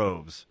in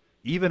droves,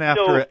 even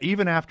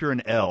after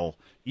an L,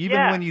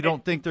 when you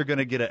don't think they're going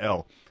to get an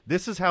L.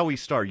 This is how we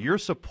start. Your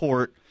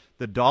support,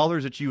 the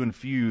dollars that you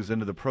infuse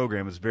into the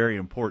program, is very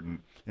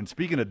important. And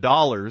speaking of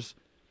dollars,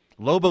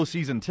 Lobo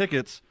season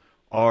tickets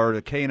are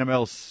the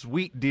KNML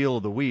Sweet Deal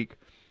of the Week.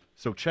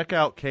 So check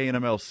out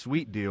KNML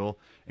Sweet Deal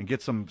and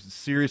get some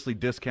seriously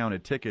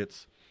discounted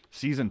tickets,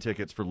 season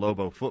tickets for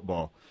Lobo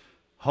football.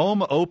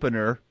 Home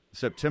opener,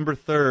 September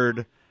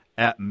 3rd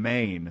at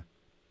Maine.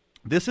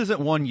 This isn't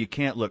one you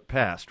can't look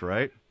past,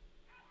 right?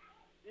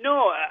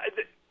 No,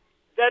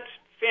 that's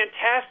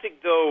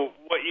fantastic, though,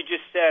 what you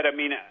just said. I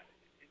mean,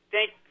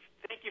 thank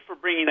you for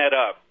bringing that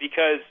up,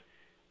 because,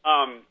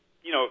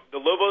 the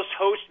Lobos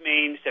host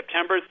Maine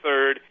September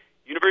 3rd,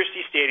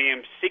 University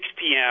Stadium, 6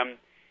 p.m.,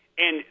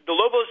 and the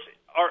Lobos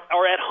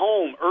are at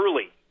home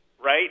early,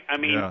 right? I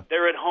mean,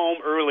 They're at home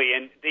early,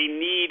 and they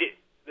need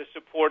the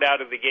support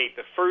out of the gate.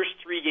 The first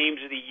 3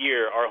 games of the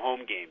year are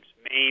home games: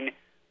 Maine,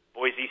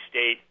 Boise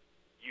State,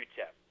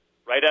 UTEP.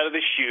 Right out of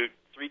the chute,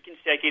 3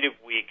 consecutive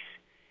weeks.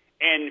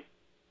 And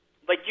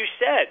like you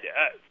said,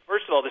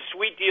 first of all, the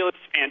suite deal is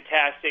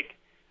fantastic.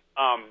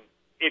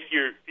 If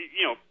you're,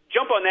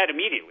 jump on that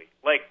immediately.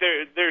 Like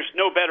there's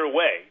no better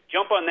way.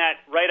 Jump on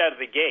that right out of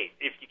the gate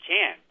if you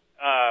can.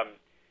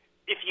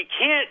 If you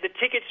can't, the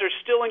tickets are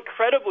still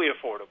incredibly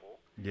affordable.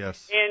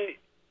 Yes. And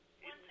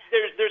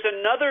there's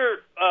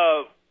another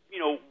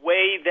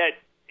way that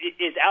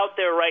is out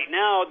there right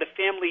now. The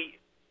family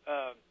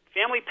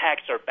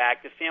packs are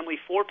back. The family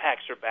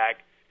 4-packs are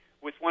back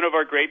with one of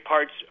our great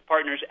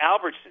partners,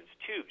 Albertsons,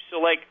 too. So,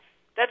 like,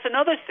 that's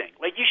another thing.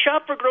 Like, you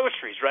shop for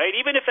groceries, right?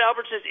 Even if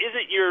Albertsons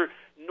isn't your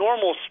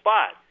normal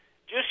spot,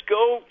 just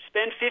go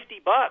spend $50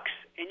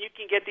 and you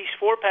can get these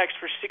 4-packs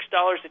for $6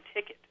 a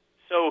ticket.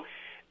 So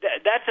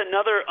that's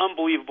another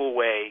unbelievable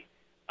way.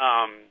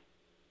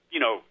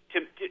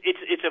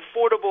 It's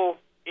affordable,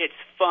 it's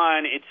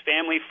fun, it's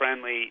family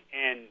friendly,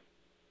 and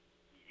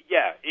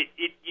yeah,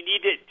 you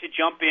need to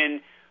jump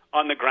in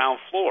on the ground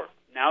floor.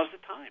 Now's the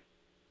time.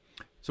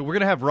 So we're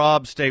going to have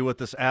Rob stay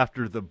with us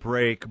after the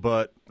break,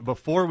 but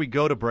before we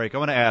go to break, I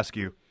want to ask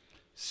you,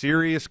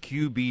 serious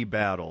QB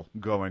battle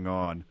going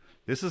on.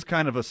 This is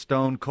kind of a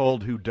stone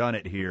cold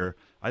whodunit here.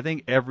 I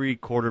think every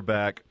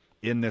quarterback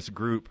in this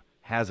group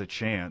has a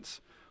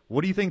chance.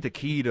 What do you think the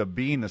key to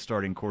being the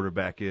starting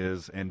quarterback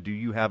is, and do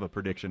you have a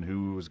prediction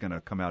who is going to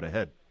come out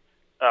ahead?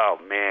 Oh,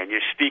 man, you're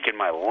speaking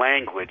my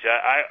language.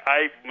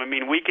 I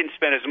mean, we can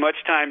spend as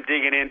much time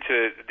digging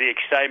into the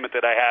excitement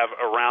that I have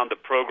around the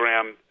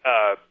program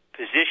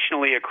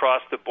positionally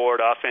across the board,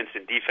 offense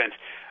and defense.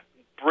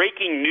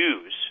 Breaking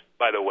news,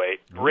 by the way,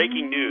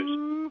 breaking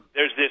news.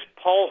 There's this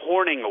Paul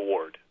Hornung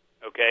Award,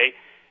 okay?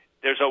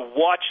 There's a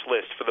watch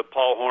list for the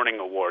Paul Hornung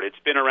Award. It's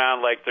been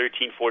around like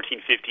 13,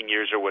 14, 15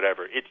 years or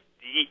whatever. It's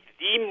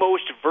the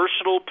most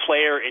versatile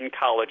player in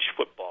college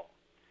football.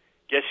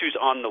 Guess who's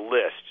on the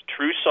list?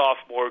 True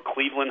sophomore,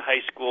 Cleveland High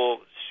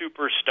School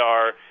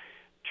superstar,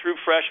 true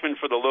freshman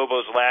for the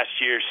Lobos last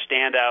year,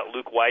 standout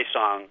Luke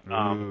Weissong.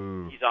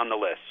 He's on the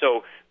list.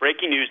 So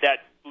breaking news,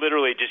 that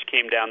literally just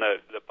came down the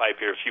pipe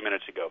here a few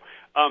minutes ago.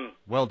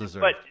 Well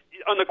deserved. But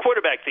on the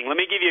quarterback thing, let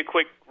me give you a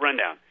quick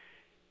rundown.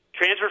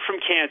 Transfer from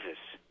Kansas,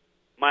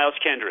 Miles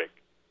Kendrick.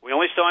 We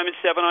only saw him in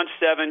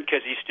 7-on-7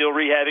 because he's still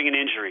rehabbing an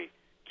injury.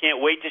 Can't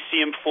wait to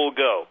see him full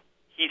go.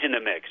 He's in the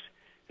mix.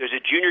 There's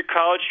a junior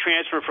college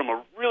transfer from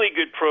a really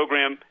good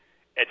program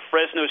at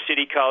Fresno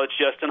City College,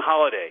 Justin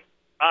Holiday.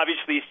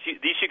 Obviously,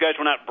 these 2 guys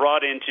were not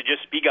brought in to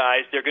just be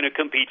guys. They're going to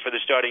compete for the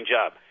starting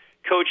job.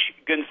 Coach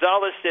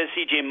Gonzalez says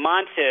C.J.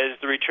 Montez,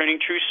 the returning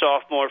true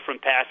sophomore from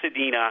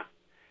Pasadena,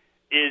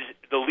 is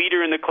the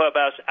leader in the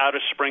clubhouse out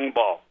of spring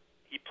ball.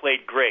 He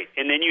played great.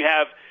 And then you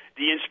have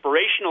the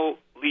inspirational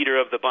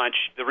leader of the bunch,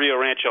 the Rio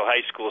Rancho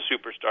High School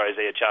superstar,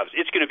 Isaiah Chavez.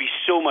 It's going to be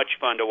so much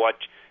fun to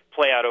watch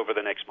play out over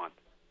the next month.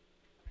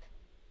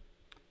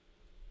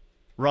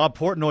 Rob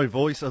Portnoy,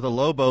 voice of the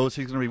Lobos.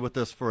 He's going to be with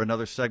us for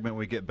another segment when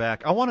we get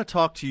back. I want to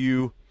talk to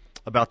you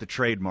about the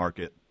trade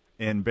market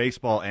in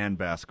baseball and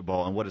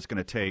basketball and what it's going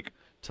to take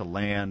to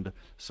land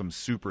some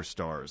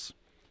superstars.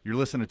 You're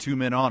listening to 2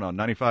 Men On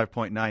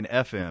 95.9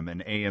 FM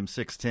and AM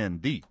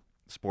 610, the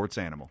Sports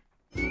Animal.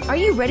 Are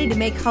you ready to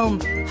make home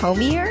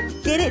homier?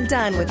 Get it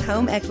done with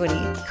Home Equity.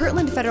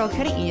 Kirtland Federal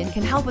Credit Union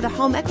can help with a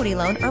home equity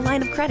loan or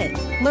line of credit.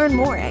 Learn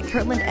more at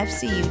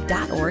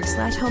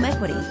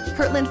kirtlandfcu.org/homeequity.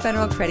 Kirtland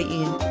Federal Credit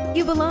Union.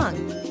 You belong.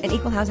 An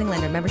equal housing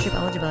lender. Membership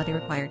eligibility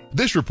required.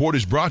 This report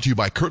is brought to you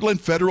by Kirtland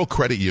Federal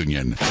Credit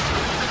Union.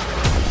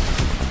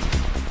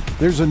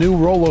 There's a new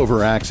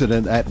rollover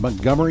accident at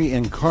Montgomery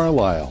and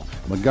Carlisle.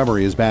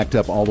 Montgomery is backed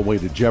up all the way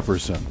to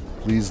Jefferson.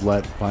 Please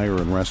let fire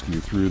and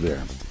rescue through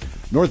there.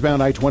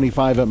 Northbound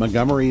I-25 at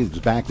Montgomery is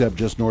backed up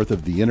just north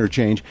of the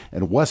interchange,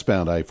 and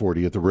westbound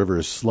I-40 at the river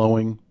is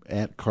slowing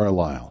at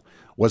Carlisle.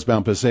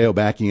 Westbound Paseo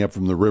backing up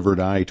from the river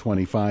to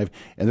I-25,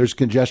 and there's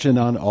congestion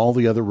on all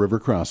the other river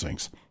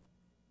crossings.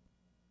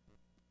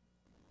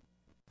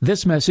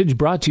 This message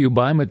brought to you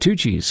by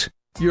Matucci's.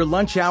 Your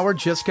lunch hour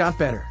just got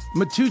better.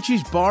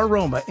 Matucci's Bar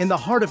Roma in the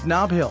heart of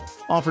Nob Hill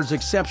offers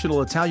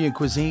exceptional Italian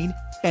cuisine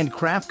and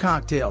craft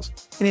cocktails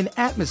in an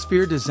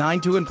atmosphere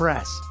designed to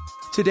impress.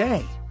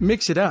 Today,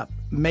 mix it up.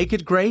 Make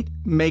it great.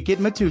 Make it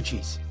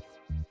Matucci's.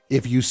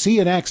 If you see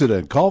an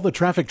accident, call the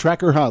Traffic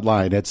Tracker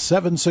hotline at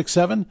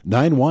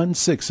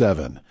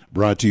 767-9167.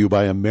 Brought to you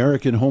by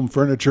American Home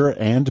Furniture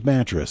and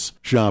Mattress.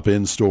 Shop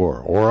in-store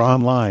or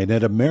online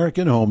at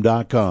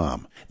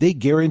AmericanHome.com. They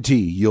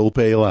guarantee you'll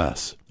pay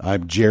less.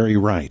 I'm Jerry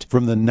Wright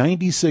from the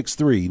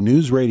 96.3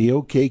 News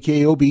Radio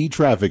KKOB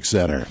Traffic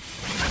Center.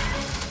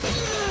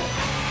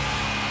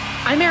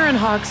 I'm Erin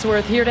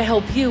Hawksworth, here to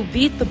help you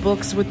beat the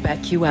books with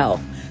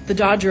BetQL. The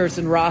Dodgers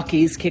and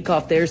Rockies kick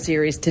off their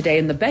series today,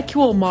 and the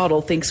BetQL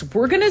model thinks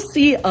we're going to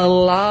see a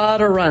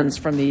lot of runs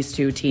from these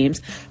two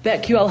teams.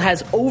 BetQL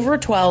has over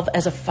 12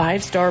 as a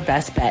 5-star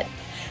best bet.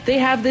 They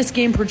have this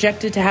game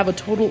projected to have a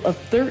total of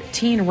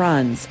 13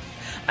 runs.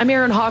 I'm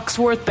Aaron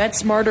Hawksworth. Bet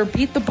smarter,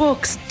 beat the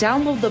books.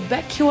 Download the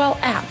BetQL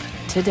app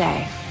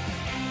today.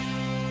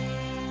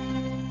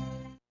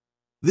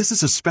 This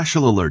is a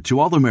special alert to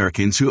all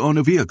Americans who own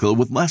a vehicle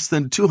with less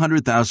than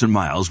 200,000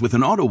 miles with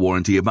an auto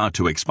warranty about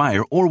to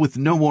expire or with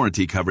no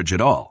warranty coverage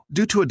at all.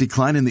 Due to a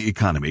decline in the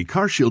economy,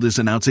 CarShield is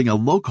announcing a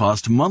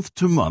low-cost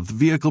month-to-month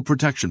vehicle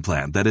protection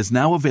plan that is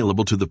now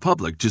available to the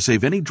public to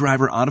save any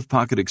driver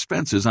out-of-pocket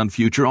expenses on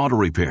future auto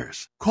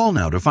repairs. Call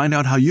now to find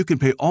out how you can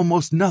pay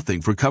almost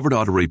nothing for covered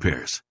auto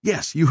repairs.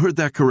 Yes, you heard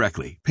that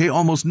correctly. Pay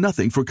almost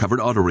nothing for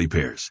covered auto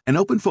repairs. An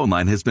open phone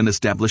line has been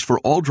established for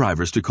all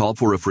drivers to call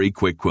for a free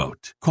quick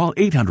quote. Call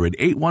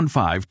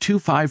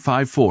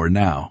 800-815-2554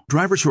 now.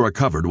 Drivers who are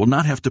covered will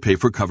not have to pay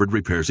for covered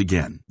repairs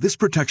again. This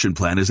protection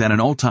plan is at an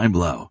all-time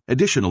low.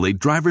 Additionally,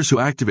 drivers who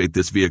activate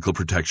this vehicle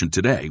protection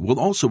today will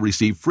also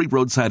receive free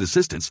roadside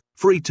assistance,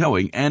 free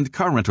towing, and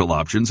car rental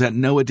options at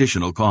no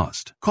additional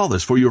cost. Call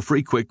us for your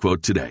free quick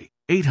quote today.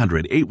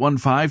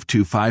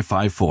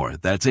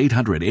 800-815-2554. That's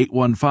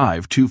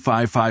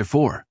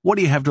 800-815-2554. What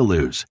do you have to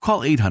lose? Call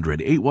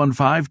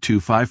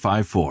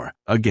 800-815-2554.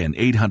 Again,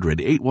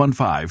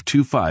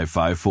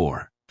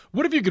 800-815-2554.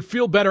 What if you could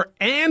feel better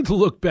and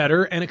look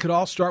better, and it could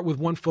all start with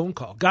one phone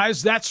call?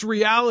 Guys, that's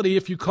reality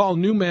if you call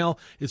NuMale.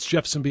 It's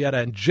Jeff Zimbietta.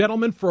 And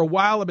gentlemen, for a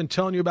while I've been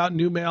telling you about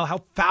NuMale, how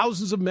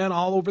thousands of men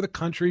all over the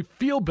country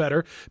feel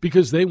better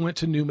because they went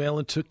to NuMale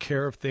and took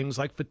care of things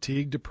like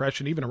fatigue,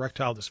 depression, even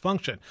erectile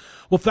dysfunction.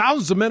 Well,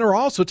 thousands of men are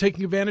also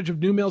taking advantage of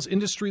NuMale's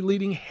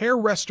industry-leading hair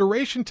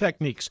restoration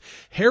techniques.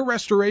 Hair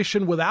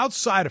restoration without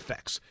side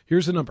effects.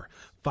 Here's the number.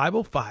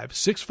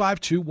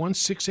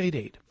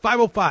 505-652-1688,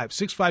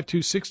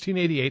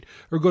 505-652-1688,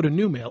 or go to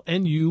NuMale,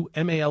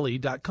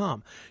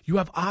 NuMale.com. You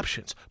have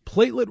options.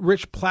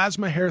 Platelet-rich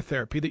plasma hair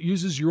therapy that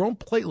uses your own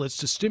platelets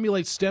to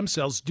stimulate stem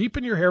cells deep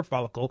in your hair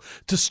follicle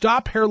to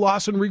stop hair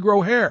loss and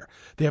regrow hair.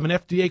 They have an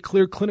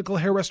FDA-cleared clinical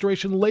hair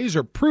restoration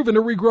laser proven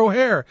to regrow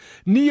hair.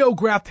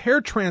 NeoGraft hair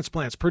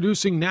transplants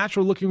producing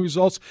natural-looking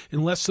results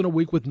in less than a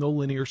week with no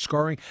linear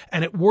scarring,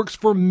 and it works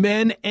for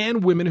men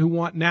and women who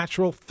want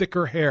natural,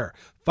 thicker hair.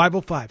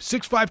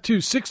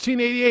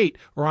 505-652-1688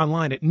 or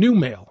online at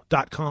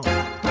NuMale.com.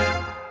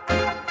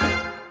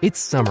 It's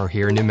summer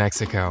here in New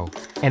Mexico,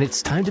 and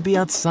it's time to be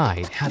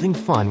outside having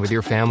fun with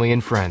your family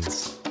and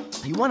friends.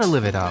 You want to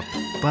live it up,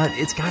 but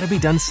it's got to be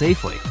done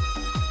safely.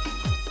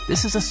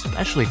 This is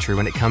especially true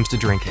when it comes to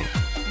drinking.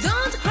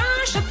 Don't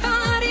crash a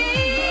party,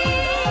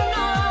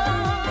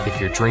 no. If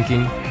you're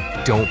drinking,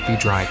 don't be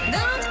driving.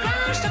 Don't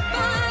crash the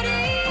party.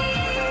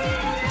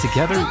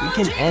 Together, we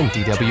can end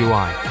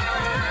DWI.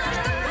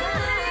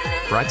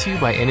 Brought to you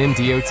by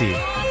NMDOT.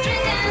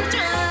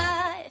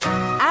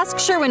 Ask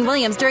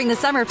Sherwin-Williams during the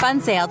Summer Fun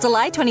Sale,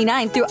 July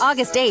 29th through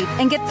August 8th,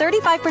 and get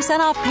 35%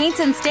 off paints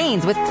and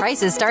stains with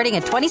prices starting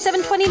at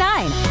 $27.29.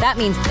 That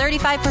means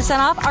 35%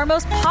 off our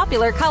most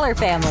popular color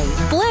family,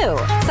 blue.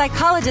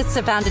 Psychologists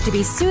have found it to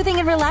be soothing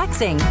and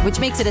relaxing,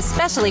 which makes it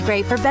especially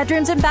great for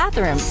bedrooms and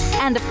bathrooms.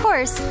 And of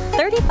course,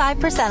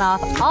 35%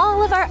 off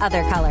all of our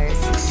other colors.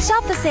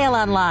 Shop the sale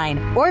online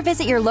or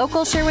visit your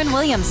local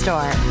Sherwin-Williams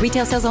store.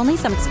 Retail sales only.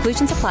 Some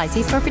exclusions apply.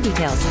 See store for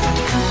details.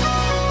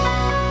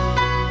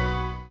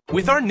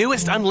 With our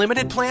newest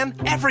unlimited plan,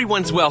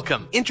 everyone's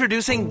welcome.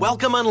 Introducing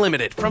Welcome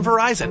Unlimited from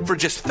Verizon for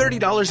just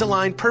 $30 a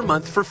line per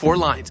month for 4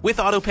 lines with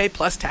autopay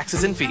plus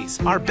taxes and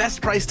fees. Our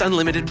best priced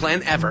unlimited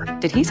plan ever.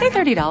 Did he say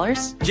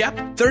 $30? Yep,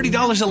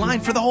 $30 a line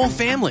for the whole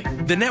family.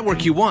 The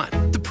network you want,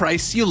 the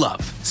price you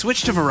love.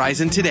 Switch to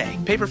Verizon today.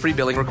 Paper-free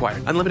billing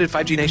required. Unlimited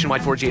 5G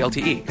nationwide 4G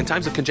LTE. In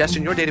times of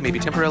congestion, your data may be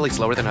temporarily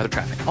slower than other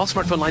traffic. All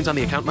smartphone lines on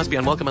the account must be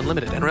on Welcome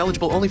Unlimited and are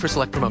eligible only for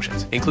select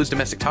promotions. Includes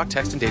domestic talk,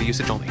 text, and data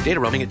usage only. Data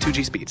roaming at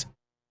 2G speeds.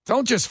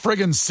 Don't just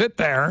friggin' sit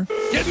there.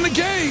 Get in the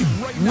game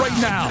right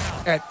now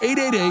at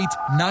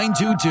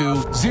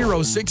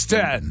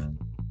 888-922-0610.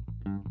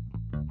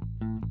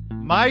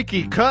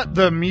 Mikey, cut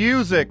the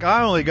music.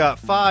 I only got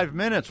 5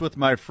 minutes with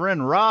my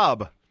friend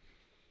Rob.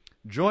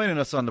 Joining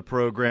us on the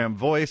program,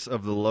 voice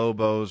of the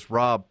Lobos,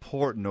 Rob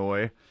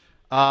Portnoy.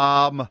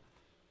 Put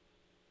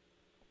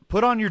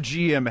on your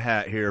GM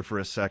hat here for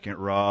a second,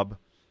 Rob.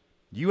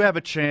 You have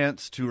a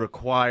chance to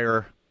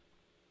acquire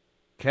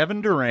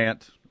Kevin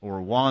Durant or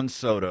Juan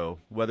Soto,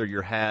 whether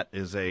your hat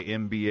is a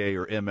NBA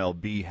or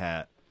MLB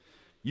hat.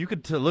 You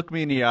could look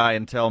me in the eye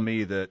and tell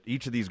me that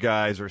each of these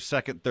guys are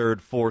second,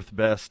 third, fourth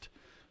best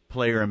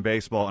player in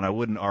baseball, and I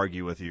wouldn't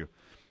argue with you.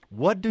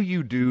 What do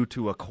you do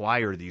to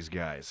acquire these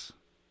guys?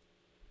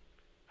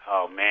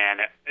 Oh, man.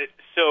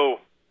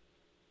 So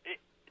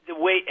the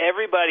way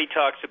everybody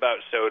talks about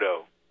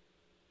Soto,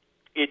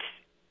 it's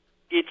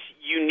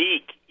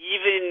unique.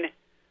 Even,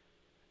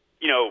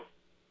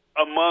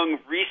 among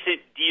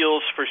recent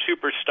deals for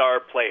superstar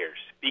players,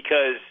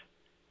 because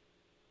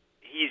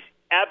he's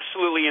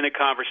absolutely in a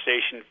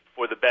conversation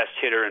for the best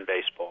hitter in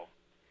baseball.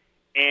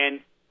 And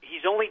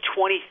he's only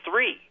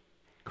 23.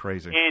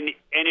 Crazy. And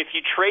if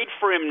you trade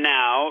for him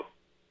now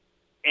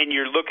and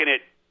you're looking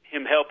at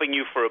him helping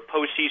you for a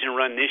postseason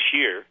run this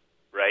year,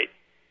 right,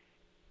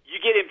 you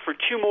get him for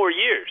 2 more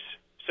years.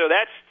 So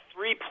that's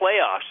 3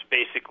 playoffs,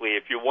 basically,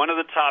 if you're one of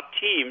the top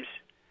teams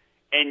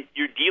and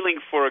you're dealing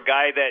for a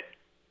guy that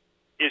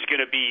is going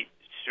to be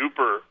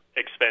super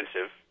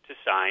expensive to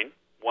sign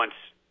once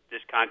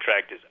this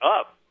contract is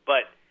up.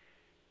 But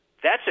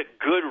that's a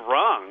good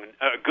run,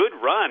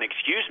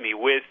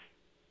 with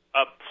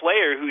a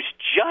player who's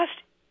just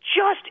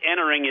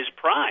entering his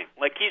prime.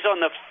 Like, he's on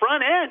the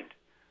front end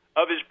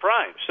of his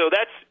prime. So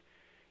that's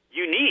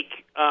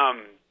unique.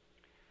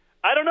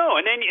 I don't know.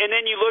 And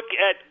then you look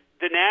at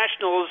the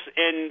Nationals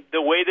and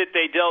the way that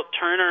they dealt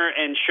Turner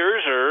and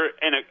Scherzer,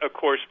 and of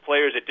course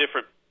players at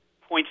different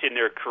points in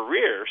their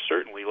career,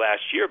 certainly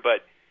last year.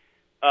 But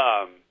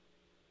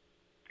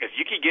if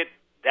you could get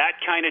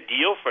that kind of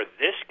deal for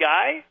this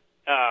guy,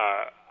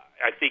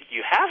 I think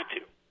you have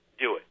to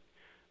do it.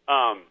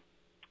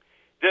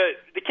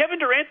 The Kevin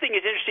Durant thing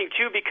is interesting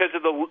too, because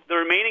of the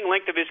remaining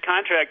length of his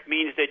contract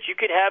means that you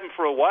could have him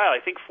for a while. I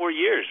think 4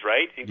 years,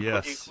 right?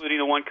 Yes. Including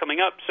the one coming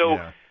up.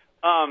 So,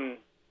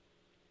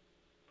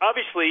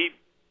 obviously,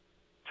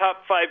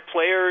 top 5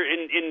 player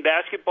in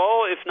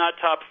basketball, if not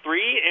top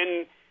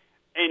 3,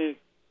 and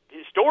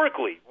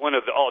historically one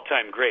of the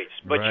all-time greats.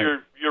 But Right.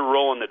 you're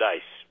rolling the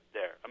dice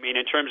there. I mean,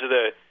 in terms of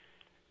the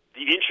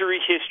injury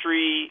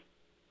history.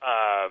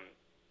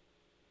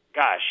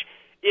 Gosh,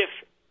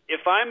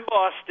 if I'm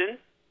Boston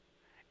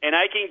and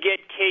I can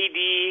get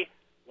KD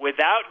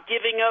without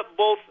giving up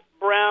both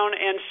Brown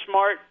and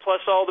Smart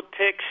plus all the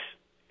picks,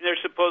 they're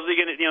supposedly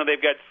going to,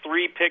 they've got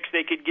 3 picks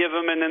they could give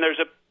him, and then there's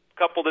a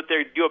couple that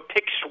they do a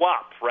pick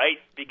swap, right?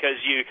 Because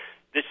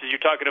you're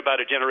talking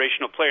about a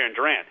generational player in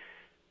Durant.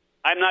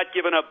 I'm not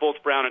giving up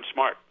both Brown and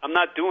Smart. I'm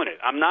not doing it.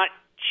 I'm not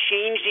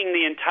changing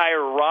the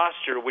entire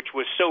roster, which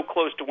was so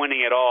close to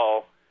winning it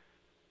all,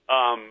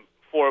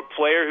 for a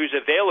player whose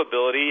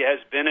availability has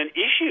been an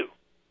issue,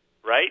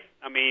 right?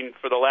 I mean,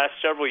 for the last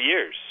several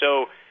years.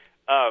 So,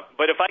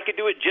 but if I could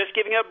do it just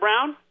giving up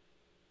Brown,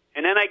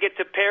 and then I get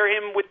to pair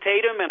him with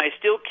Tatum, and I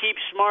still keep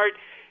Smart,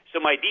 so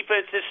my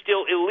defense is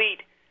still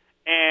elite,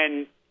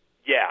 and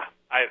yeah,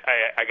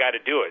 I got to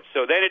do it.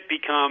 So then it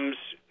becomes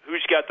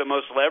who's got the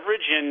most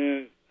leverage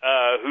and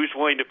who's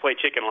willing to play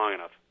chicken long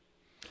enough.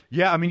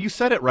 Yeah, I mean, you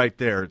said it right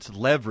there. It's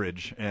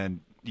leverage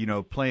and,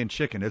 playing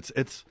chicken.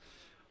 It's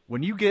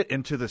when you get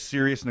into the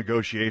serious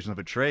negotiation of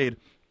a trade,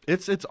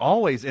 it's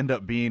always end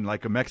up being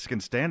like a Mexican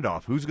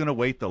standoff. Who's going to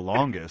wait the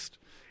longest?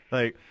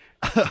 Like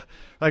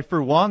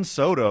for Juan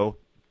Soto,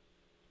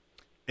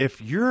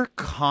 if you're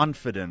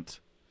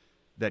confident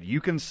that you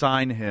can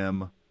sign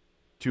him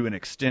to an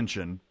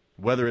extension,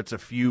 whether it's a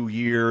few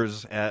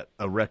years at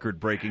a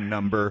record-breaking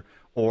number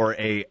or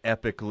a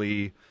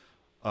epically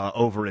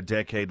over a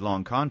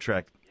decade-long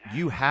contract,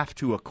 you have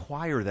to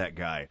acquire that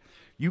guy.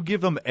 You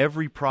give him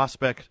every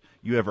prospect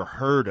you ever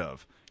heard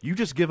of. You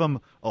just give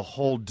him a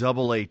whole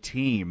Double-A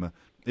team.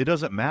 It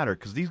doesn't matter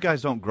because these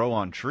guys don't grow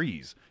on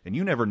trees, and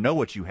you never know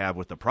what you have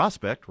with the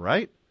prospect,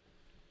 right?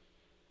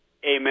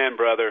 Amen,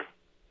 brother.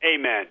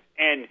 Amen.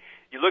 And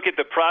you look at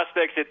the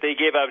prospects that they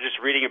gave. I was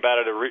just reading about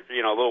it a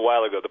little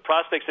while ago. The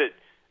prospects that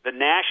the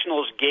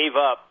Nationals gave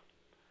up,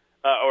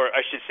 or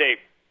I should say,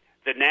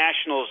 the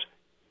Nationals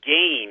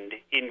gained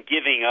in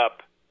giving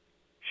up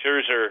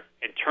Scherzer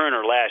and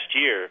Turner last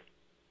year,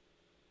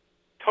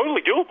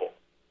 totally doable.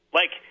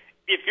 Like,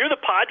 if you're the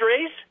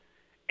Padres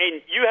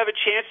and you have a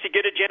chance to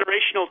get a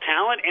generational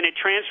talent and it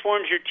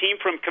transforms your team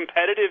from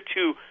competitive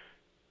to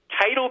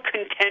title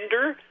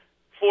contender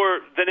for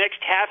the next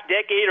half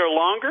decade or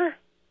longer,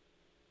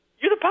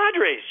 you're the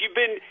Padres. You've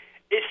been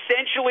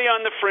essentially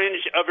on the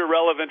fringe of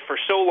irrelevant for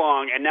so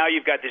long, and now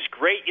you've got this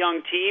great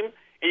young team,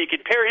 and you can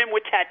pair him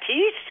with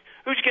Tatis,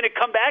 who's going to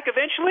come back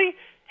eventually.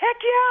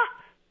 Heck yeah.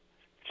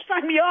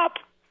 Sign me up.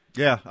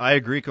 Yeah, I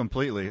agree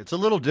completely. It's a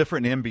little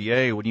different in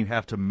NBA when you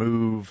have to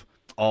move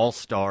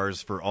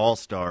all-stars for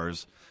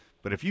all-stars.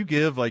 But if you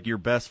give, like, your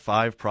best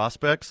 5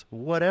 prospects,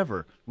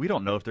 whatever. We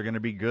don't know if they're going to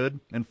be good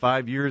in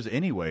 5 years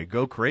anyway.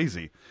 Go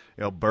crazy.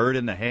 Bird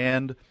in the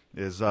hand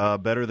is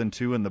better than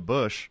 2 in the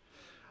bush.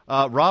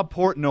 Rob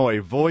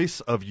Portnoy,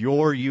 voice of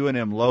your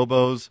UNM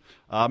Lobos.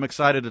 I'm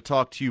excited to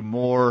talk to you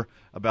more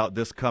about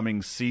this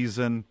coming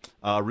season.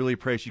 Really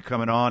appreciate you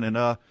coming on,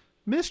 and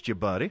missed you,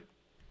 buddy.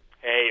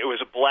 Hey, it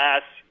was a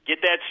blast.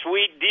 Get that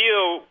sweet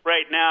deal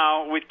right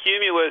now with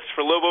Cumulus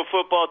for Lobo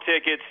football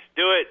tickets.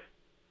 Do it.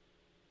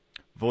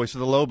 Voice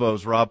of the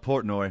Lobos, Rob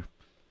Portnoy.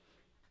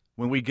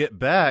 When we get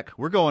back,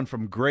 we're going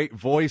from great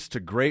voice to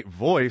great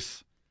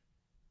voice.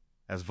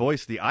 As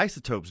voice the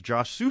Isotopes,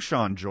 Josh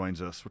Sushan joins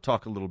us. We'll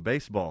talk a little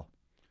baseball.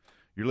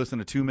 You're listening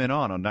to 2 Men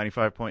On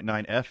 95.9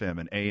 FM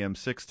and AM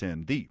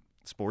 610, the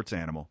sports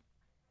animal.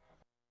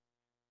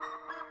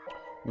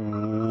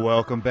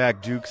 Welcome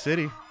back, Duke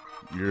City.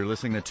 You're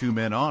listening to 2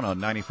 Men On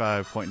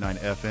 95.9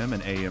 FM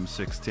and AM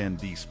 610,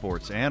 the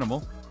sports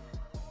animal.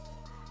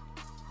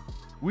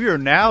 We are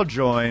now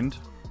joined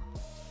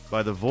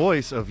by the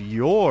voice of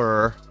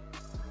your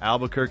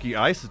Albuquerque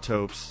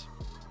Isotopes,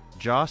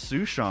 Josh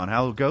Sushan.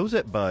 How goes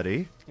it,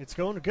 buddy? It's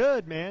going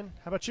good, man.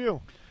 How about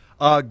you?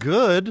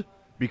 Good,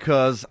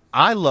 because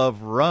I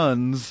love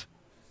runs,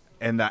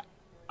 and the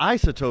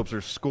Isotopes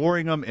are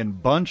scoring them in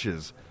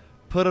bunches,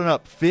 putting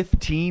up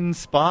 15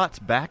 spots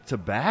back to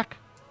back.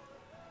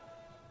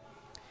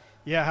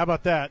 Yeah, how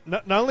about that?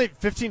 Not only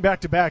 15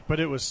 back-to-back, but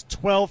it was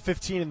 12,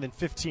 15, and then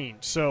 15.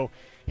 So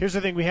here's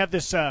the thing. We have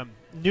this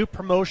new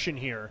promotion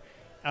here,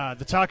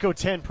 the Taco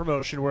 10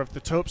 promotion, where if the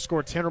Topes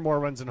score 10 or more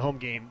runs in a home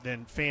game,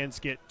 then fans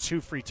get 2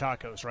 free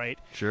tacos, right?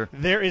 Sure.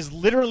 There is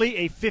literally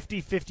a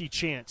 50-50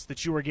 chance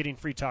that you are getting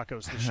free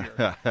tacos this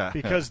year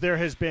because there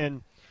has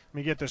been, let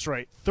me get this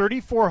right,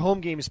 34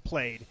 home games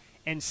played,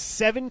 and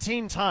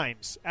 17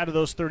 times out of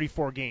those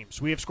 34 games,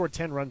 we have scored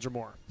 10 runs or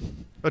more.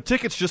 But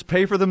tickets just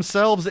pay for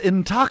themselves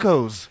in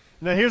tacos.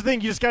 Now, here's the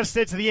thing. You just got to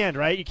stay to the end,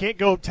 right? You can't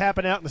go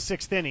tapping out in the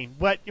 6th inning.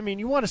 But, I mean,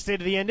 you want to stay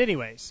to the end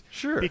anyways.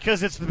 Sure.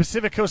 Because it's the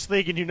Pacific Coast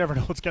League, and you never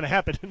know what's going to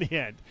happen in the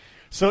end.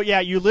 So,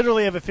 yeah, you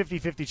literally have a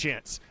 50-50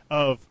 chance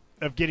of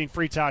getting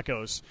free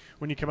tacos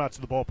when you come out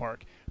to the ballpark.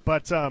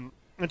 But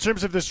in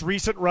terms of this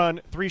recent run,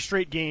 3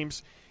 straight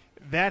games,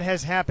 that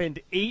has happened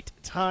 8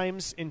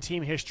 times in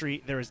team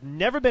history. There has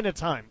never been a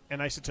time in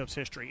Isotopes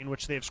history in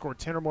which they have scored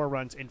 10 or more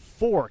runs in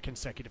 4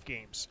 consecutive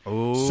games.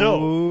 Oh.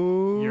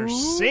 So you're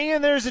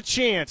saying there's a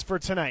chance for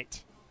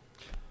tonight.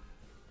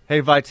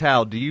 Hey,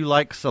 Vital, do you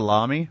like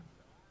salami?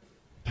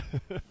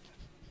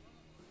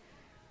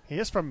 He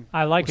is from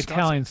I like Wisconsin.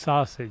 Italian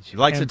sausage. He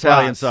likes and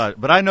Italian brats.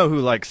 sausage. But I know who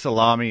likes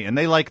salami, and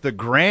they like the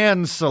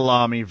grand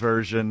salami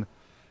version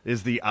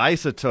is the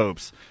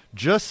Isotopes.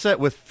 Just set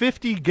with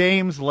 50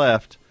 games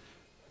left,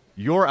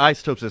 your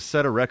Isotopes has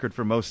set a record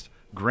for most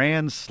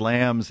grand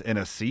slams in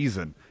a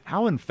season.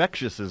 How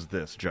infectious is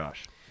this,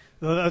 Josh?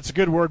 Well, that's a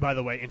good word, by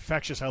the way.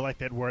 Infectious, I like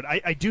that word.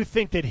 I do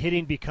think that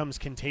hitting becomes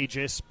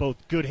contagious,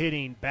 both good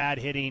hitting, bad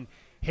hitting,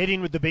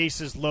 hitting with the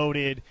bases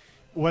loaded,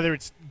 whether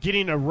it's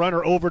getting a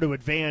runner over to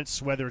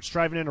advance, whether it's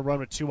driving in a run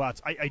with 2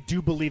 outs. I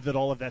do believe that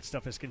all of that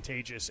stuff is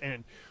contagious.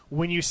 And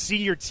when you see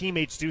your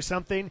teammates do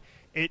something,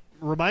 it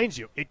reminds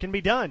you it can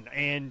be done.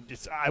 And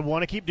I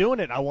want to keep doing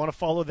it. I want to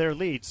follow their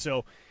lead.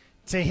 So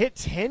to hit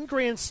 10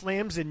 grand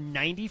slams in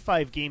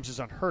 95 games is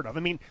unheard of.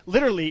 I mean,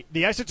 literally,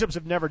 the Isotopes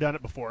have never done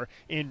it before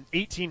in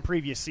 18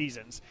 previous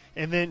seasons.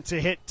 And then to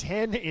hit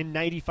 10 in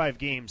 95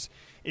 games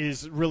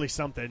is really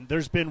something.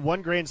 There's been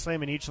 1 grand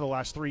slam in each of the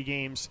last 3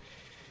 games.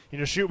 You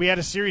know, we had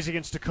a series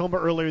against Tacoma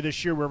earlier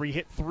this year where we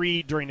hit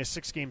 3 during a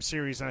 6-game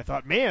series, and I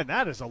thought, man,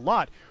 that is a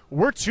lot.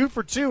 We're 2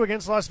 for 2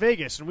 against Las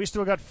Vegas, and we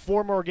still got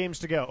 4 more games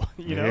to go.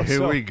 You know,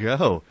 Here we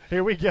go.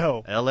 Here we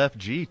go.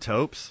 LFG,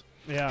 Topes.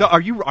 Yeah. So are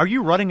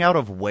you running out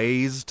of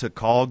ways to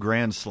call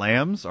grand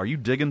slams? Are you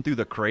digging through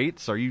the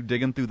crates? Are you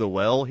digging through the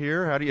well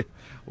here? Are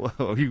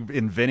you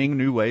inventing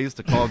new ways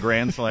to call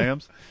grand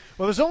slams?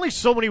 Well, there's only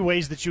so many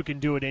ways that you can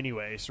do it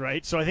anyways,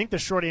 right? So I think the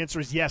short answer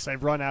is yes,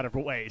 I've run out of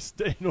ways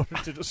in order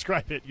to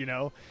describe it, you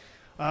know.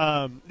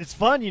 It's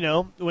fun, you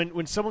know,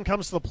 when someone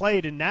comes to the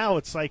plate, and now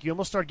it's like you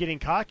almost start getting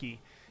cocky,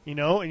 you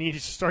know, and you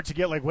just start to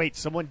get like, wait,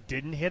 someone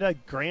didn't hit a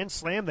grand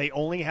slam? They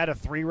only had a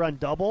 3-run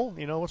double?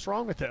 You know, what's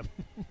wrong with them?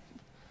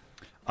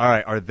 All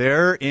right, are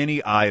there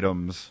any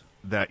items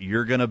that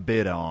you're going to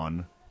bid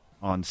on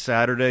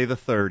Saturday the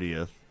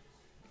 30th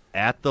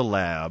at the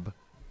Lab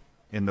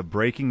in the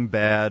Breaking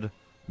Bad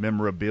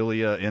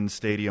memorabilia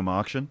in-stadium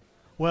auction?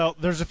 Well,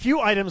 there's a few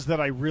items that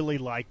I really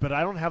like, but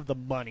I don't have the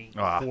money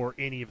for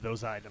any of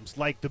those items.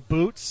 Like the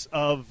boots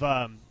of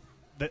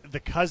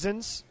the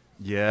Cousins.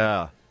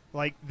 Yeah.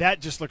 Like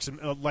that just looks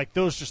like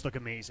those just look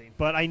amazing.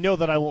 But I know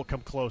that I won't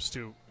come close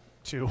to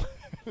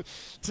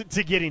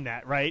getting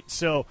that, right?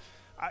 So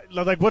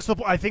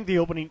I think the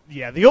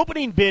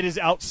opening bid is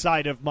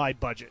outside of my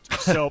budget.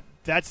 So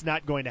that's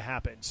not going to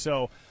happen.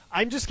 So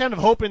I'm just kind of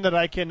hoping that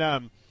I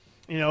can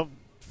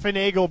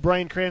finagle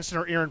Bryan Cranston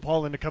or Aaron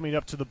Paul into coming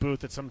up to the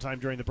booth at some time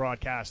during the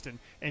broadcast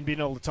and being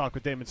able to talk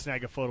with them and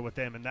snag a photo with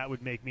them, and that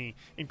would make me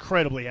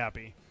incredibly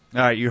happy.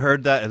 All right, you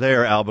heard that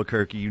there,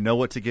 Albuquerque. You know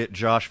what to get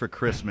Josh for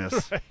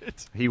Christmas.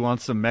 Right. He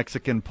wants some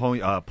Mexican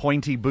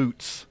pointy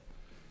boots.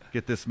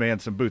 Get this man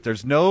some boots.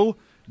 There's no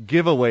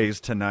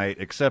giveaways tonight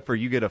except for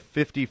you get a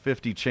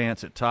 50-50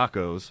 chance at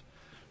tacos.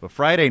 But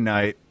Friday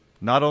night,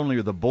 not only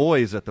are the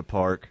boys at the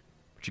park,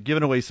 but you're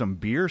giving away some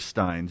beer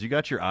steins. You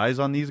got your eyes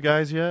on these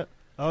guys yet?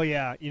 Oh,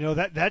 yeah. You know,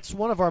 that's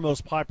one of our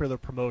most popular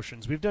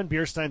promotions. We've done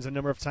beer steins a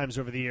number of times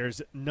over the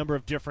years, a number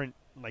of different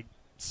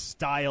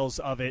styles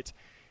of it.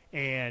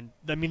 And,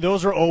 I mean,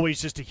 those are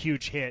always just a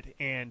huge hit.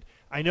 And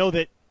I know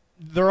that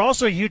they're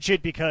also a huge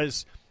hit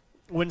because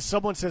when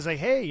someone says, like,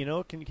 hey, you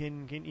know, can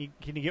you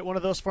get one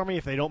of those for me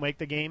if they don't make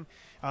the game?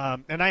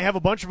 And I have a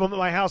bunch of them at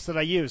my house that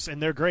I use,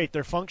 and they're great.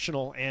 They're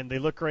functional, and they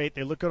look great.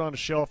 They look good on a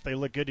shelf. They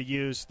look good to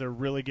use. They're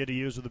really good to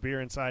use with a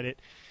beer inside it.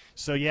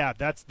 So, yeah,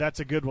 that's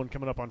a good one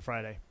coming up on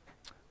Friday.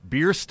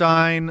 Beer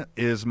stein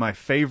is my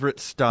favorite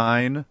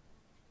stein.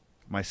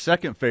 My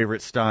second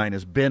favorite stein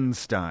is Ben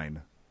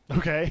Stein.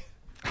 Okay.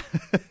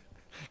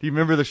 Do you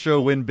remember the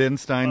show Win Ben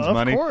Stein's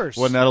Money? Of course.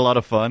 Wasn't that a lot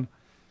of fun?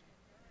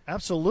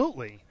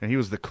 Absolutely. And he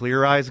was the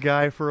Clear Eyes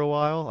guy for a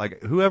while.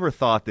 Like, whoever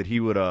thought that he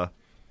would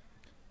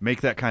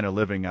make that kind of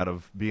living out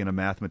of being a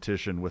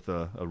mathematician with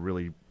a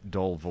really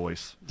dull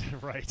voice?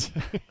 Right.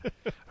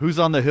 Who's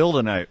on the hill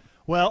tonight?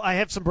 Well, I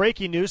have some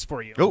breaking news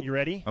for you. Oh, you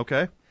ready?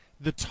 Okay.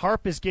 The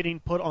tarp is getting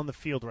put on the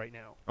field right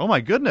now. Oh, my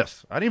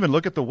goodness. I didn't even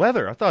look at the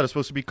weather. I thought it was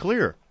supposed to be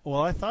clear.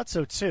 Well, I thought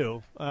so,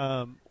 too.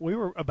 We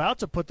were about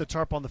to put the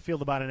tarp on the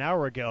field about an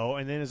hour ago,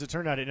 and then as it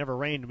turned out, it never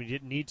rained and we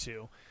didn't need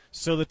to.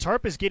 So the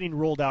tarp is getting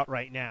rolled out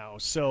right now.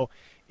 So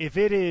if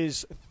it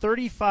is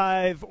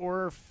 35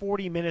 or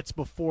 40 minutes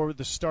before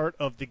the start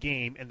of the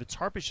game and the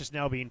tarp is just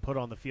now being put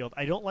on the field,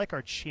 I don't like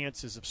our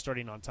chances of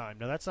starting on time.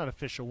 Now, that's not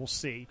official. We'll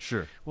see.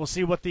 Sure. We'll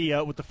see what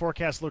the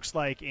forecast looks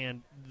like,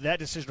 and that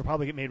decision will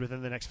probably get made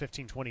within the next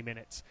 15, 20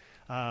 minutes.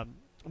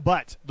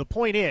 But the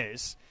point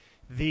is,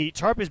 the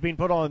tarp is being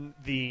put on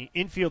the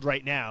infield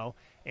right now,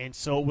 and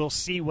so we'll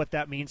see what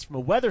that means from a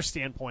weather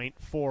standpoint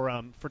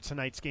for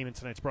tonight's game and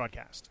tonight's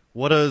broadcast.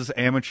 What does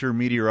amateur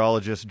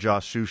meteorologist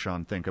Josh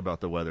Shushan think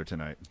about the weather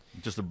tonight?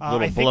 Just a little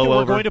I think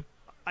blowover?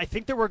 I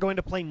think that we're going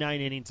to play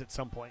 9 innings at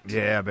some point.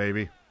 Yeah,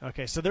 baby.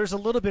 Okay, so there's a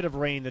little bit of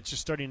rain that's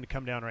just starting to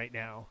come down right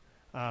now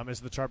as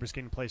the tarp is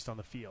getting placed on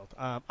the field.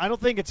 I don't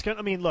think it's going to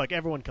 – I mean, look,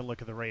 everyone can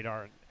look at the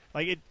radar.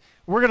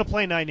 We're going to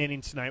play 9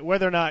 innings tonight.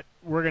 Whether or not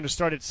we're going to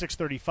start at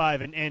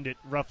 6:35 and end at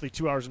roughly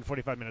 2 hours and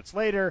 45 minutes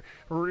later,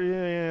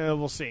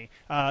 we'll see.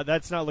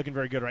 That's not looking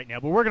very good right now.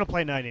 But we're going to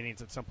play 9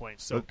 innings at some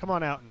point. So come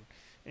on out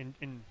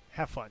and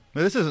have fun.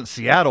 Now, this isn't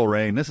Seattle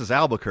rain. This is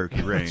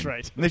Albuquerque rain. That's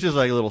right. And this is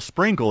like a little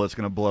sprinkle that's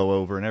going to blow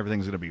over and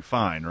everything's going to be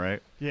fine,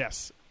 right?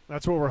 Yes,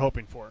 that's what we're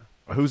hoping for.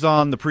 Who's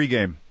on the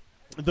pregame?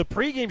 The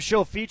pregame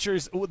show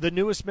features the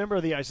newest member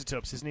of the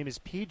Isotopes. His name is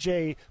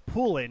P.J.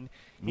 Poulin.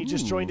 He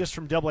just joined us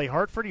from AA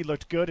Hartford. He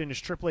looked good in his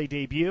AAA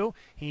debut.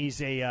 He's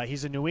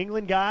a New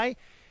England guy.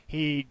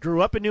 He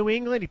grew up in New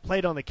England. He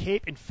played on the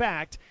Cape. In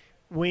fact,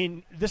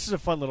 this is a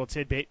fun little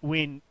tidbit.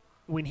 When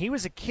he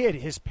was a kid,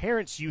 his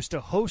parents used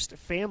to host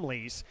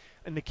families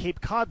in the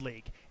Cape Cod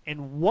League,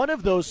 and one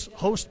of those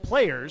host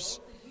players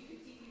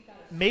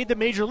made the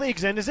major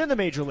leagues and is in the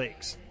major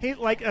leagues. He,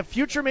 like a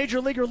future major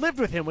leaguer, lived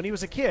with him when he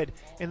was a kid,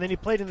 and then he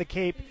played in the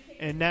Cape,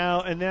 and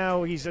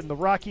now he's in the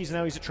Rockies, and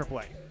now he's at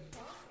AAA.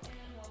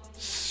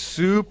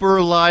 Super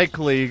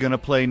likely going to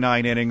play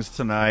 9 innings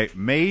tonight,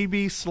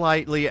 maybe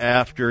slightly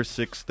after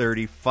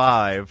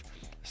 6:35,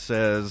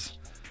 says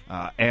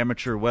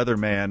amateur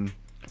weatherman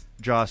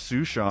Josh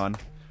Shushan.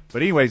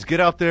 But anyways, get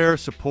out there,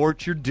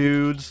 support your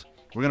dudes.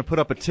 We're going to put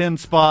up a 10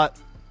 spot,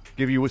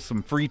 give you with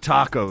some free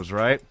tacos,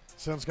 right?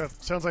 Sounds good.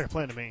 Sounds like a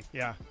plan to me.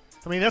 Yeah,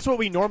 I mean that's what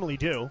we normally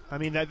do. I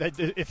mean that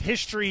if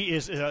history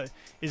is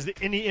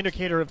any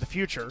indicator of the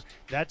future,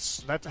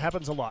 that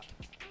happens a lot.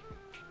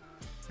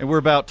 And we're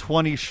about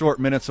 20 short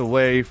minutes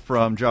away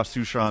from Josh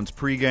Shushan's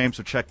pregame,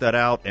 so check that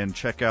out and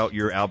check out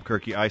your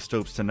Albuquerque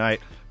Isotopes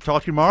tonight.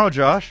 Talk to you tomorrow,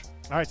 Josh.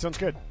 All right, sounds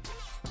good.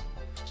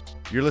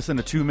 You're listening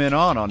to 2 Men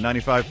On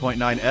 95.9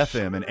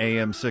 FM and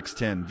AM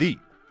 610, the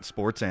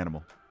Sports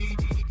Animal.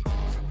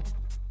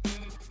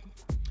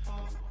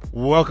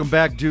 Welcome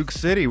back, Duke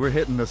City. We're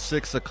hitting the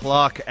 6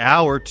 o'clock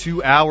hour,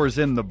 2 hours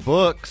in the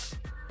books.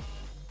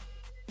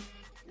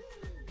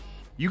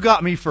 You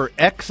got me for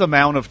X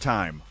amount of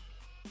time.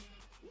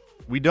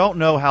 We don't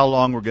know how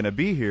long we're going to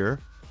be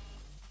here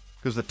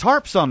because the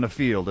tarp's on the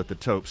field at the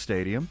Tope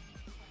Stadium.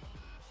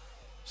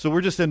 So we're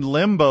just in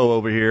limbo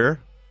over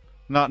here,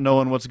 not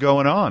knowing what's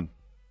going on.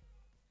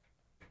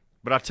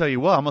 But I'll tell you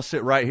what, I'm going to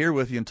sit right here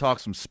with you and talk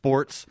some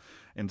sports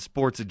and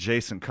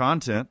sports-adjacent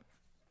content.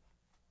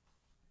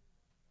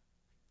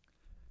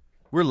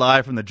 We're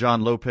live from the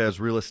John Lopez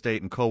Real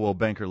Estate and Coldwell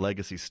Banker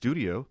Legacy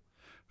Studio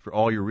for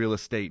all your real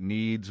estate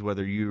needs,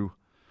 whether you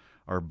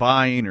are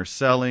buying or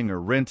selling or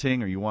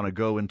renting or you want to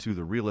go into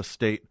the real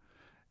estate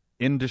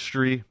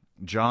industry.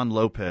 John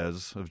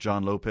Lopez of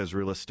John Lopez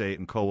Real Estate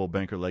and Coldwell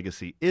Banker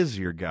Legacy is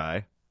your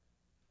guy.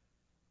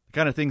 The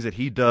kind of things that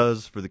he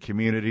does for the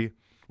community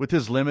with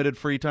his limited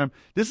free time.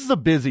 This is a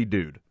busy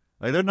dude.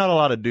 Like, there's not a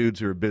lot of dudes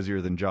who are busier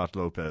than Josh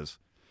Lopez.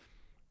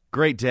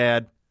 Great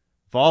dad,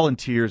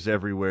 volunteers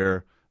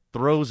everywhere,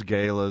 throws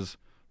galas,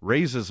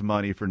 raises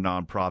money for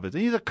nonprofits,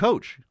 and he's a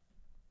coach.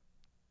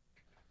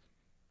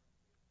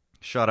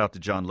 Shout out to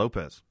John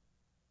Lopez.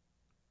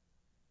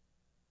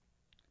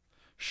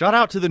 Shout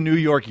out to the New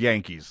York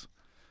Yankees.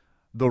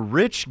 The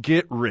rich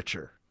get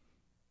richer.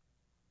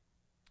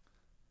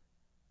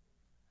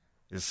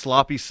 Is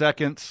sloppy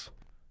seconds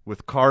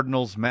with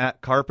Cardinals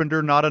Matt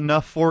Carpenter not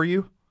enough for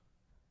you?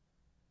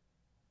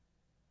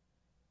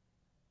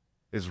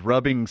 Is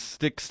rubbing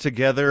sticks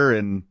together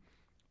and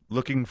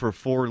looking for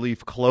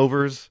 4-leaf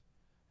clovers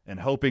and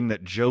hoping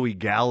that Joey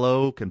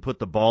Gallo can put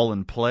the ball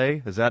in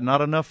play? Is that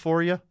not enough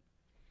for you?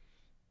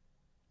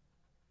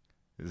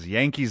 Is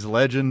Yankees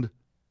legend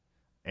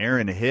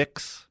Aaron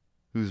Hicks,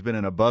 who's been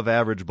an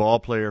above-average ball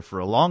player for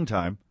a long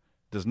time,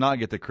 does not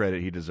get the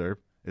credit he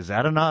deserved? Is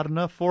that not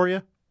enough for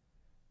you?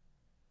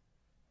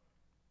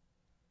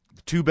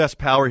 The 2 best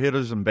power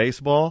hitters in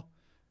baseball,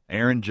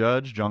 Aaron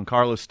Judge,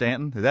 Giancarlo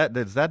Stanton,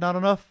 is that not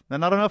enough? Is that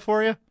not enough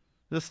for you? Is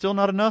that still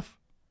not enough?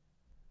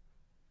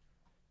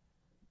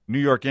 New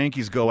York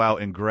Yankees go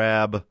out and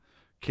grab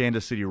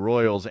Kansas City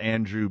Royals'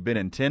 Andrew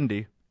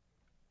Benintendi,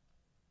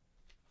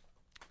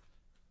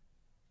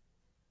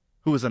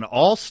 who is an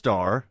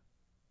all-star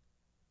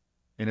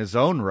in his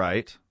own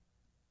right,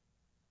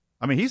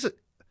 I mean,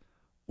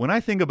 when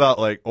I think about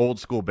like old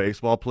school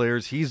baseball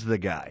players, he's the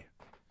guy.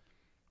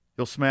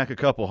 He'll smack a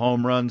couple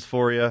home runs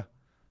for you,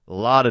 a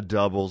lot of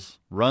doubles,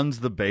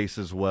 runs the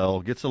bases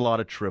well, gets a lot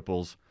of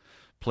triples,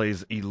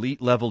 plays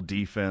elite level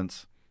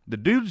defense. The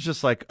dude's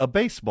just like a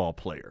baseball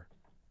player.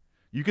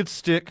 You could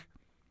stick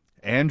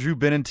Andrew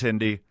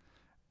Benintendi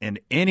in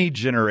any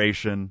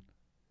generation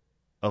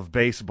of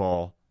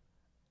baseball,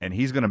 and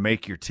he's going to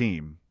make your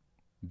team.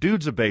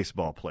 Dude's a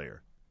baseball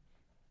player.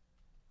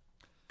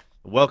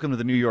 Welcome to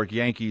the New York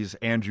Yankees,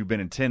 Andrew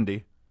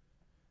Benintendi.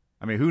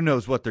 I mean, who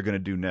knows what they're going to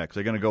do next?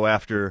 They're going to go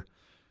after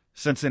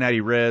Cincinnati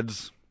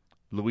Reds,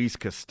 Luis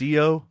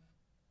Castillo.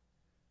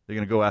 They're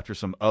going to go after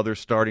some other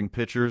starting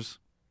pitchers.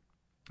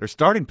 Their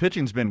starting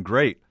pitching's been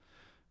great,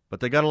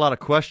 but they got a lot of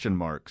question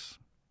marks.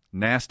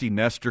 Nasty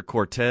Nestor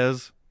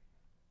Cortez.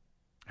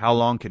 How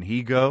long can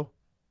he go?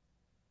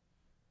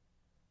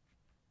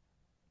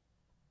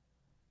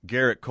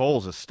 Garrett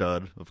Cole's a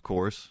stud, of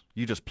course.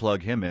 You just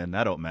plug him in.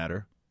 That don't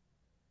matter.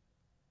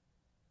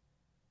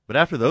 But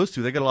after those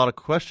two, they got a lot of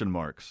question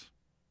marks.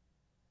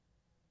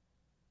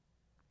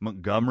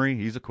 Montgomery,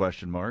 he's a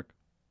question mark.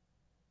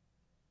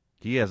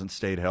 He hasn't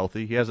stayed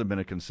healthy. He hasn't been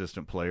a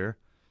consistent player.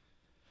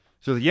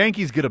 So the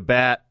Yankees get a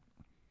bat,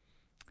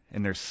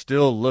 and they're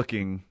still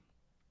looking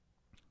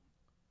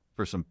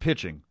for some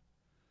pitching.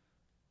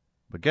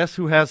 But guess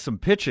who has some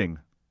pitching?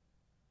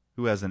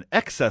 Who has an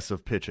excess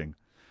of pitching?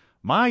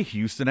 My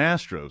Houston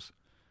Astros.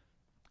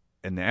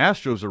 And the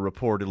Astros are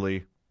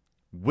reportedly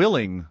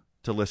willing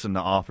to listen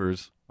to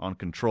offers on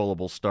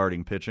controllable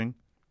starting pitching.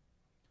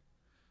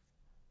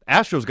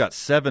 Astros got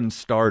 7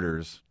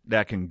 starters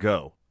that can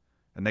go.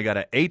 And they got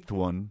an 8th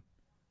one,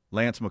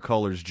 Lance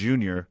McCullers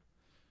Jr.,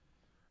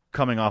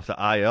 coming off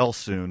the IL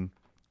soon.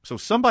 So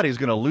somebody's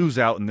going to lose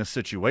out in this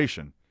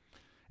situation.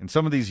 And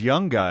some of these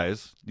young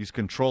guys, these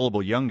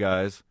controllable young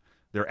guys,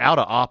 they're out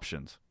of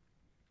options.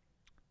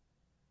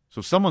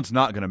 So someone's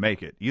not going to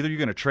make it. Either you're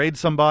going to trade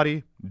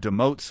somebody,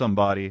 demote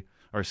somebody,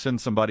 or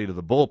send somebody to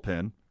the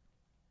bullpen.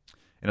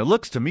 And it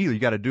looks to me you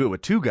got to do it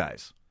with 2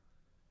 guys.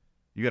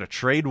 You got to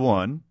trade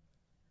one,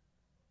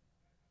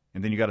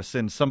 and then you got to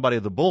send somebody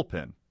to the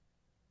bullpen.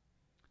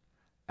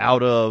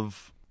 Out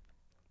of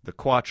the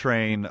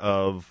quatrain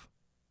of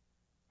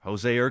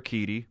Jose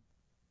Urquidy,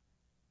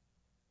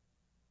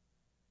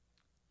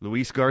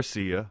 Luis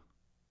Garcia,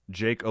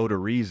 Jake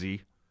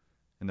Odorizzi,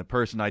 and the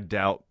person I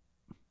doubt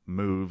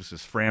moves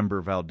is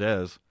Framber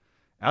Valdez.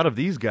 Out of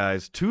these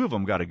guys, 2 of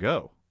them got to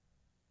go.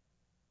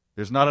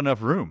 There's not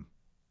enough room.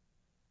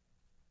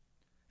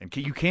 And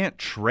you can't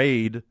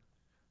trade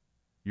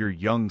your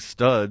young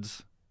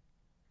studs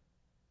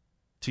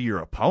to your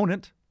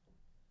opponent.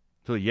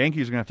 So the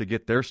Yankees are going to have to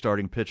get their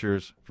starting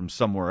pitchers from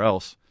somewhere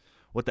else.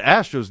 What the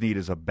Astros need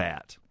is a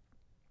bat.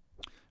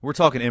 We're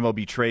talking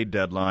MLB trade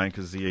deadline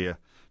because the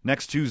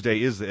next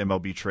Tuesday is the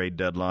MLB trade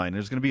deadline.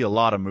 There's going to be a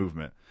lot of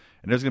movement,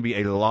 and there's going to be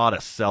a lot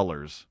of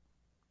sellers.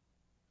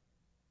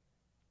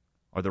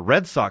 Are the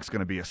Red Sox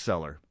going to be a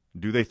seller?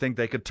 Do they think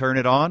they could turn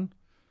it on?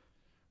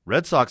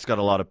 Red Sox got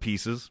a lot of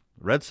pieces.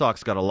 Red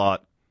Sox got a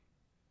lot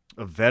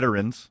of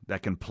veterans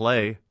that can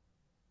play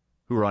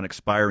who are on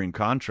expiring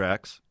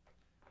contracts.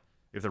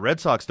 If the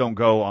Red Sox don't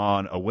go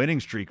on a winning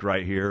streak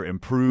right here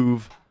and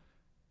prove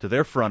to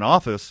their front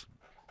office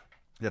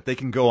that they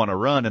can go on a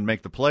run and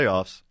make the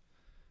playoffs,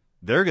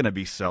 they're going to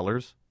be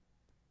sellers.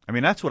 I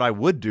mean, that's what I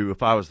would do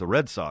if I was the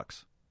Red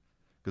Sox,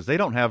 because they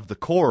don't have the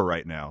core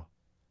right now.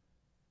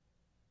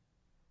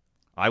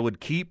 I would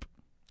keep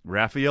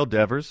Rafael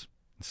Devers,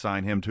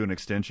 sign him to an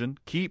extension,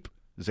 keep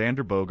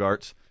Xander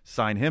Bogaerts,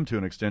 sign him to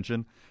an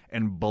extension,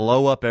 and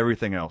blow up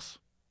everything else.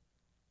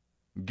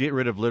 Get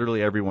rid of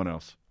literally everyone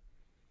else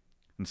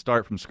and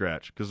start from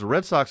scratch, because the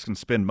Red Sox can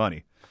spend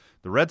money.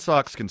 The Red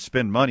Sox can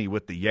spend money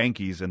with the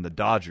Yankees and the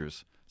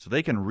Dodgers, so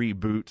they can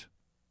reboot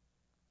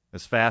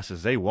as fast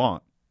as they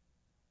want.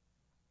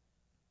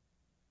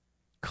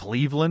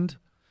 Cleveland,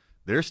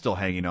 they're still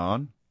hanging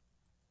on.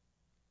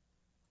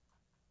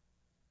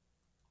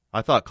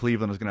 I thought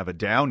Cleveland was going to have a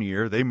down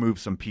year. They moved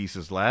some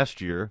pieces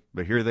last year,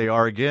 but here they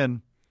are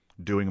again,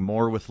 doing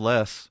more with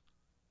less.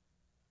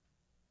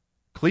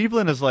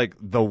 Cleveland is like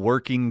the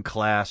working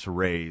class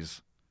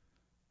Rays.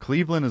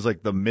 Cleveland is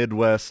like the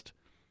Midwest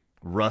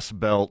Rust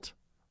Belt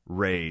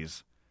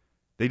Rays.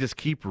 They just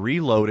keep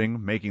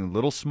reloading, making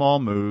little small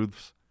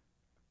moves,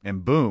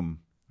 and boom,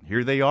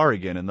 here they are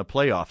again in the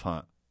playoff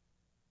hunt.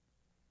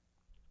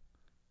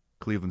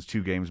 Cleveland's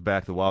 2 games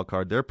back the wild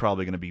card. They're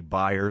probably going to be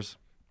buyers.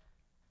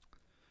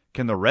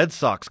 Can the Red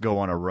Sox go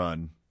on a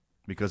run?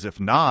 Because if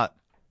not,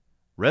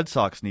 Red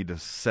Sox need to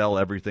sell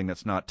everything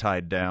that's not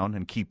tied down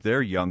and keep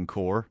their young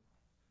core.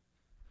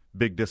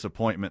 Big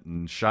disappointment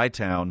in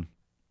Chi-Town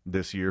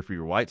this year for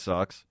your White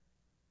Sox.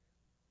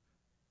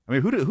 I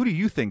mean, who do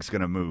you think's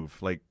going to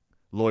move? Like,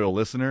 loyal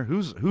listener,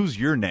 who's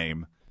your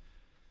name?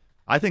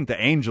 I think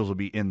the Angels will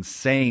be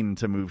insane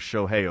to move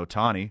Shohei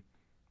Ohtani.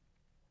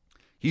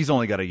 He's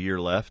only got a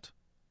year left,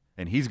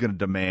 and he's going to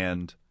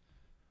demand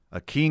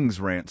a king's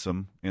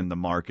ransom in the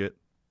market.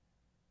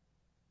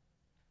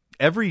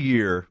 Every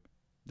year,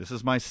 this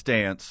is my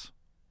stance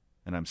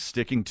and I'm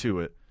sticking to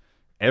it.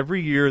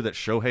 Every year that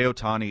Shohei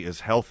Ohtani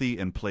is healthy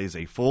and plays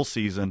a full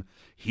season,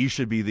 he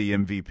should be the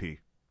MVP.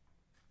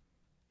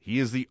 He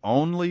is the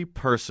only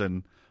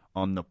person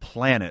on the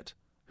planet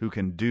who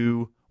can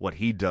do what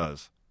he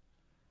does,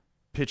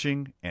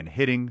 pitching and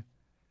hitting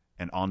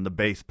and on the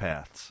base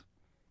paths.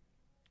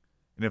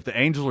 And if the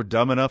Angels were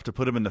dumb enough to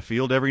put him in the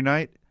field every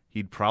night,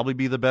 he'd probably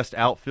be the best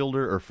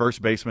outfielder or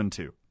first baseman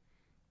too.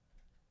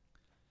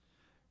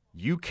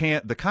 You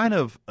can't, the kind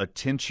of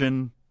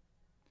attention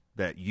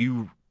that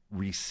you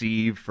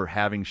receive for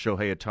having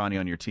Shohei Ohtani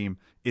on your team,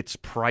 it's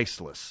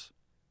priceless.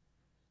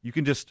 You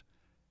can just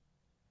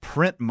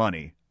print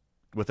money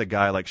with a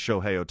guy like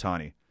Shohei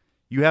Ohtani.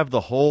 You have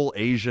the whole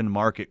Asian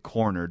market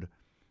cornered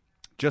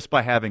just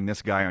by having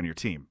this guy on your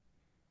team.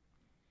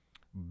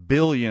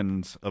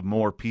 Billions of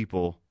more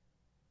people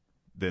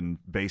than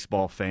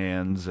baseball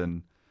fans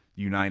and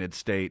United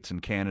States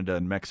and Canada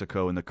and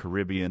Mexico and the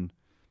Caribbean,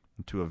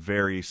 and to a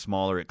very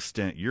smaller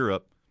extent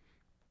Europe.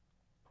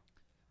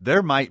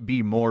 There might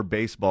be more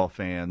baseball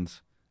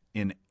fans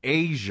in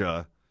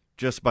Asia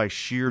just by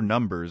sheer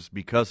numbers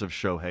because of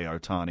Shohei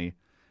Ohtani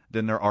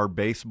than there are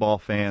baseball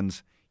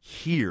fans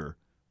here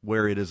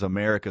where it is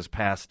America's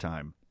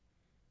pastime.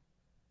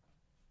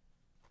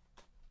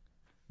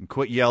 And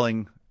quit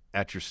yelling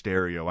at your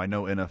stereo. I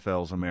know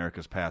NFL's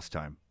America's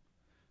pastime.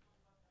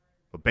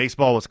 But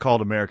baseball was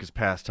called America's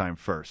pastime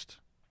first.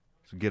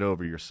 So get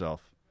over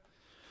yourself.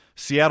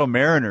 Seattle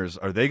Mariners,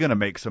 are they going to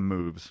make some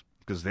moves?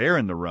 Because they're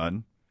in the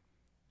run.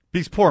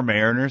 These poor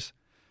Mariners.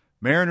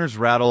 Mariners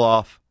rattle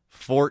off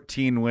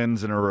 14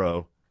 wins in a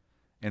row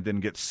and then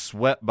get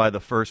swept by the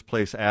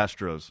first-place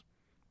Astros.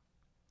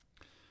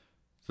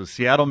 So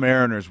Seattle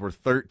Mariners were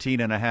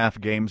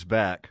 13.5 games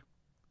back.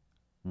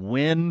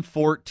 Win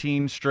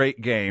 14 straight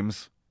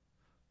games.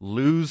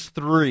 Lose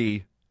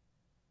 3.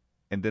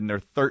 And then they're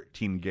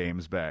 13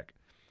 games back.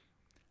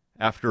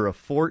 After a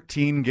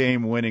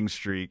 14-game winning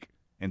streak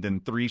and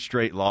then 3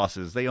 straight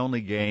losses, they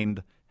only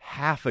gained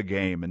half a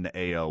game in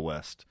the AL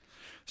West.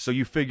 So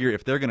you figure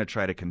if they're going to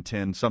try to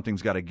contend,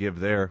 something's got to give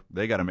there.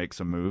 They got to make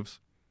some moves.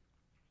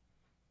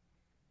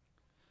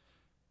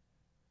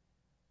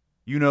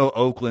 You know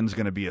Oakland's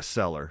going to be a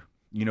seller.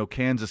 You know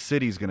Kansas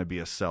City's going to be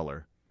a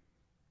seller.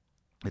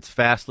 It's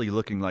fastly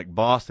looking like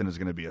Boston is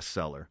going to be a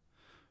seller.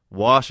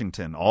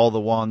 Washington, all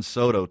the Juan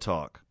Soto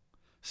talk.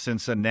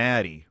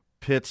 Cincinnati,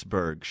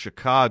 Pittsburgh,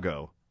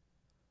 Chicago,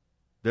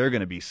 they're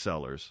going to be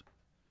sellers.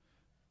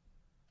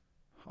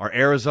 Are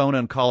Arizona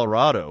and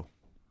Colorado,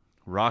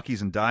 Rockies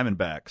and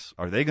Diamondbacks,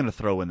 are they going to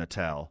throw in the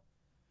towel?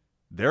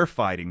 They're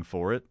fighting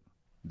for it.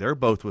 They're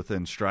both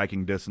within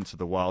striking distance of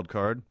the wild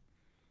card.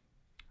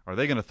 Are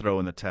they going to throw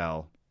in the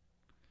towel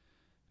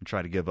and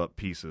try to give up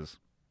pieces?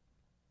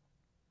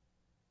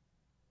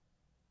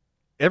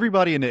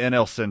 Everybody in the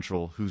NL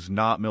Central who's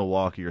not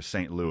Milwaukee or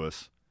St.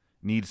 Louis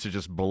needs to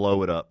just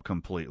blow it up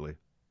completely.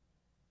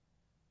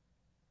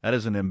 That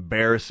is an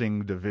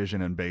embarrassing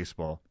division in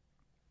baseball.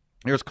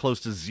 There's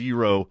close to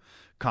zero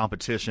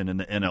competition in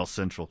the NL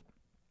Central.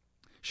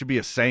 Should be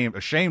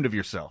ashamed of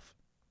yourself.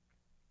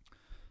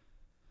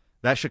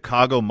 That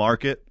Chicago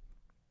market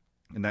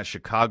and that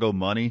Chicago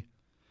money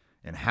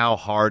and how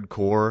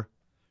hardcore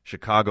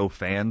Chicago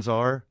fans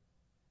are,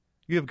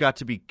 you have got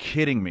to be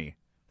kidding me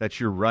that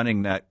you're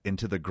running that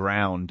into the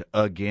ground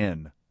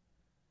again.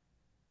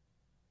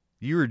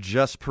 You are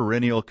just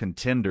perennial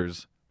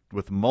contenders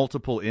with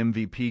multiple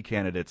MVP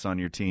candidates on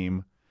your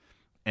team,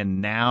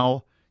 and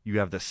now you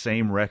have the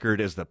same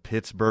record as the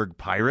Pittsburgh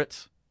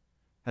Pirates?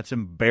 That's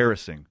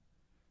embarrassing.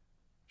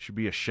 You should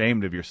be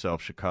ashamed of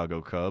yourself,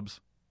 Chicago Cubs.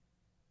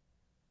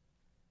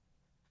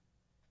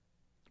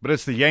 But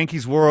it's the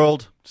Yankees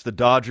world. It's the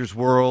Dodgers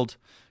world.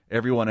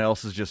 Everyone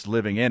else is just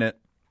living in it.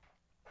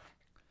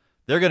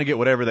 They're going to get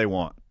whatever they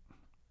want.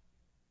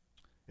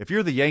 If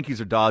you're the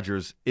Yankees or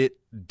Dodgers, it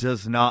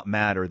does not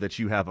matter that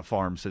you have a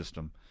farm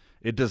system.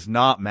 It does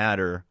not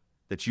matter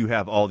that you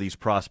have all these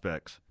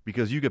prospects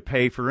because you could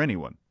pay for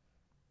anyone.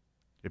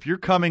 If you're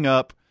coming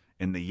up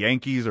in the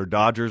Yankees or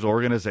Dodgers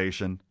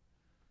organization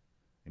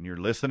and you're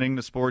listening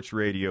to sports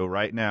radio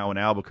right now in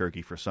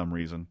Albuquerque for some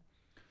reason,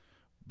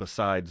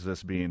 besides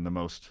this being the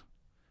most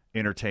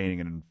entertaining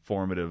and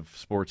informative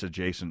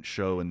sports-adjacent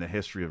show in the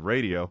history of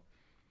radio,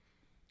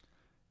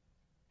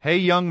 hey,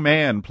 young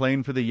man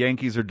playing for the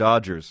Yankees or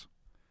Dodgers,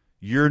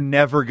 you're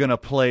never going to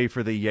play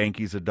for the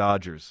Yankees or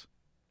Dodgers.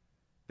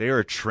 They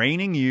are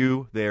training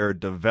you. They are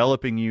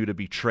developing you to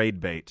be trade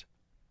bait.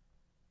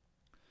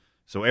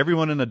 So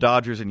everyone in the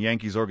Dodgers and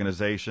Yankees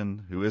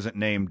organization who isn't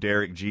named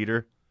Derek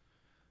Jeter,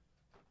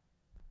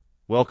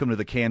 welcome to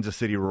the Kansas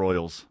City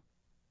Royals.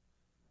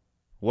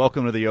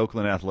 Welcome to the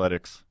Oakland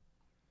Athletics.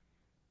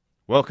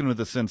 Welcome to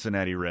the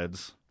Cincinnati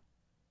Reds.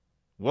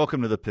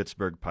 Welcome to the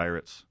Pittsburgh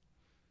Pirates.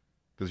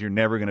 Because you're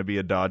never going to be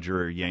a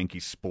Dodger or Yankee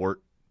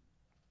sport.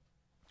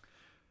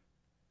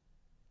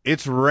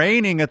 It's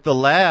raining at the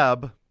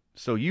lab,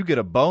 so you get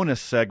a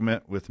bonus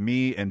segment with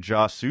me and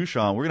Josh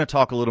Suchon. We're going to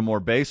talk a little more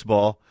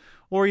baseball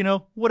or,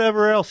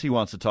 whatever else he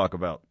wants to talk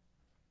about.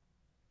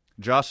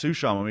 Josh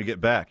Sushan when we get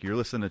back. You're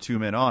listening to Two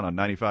Men On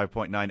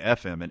 95.9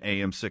 FM and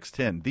AM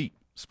 610, the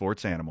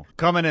Sports Animal.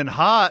 Coming in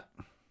hot.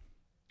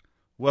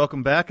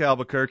 Welcome back,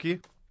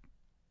 Albuquerque.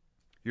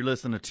 You're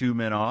listening to Two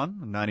Men On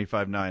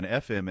 95.9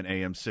 FM and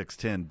AM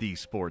 610, the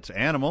Sports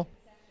Animal.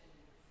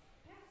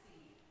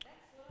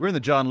 We're in the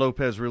John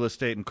Lopez Real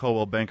Estate and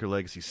Coldwell Banker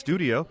Legacy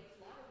Studio.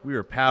 We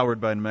are powered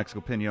by New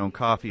Mexico Pinon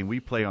Coffee, and we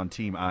play on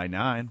Team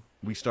I-9.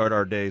 We start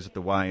our days at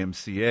the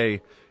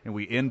YMCA, and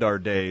we end our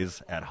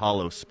days at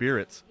Hollow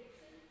Spirits.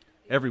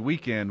 Every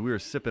weekend, we are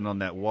sipping on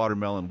that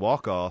watermelon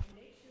walk-off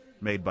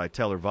made by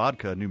Teller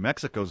Vodka, New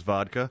Mexico's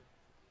vodka.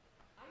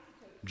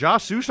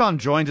 Josh Sushan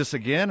joins us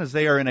again as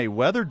they are in a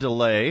weather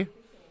delay,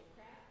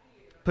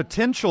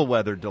 potential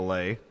weather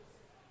delay,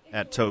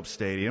 at Tope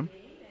Stadium.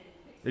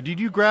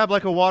 Did you grab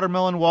like a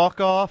watermelon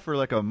walk-off or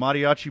like a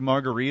mariachi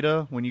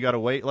margarita when you got to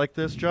wait like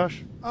this,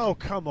 Josh? Oh,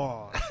 come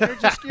on.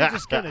 You're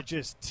just going to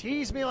just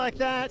tease me like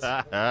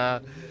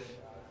that?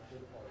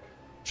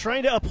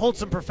 Trying to uphold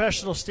some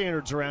professional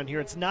standards around here.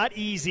 It's not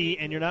easy,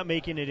 and you're not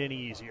making it any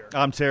easier.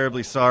 I'm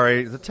terribly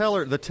sorry.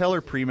 The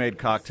Teller pre-made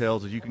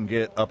cocktails that you can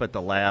get up at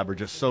the lab are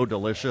just so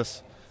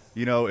delicious.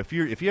 You know, if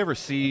you ever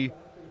see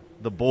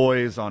the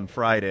boys on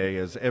Friday,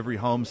 as every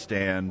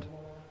homestand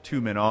Two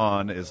Men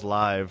On is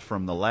live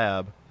from the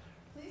lab,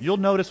 you'll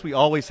notice we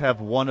always have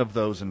one of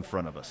those in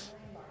front of us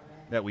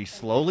that we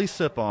slowly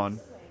sip on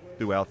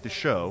throughout the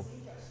show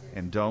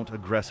and don't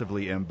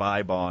aggressively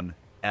imbibe on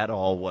at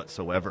all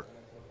whatsoever.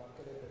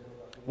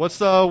 What's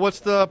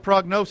the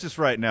prognosis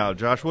right now,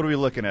 Josh? What are we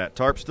looking at?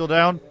 Tarp still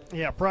down?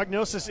 Yeah,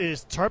 prognosis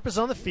is Tarp is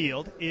on the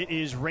field. It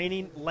is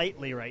raining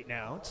lightly right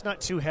now. It's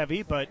not too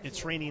heavy, but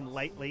it's raining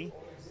lightly.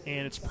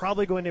 And it's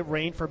probably going to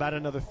rain for about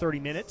another 30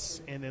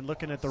 minutes. And then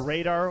looking at the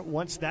radar,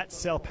 once that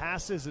cell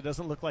passes, it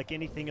doesn't look like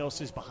anything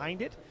else is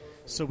behind it.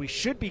 So we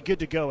should be good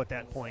to go at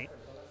that point.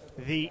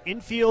 The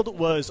infield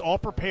was all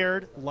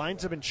prepared.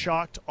 Lines have been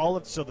chalked.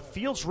 So the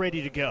field's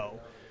ready to go.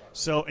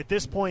 So at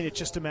this point, it's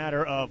just a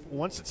matter of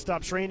once it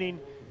stops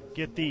raining,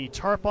 get the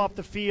tarp off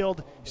the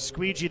field,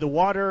 squeegee the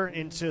water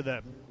into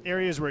the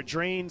areas where it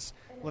drains,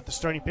 let the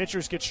starting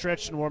pitchers get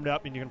stretched and warmed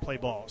up, and you're going to play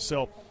ball.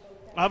 So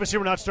obviously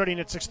we're not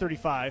starting at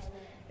 6:35.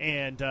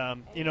 And,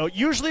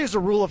 usually as a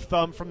rule of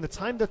thumb, from the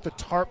time that the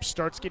tarp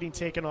starts getting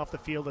taken off the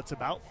field, it's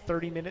about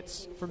 30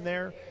 minutes from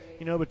there.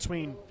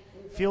 Between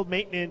field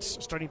maintenance,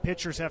 starting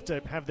pitchers have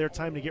to have their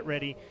time to get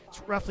ready. It's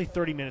roughly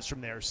 30 minutes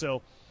from there.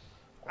 So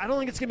I don't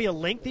think it's going to be a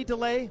lengthy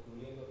delay.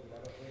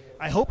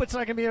 I hope it's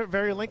not going to be a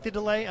very lengthy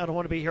delay. I don't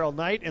want to be here all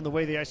night. And the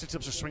way the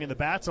Isotopes are swinging the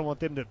bats, I want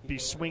them to be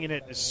swinging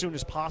it as soon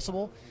as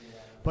possible.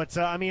 But,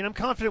 I'm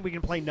confident we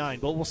can play 9,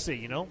 but we'll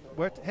see,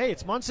 Hey,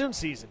 it's monsoon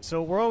season,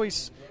 so we're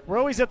always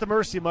at the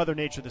mercy of Mother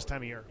Nature this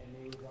time of year.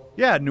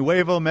 Yeah,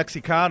 Nuevo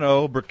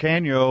Mexicano,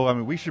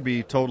 Burqueño, we should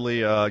be totally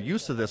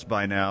used to this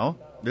by now.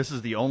 This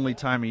is the only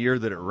time of year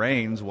that it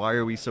rains. Why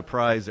are we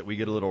surprised that we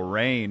get a little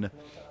rain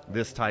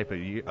this time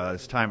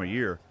of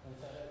year?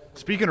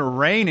 Speaking of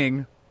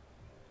raining,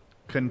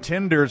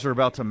 contenders are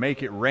about to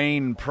make it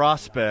rain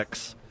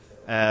prospects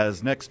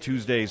as next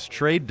Tuesday's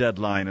trade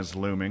deadline is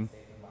looming.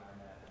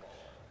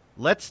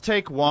 Let's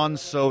take Juan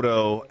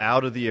Soto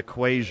out of the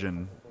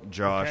equation,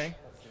 Josh. Okay.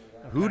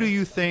 Who do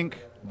you think,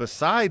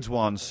 besides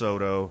Juan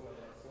Soto,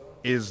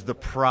 is the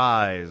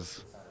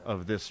prize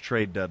of this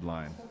trade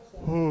deadline?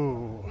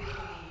 Ooh.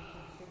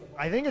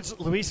 I think it's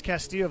Luis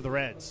Castillo of the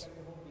Reds.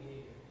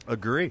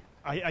 Agree.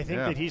 I think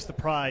that he's the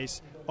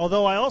prize.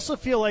 Although I also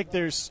feel like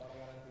there's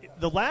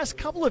the last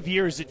couple of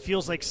years, it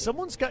feels like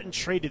someone's gotten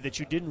traded that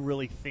you didn't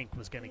really think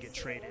was going to get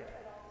traded,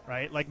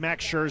 right? Like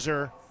Max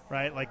Scherzer.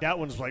 Right, like that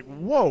one's like,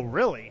 whoa,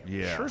 really?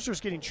 Yeah. Scherzer's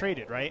getting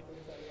traded, right?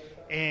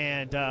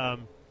 And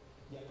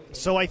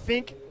so I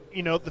think,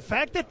 the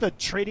fact that the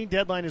trading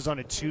deadline is on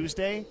a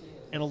Tuesday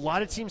and a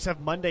lot of teams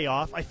have Monday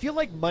off, I feel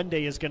like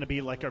Monday is going to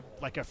be like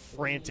a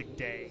frantic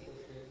day.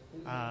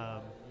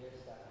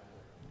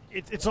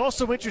 It's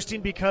also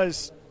interesting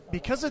because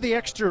of the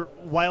extra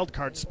wild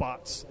card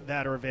spots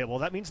that are available.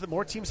 That means that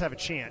more teams have a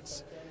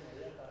chance.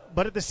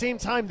 But at the same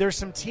time, there's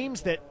some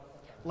teams that,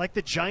 like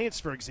the Giants,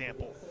 for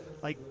example,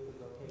 like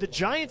the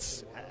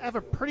Giants have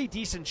a pretty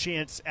decent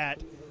chance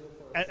at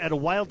a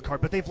wild card,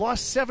 but they've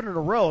lost 7 in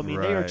a row. They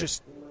are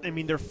just,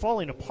 they're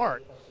falling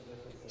apart.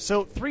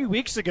 So 3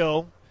 weeks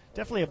ago,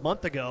 definitely a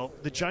month ago,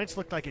 the Giants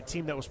looked like a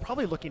team that was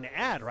probably looking to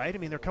add, right?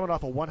 They're coming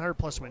off a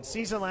 100-plus win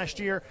season last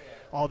year,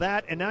 all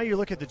that, and now you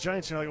look at the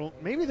Giants and you're like,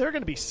 well, maybe they're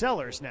going to be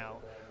sellers now,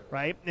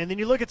 right? And then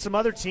you look at some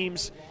other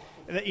teams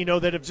that,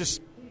 that have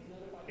just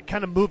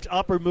kind of moved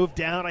up or moved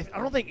down. I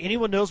don't think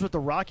anyone knows what the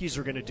Rockies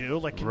are going to do.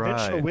 Like,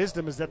 conventional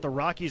wisdom is that the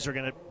Rockies are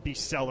going to be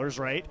sellers,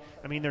 right?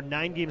 They're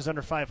 9 games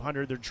under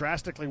 500. They're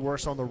drastically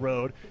worse on the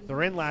road.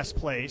 They're in last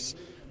place.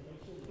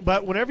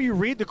 But whenever you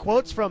read the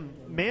quotes from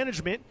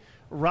management,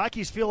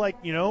 Rockies feel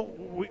like,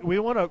 we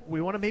want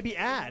to maybe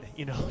add,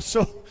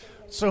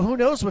 So who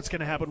knows what's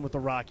going to happen with the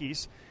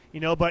Rockies,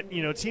 But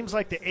teams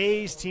like the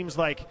A's, teams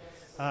like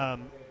the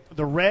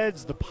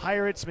Reds, the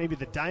Pirates, maybe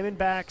the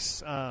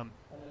Diamondbacks.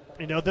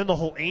 Then the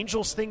whole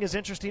Angels thing is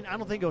interesting. I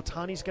don't think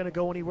Ohtani's going to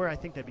go anywhere. I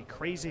think that'd be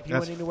crazy if he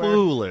That's went anywhere.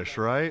 foolish,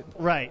 right?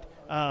 Right.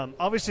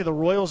 Obviously, the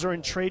Royals are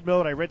in trade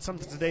mode. I read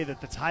something today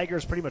that the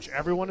Tigers, pretty much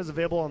everyone is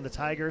available on the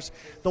Tigers.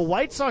 The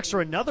White Sox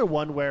are another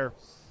one where,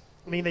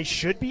 they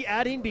should be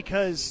adding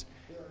because,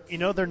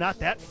 they're not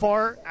that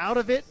far out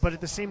of it. But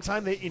at the same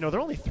time, they're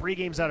only 3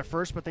 games out of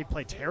first, but they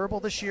played terrible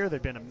this year.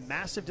 They've been a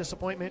massive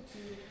disappointment.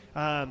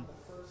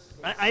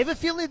 I have a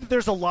feeling that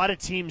there's a lot of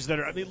teams that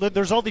are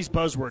there's all these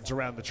buzzwords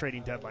around the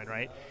trading deadline,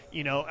 right?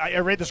 I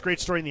read this great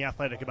story in The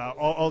Athletic about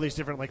all these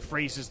different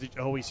phrases that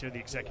you always hear the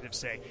executives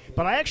say.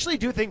 But I actually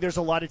do think there's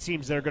a lot of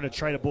teams that are going to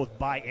try to both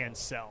buy and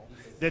sell.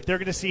 That they're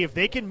going to see if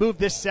they can move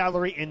this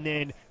salary and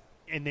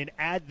then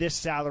add this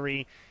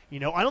salary. I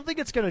don't think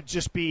it's going to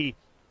just be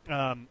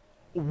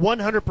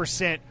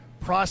 100%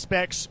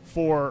 prospects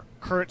for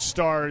current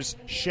stars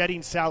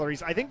shedding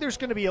salaries. I think there's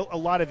going to be a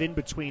lot of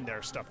in-between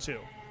there stuff too.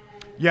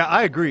 Yeah,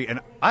 I agree, and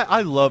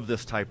I love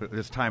this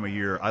time of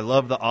year. I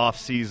love the off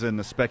season,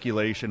 the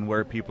speculation,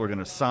 where people are going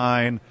to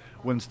sign,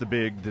 when's the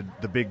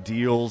big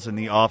deals in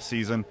the off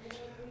season.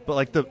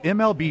 But the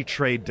MLB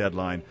trade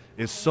deadline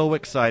is so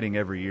exciting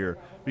every year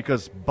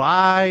because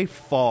by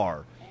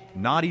far,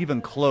 not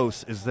even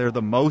close, is there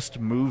the most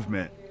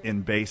movement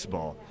in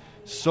baseball.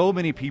 So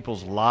many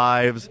people's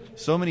lives,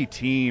 so many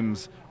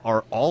teams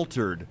are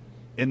altered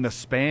in the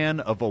span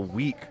of a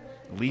week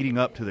leading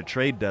up to the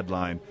trade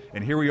deadline,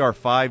 and here we are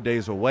 5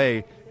 days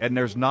away, and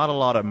there's not a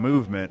lot of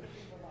movement.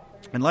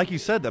 And like you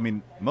said,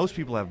 most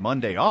people have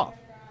Monday off.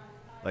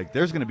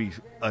 There's going to be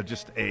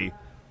just a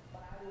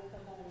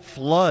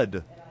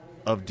flood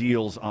of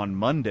deals on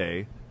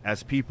Monday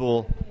as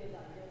people,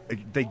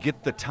 they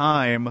get the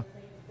time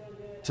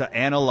to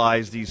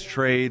analyze these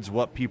trades,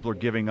 what people are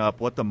giving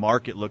up, what the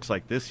market looks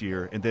like this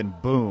year, and then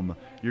boom,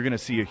 you're going to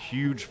see a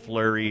huge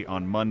flurry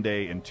on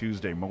Monday and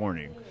Tuesday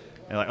morning.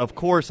 And of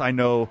course, I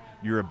know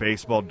you're a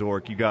baseball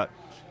dork. You got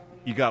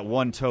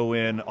one toe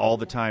in all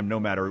the time, no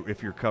matter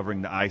if you're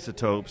covering the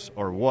Isotopes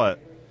or what.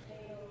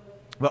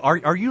 But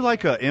are you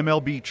like a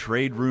MLB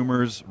trade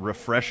rumors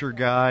refresher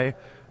guy?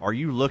 Are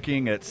you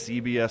looking at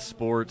CBS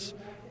Sports?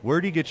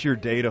 Where do you get your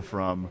data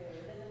from?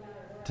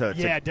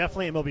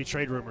 Definitely MLB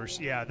trade rumors.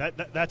 Yeah,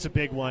 that's a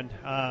big one.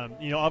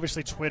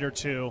 Obviously Twitter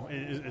too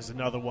is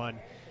another one.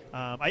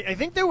 I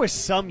think there was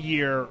some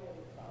year.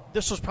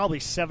 This was probably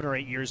 7 or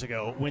 8 years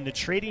ago when the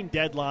trading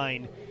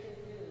deadline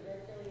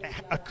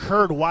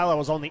occurred while I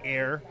was on the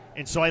air.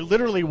 And so I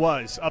literally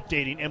was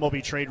updating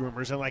MLB trade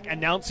rumors and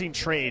announcing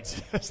trades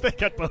as they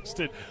got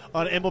posted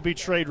on MLB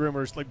trade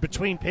rumors,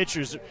 between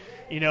pitchers,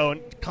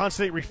 and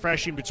constantly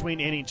refreshing between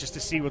innings just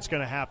to see what's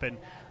going to happen.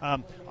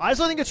 I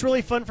also think it's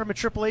really fun from a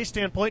AAA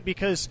standpoint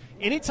because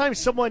anytime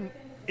someone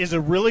is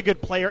a really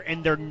good player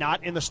and they're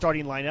not in the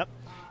starting lineup,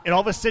 and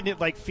all of a sudden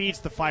it feeds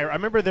the fire. I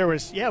remember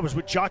it was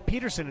with Jock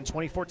Peterson in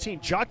 2014.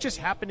 Jock just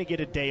happened to get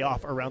a day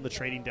off around the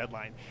trading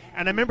deadline.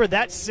 And I remember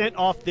that sent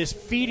off this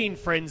feeding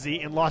frenzy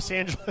in Los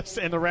Angeles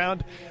and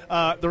around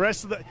the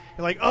rest of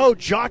the,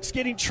 Jock's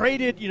getting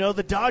traded.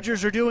 The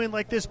Dodgers are doing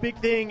this big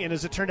thing. And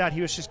as it turned out,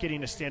 he was just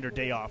getting a standard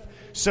day off.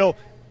 So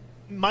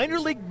minor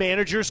league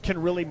managers can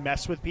really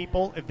mess with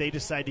people if they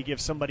decide to give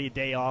somebody a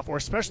day off, or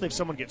especially if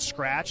someone gets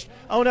scratched.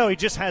 Oh, no, he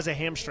just has a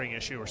hamstring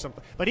issue or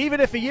something. But even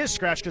if he is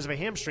scratched because of a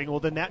hamstring,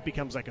 well, then that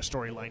becomes a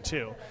storyline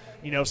too.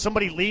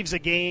 Somebody leaves a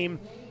game,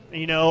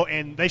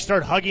 and they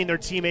start hugging their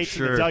teammates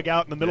in the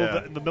dugout in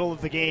the middle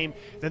of the game,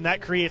 then that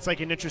creates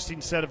an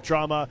interesting set of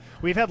drama.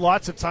 We've had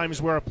lots of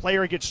times where a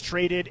player gets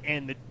traded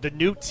and the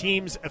new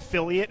team's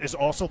affiliate is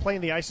also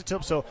playing the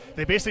Isotope, so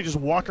they basically just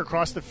walk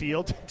across the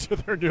field to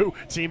their new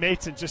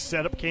teammates and just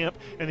set up camp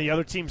in the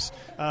other team's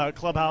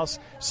clubhouse.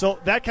 So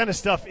that kind of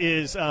stuff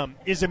is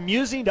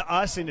amusing to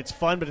us and it's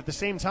fun, but at the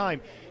same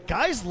time,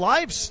 guys'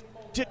 lives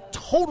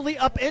totally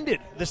upended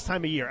this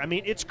time of year.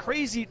 It's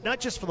crazy, not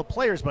just for the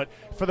players, but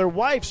for their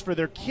wives, for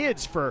their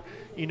kids, for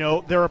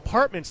their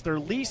apartments, their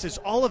leases,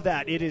 all of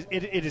that.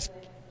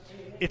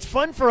 It's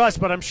fun for us,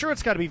 but I'm sure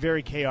it's got to be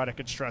very chaotic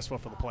and stressful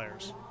for the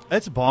players.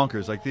 It's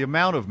bonkers, the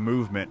amount of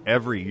movement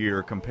every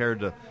year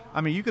compared to.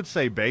 You could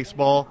say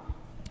baseball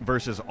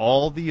versus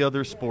all the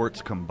other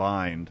sports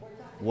combined.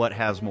 What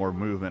has more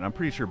movement? I'm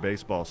pretty sure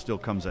baseball still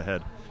comes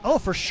ahead. Oh,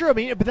 for sure.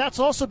 But that's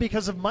also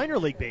because of minor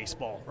league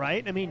baseball,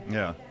 right?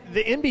 Yeah.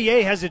 The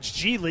NBA has its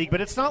G League,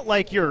 but it's not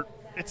like you're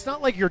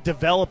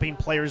developing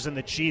players in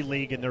the G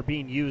League and they're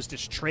being used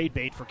as trade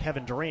bait for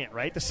Kevin Durant,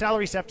 right? The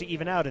salaries have to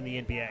even out in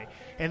the NBA.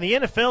 And the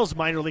NFL's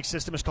minor league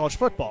system is college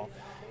football.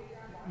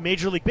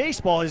 Major League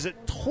Baseball is a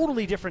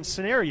totally different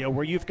scenario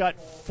where you've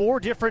got 4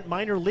 different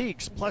minor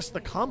leagues plus the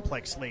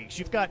complex leagues.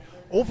 You've got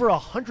over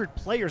 100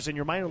 players in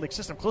your minor league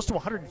system, close to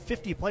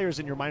 150 players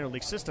in your minor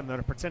league system that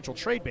are potential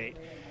trade bait.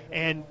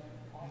 And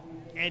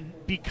And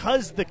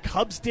because the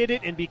Cubs did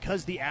it and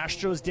because the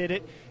Astros did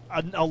it,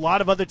 a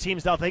lot of other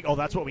teams now think, oh,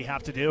 that's what we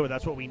have to do or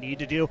that's what we need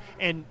to do.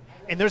 And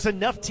there's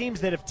enough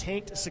teams that have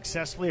tanked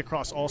successfully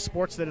across all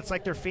sports that it's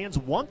like their fans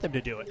want them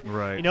to do it.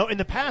 Right. You know, in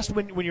the past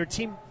when your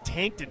team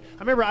tanked it, I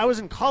remember I was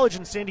in college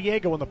in San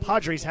Diego when the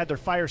Padres had their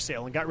fire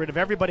sale and got rid of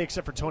everybody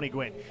except for Tony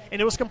Gwynn.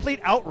 And it was complete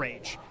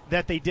outrage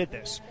that they did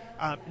this.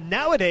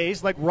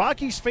 Nowadays, like,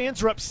 Rockies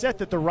fans are upset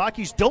that the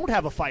Rockies don't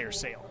have a fire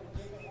sale.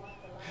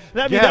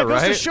 I mean, that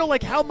goes to show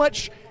like how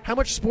much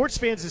sports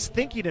fans is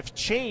thinking have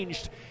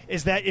changed,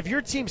 is that if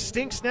your team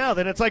stinks now,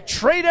 then it's like,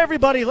 trade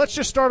everybody, let's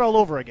just start all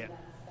over again.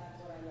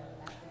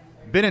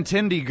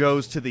 Benintendi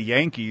goes to the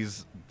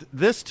Yankees.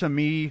 This, to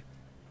me,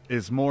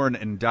 is more an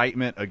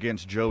indictment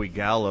against Joey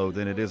Gallo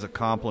than it is a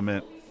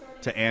compliment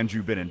to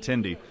Andrew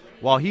Benintendi.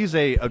 While he's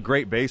a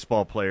great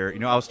baseball player, you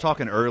know, I was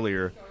talking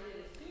earlier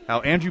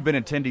how Andrew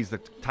Benintendi's the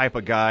type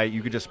of guy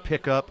you could just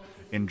pick up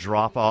and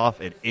drop off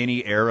at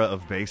any era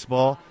of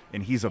baseball,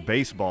 and he's a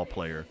baseball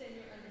player.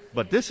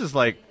 But this is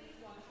like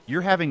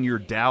you're having your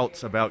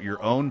doubts about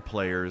your own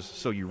players,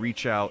 so you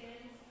reach out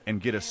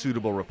and get a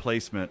suitable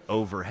replacement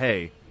over,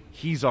 hey,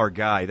 he's our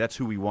guy. That's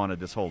who we wanted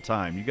this whole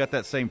time. You got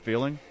that same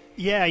feeling?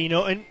 Yeah, you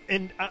know,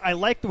 and I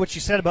like what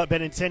you said about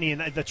Benintendi,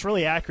 and that's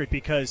really accurate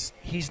because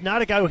he's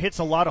not a guy who hits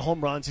a lot of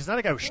home runs. He's not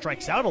a guy who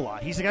strikes out a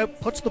lot. He's a guy who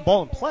puts the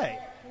ball in play,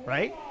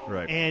 right?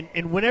 Right.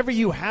 And whenever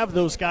you have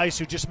those guys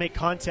who just make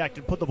contact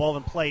and put the ball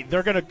in play,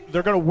 they're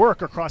gonna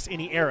work across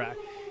any era.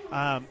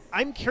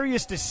 I'm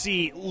curious to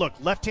see, look,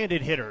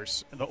 left-handed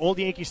hitters, the old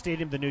Yankee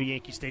Stadium, the new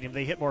Yankee Stadium,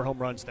 they hit more home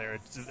runs there.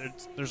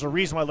 There's a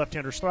reason why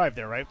left-handers thrive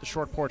there, right? The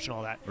short porch and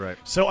all that. Right.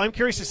 So I'm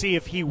curious to see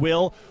if he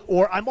will,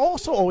 or I'm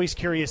also always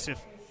curious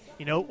if,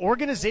 you know,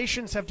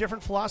 organizations have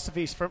different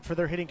philosophies for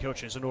their hitting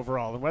coaches and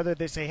overall, and whether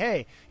they say,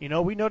 hey, you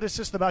know, we noticed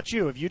this about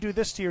you. If you do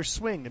this to your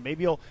swing, then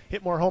maybe you'll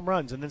hit more home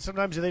runs. And then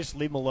sometimes they just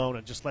leave them alone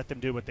and just let them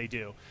do what they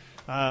do.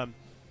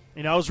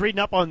 You know, I was reading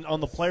up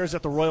on the players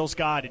that the Royals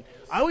got, and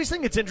I always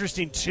think it's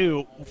interesting,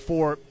 too,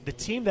 for the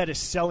team that is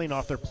selling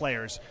off their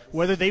players,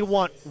 whether they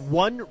want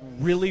one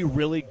really,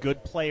 really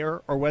good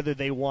player or whether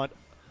they want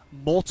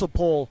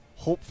multiple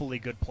hopefully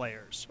good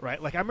players,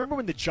 right? Like, I remember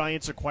when the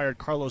Giants acquired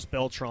Carlos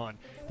Beltran.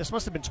 This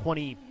must have been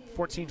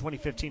 2014,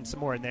 2015,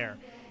 somewhere in there.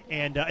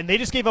 And they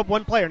just gave up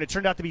one player, and it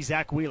turned out to be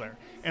Zach Wheeler.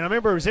 And I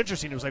remember it was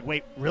interesting. It was like,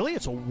 wait, really?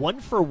 It's a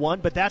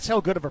 1-for-1? But that's how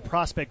good of a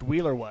prospect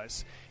Wheeler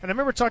was. And I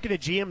remember talking to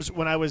GMs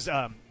when I was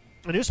a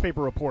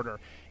newspaper reporter,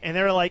 and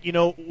they were like, you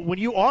know, when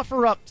you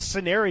offer up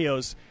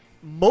scenarios,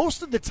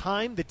 most of the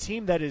time the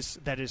team that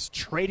is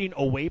trading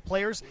away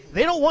players,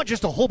 they don't want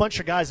just a whole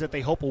bunch of guys that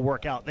they hope will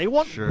work out. They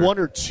want one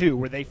or two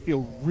where they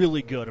feel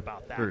really good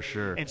about that. For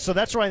sure. And so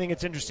that's why I think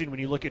it's interesting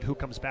when you look at who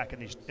comes back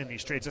in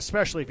these trades,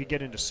 especially if you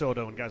get into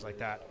Soto and guys like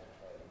that.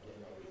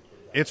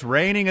 It's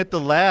raining at the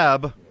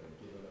lab,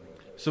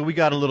 so we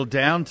got a little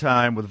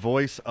downtime with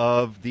voice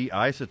of the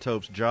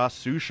Isotopes, Josh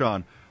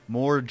Suchon.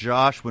 More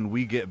Josh when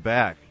we get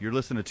back. You're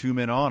listening to Two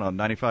Men On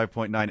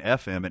 95.9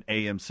 FM and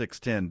AM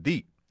 610,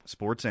 the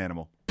Sports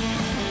Animal.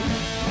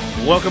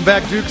 Welcome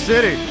back, Duke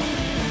City.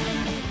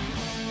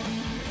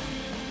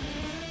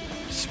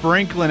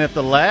 Sprinkling at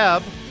the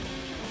lab,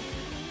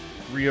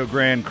 Rio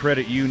Grande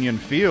Credit Union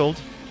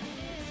Field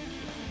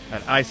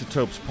at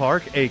Isotopes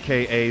Park,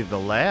 a.k.a. the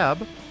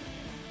lab.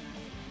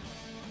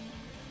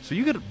 So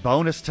you get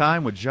bonus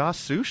time with Josh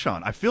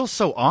Suchon. I feel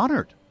so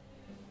honored.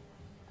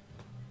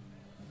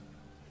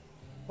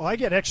 Well, I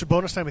get extra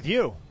bonus time with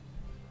you.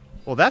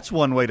 Well, that's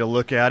one way to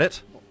look at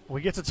it.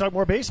 We get to talk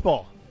more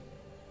baseball.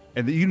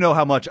 And you know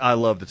how much I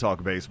love to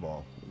talk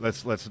baseball.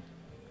 Let's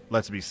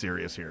be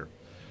serious here.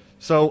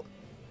 So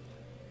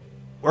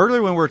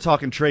earlier when we were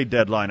talking trade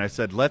deadline, I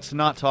said let's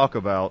not talk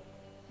about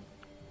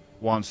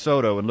Juan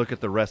Soto and look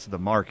at the rest of the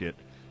market.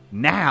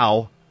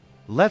 Now,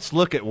 let's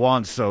look at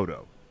Juan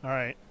Soto. All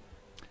right.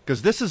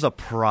 Because this is a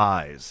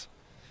prize.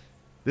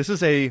 This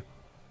is a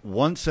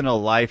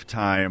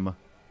once-in-a-lifetime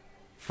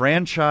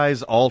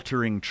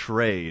franchise-altering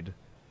trade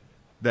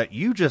that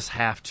you just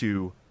have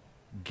to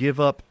give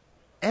up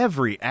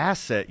every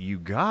asset you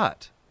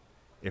got.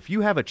 If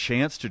you have a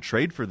chance to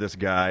trade for this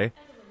guy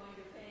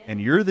and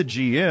you're the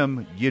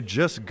GM, you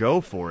just go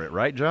for it,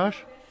 right,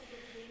 Josh?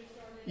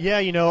 Yeah,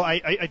 you know,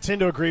 I tend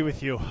to agree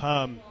with you.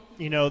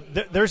 You know,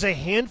 there's a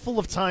handful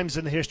of times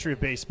in the history of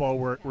baseball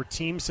where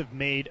teams have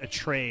made a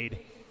trade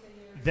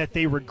that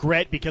they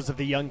regret because of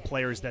the young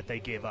players that they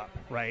gave up,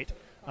 right?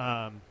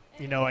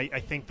 You know, I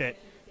think that,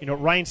 you know,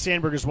 Ryan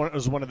Sandberg was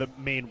one of the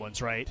main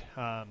ones, right?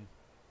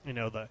 You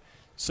know,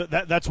 so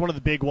that's one of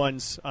the big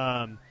ones.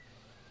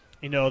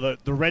 You know,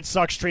 the Red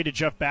Sox traded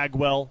Jeff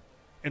Bagwell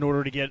in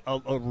order to get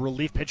a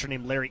relief pitcher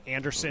named Larry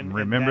Anderson.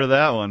 Remember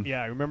that one?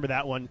 Yeah, I remember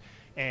that one.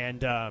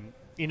 And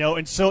you know,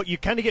 and so you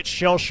kind of get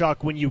shell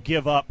shock when you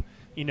give up,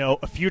 you know,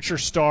 a future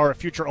star, a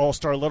future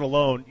all-star, let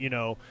alone, you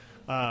know,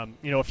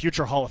 a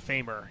future Hall of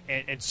Famer.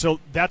 And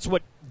so that's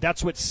what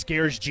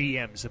scares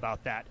GMs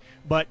about that.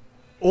 But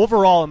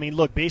overall, I mean,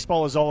 look,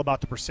 baseball is all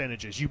about the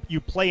percentages.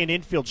 You play an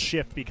infield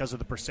shift because of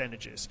the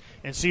percentages.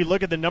 And so you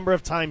look at the number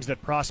of times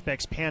that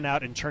prospects pan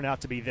out and turn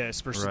out to be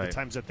this versus the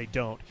times that they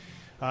don't.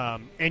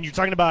 And you're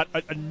talking about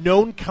a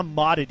known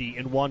commodity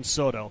in Juan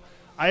Soto.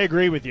 I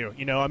agree with you.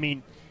 You know, I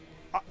mean,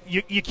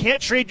 you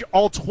can't trade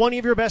all 20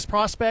 of your best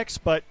prospects,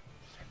 but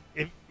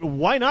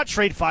why not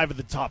trade 5 of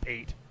the top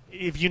 8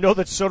 if you know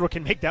that Soto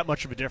can make that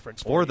much of a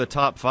difference? Or the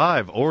top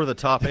 5 or the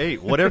top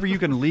 8. Whatever you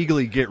can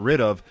legally get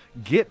rid of,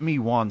 get me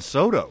Juan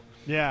Soto.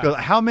 Yeah. 'Cause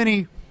how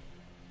many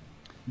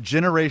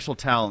generational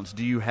talents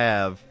do you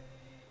have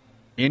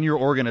in your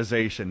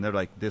organization? They're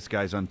like, this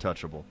guy's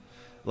untouchable.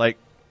 Like,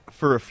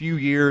 for a few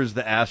years,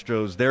 the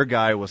Astros, their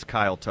guy was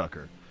Kyle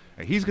Tucker.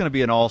 He's going to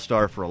be an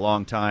all-star for a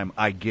long time.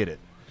 I get it.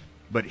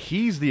 But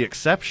he's the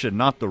exception,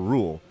 not the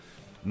rule.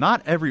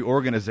 Not every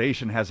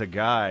organization has a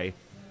guy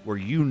where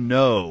you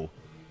know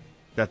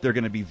that they're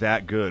going to be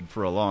that good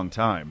for a long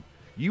time.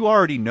 You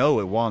already know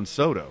it, Juan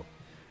Soto.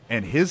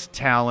 And his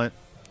talent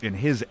and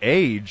his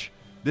age,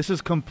 this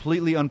is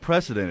completely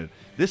unprecedented.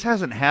 This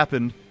hasn't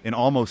happened in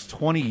almost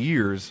 20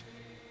 years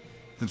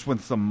since when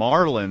the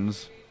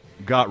Marlins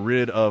got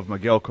rid of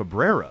Miguel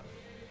Cabrera.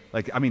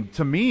 Like, I mean,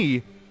 to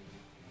me,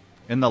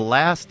 in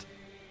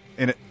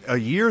a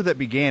year that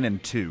began in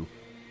 2,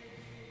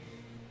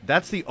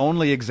 that's the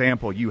only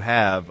example you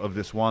have of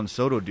this Juan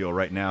Soto deal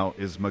right now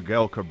is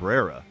Miguel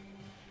Cabrera.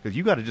 Because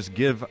you got to just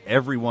give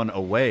everyone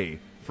away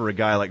for a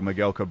guy like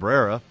Miguel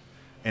Cabrera.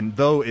 And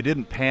though it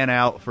didn't pan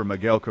out for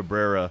Miguel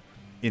Cabrera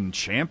in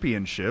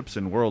championships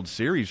and World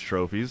Series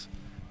trophies,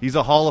 he's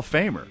a Hall of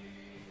Famer.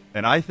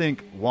 And I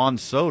think Juan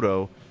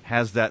Soto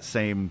has that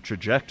same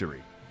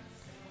trajectory.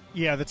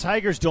 Yeah, the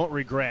Tigers don't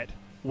regret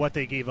what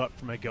they gave up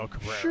for Miguel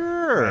Cabrera.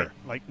 Sure. Right?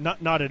 Like,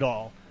 not at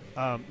all.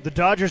 The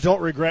Dodgers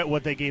don't regret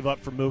what they gave up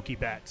for Mookie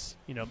Betts.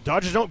 You know,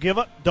 Dodgers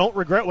don't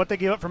regret what they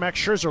gave up for Max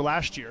Scherzer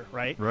last year,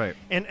 right? Right.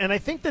 And I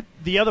think that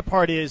the other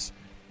part is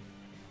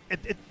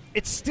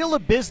it's still a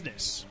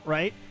business,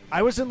 right?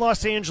 I was in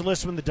Los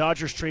Angeles when the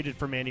Dodgers traded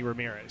for Manny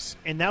Ramirez,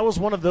 and that was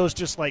one of those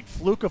just like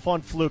fluke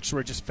upon flukes where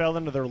it just fell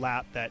into their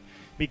lap that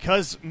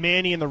because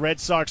Manny and the Red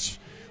Sox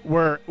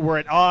were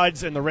at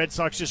odds and the Red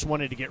Sox just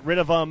wanted to get rid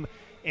of him,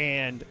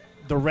 and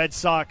the Red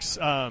Sox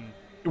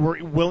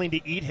were willing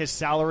to eat his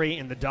salary,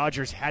 and the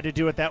Dodgers had to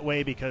do it that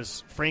way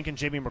because Frank and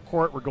Jamie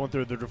McCourt were going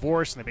through their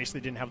divorce, and they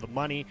basically didn't have the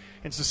money.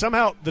 And so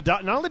somehow,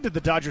 not only did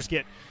the Dodgers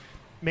get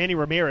Manny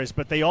Ramirez,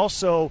 but they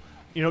also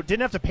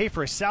didn't have to pay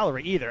for his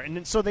salary either.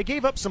 And so they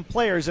gave up some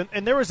players,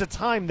 and there was a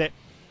time that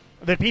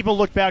people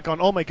look back on,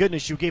 oh, my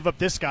goodness, you gave up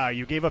this guy,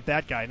 you gave up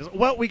that guy.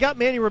 Well, we got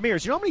Manny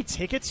Ramirez. You know how many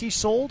tickets he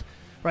sold?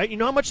 Right? You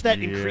know how much that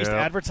increased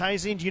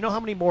advertising? Do you know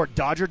how many more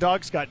Dodger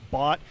dogs got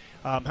bought?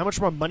 How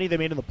much more money they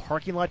made in the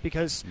parking lot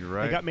because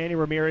they got Manny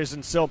Ramirez?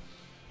 And so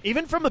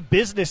even from a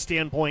business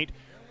standpoint,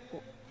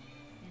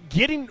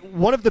 getting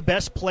one of the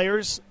best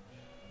players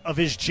of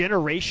his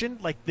generation,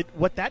 like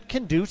what that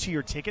can do to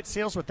your ticket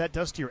sales, what that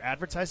does to your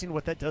advertising,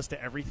 what that does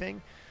to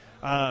everything.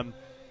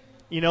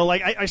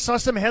 Like I saw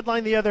some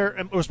headline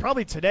it was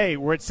probably today,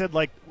 where it said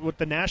like what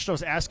the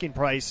Nationals asking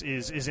price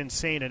is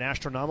insane and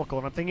astronomical,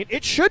 and I'm thinking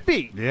it should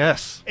be.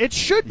 Yes. It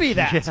should be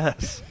that.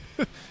 Yes.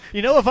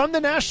 If I'm the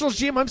Nationals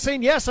GM, I'm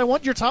saying, yes, I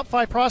want your top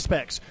 5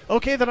 prospects.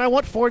 Okay, then I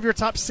want 4 of your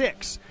top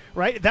 6,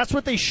 right? That's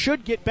what they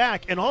should get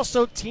back, and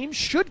also teams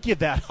should give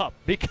that up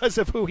because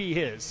of who he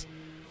is.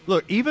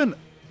 Look, even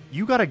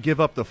you got to give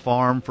up the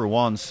farm for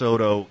Juan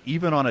Soto,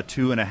 even on a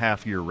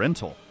 2.5-year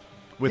rental,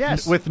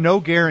 with no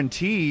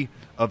guarantee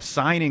of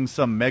signing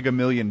some mega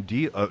million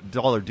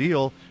dollar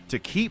deal to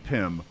keep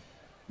him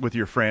with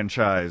your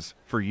franchise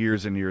for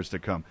years and years to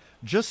come.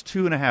 Just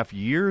 2.5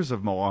 years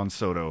of Juan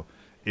Soto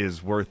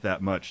is worth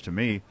that much to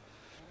me.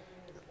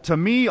 To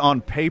me, on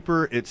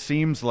paper, it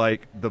seems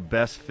like the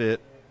best fit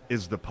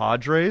is the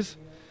Padres.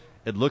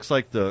 It looks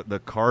like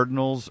the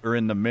Cardinals are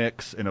in the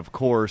mix, and of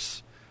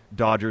course,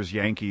 Dodgers,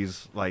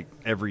 Yankees, like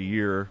every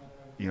year,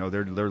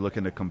 they're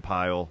looking to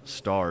compile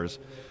stars.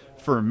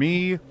 For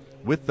me,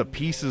 with the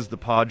pieces the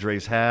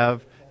Padres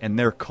have and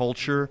their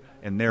culture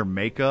and their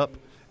makeup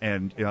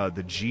and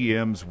the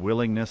GM's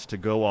willingness to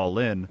go all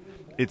in,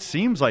 it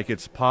seems like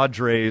it's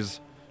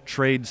Padres'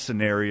 trade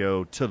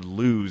scenario to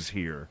lose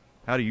here.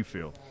 How do you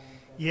feel?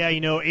 Yeah,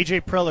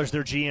 AJ Preller's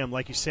their GM,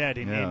 like you said,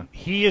 and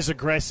he is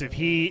aggressive.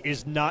 He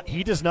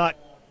does not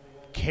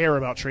care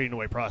about trading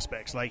away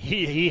prospects. Like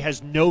he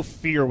has no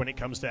fear when it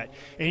comes to that.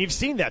 And you've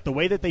seen that, the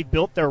way that they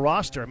built their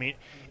roster. I mean,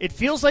 it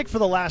feels like for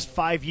the last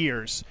 5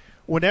 years,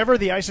 whenever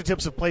the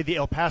Isotopes have played the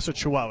El Paso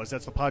Chihuahuas,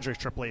 that's the Padres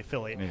AAA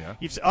affiliate,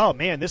 you've said, oh,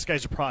 man, this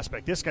guy's a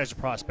prospect, this guy's a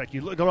prospect.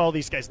 You look at all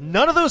these guys.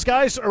 None of those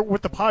guys are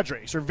with the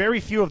Padres, or very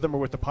few of them are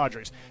with the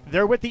Padres.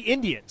 They're with the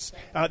Indians.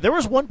 There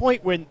was one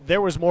point when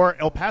there was more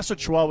El Paso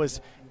Chihuahuas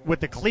with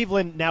the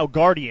Cleveland now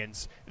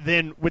Guardians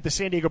than with the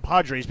San Diego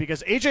Padres,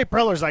 because A.J.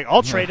 Preller's like,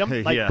 I'll trade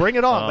him. Like, bring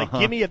it on. Like,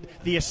 give me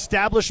the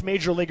established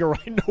major leaguer.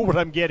 I know what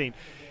I'm getting.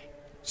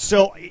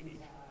 So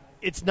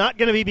it's not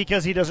going to be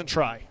because he doesn't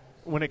try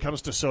when it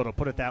comes to Soto,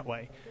 put it that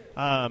way.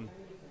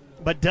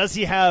 But does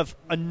he have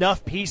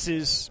enough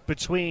pieces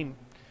between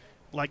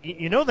Like,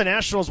 you know, the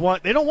Nationals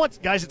they don't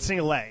want guys at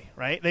single A,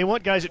 right? They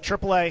want guys at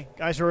AAA,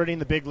 guys who are already in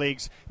the big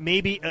leagues,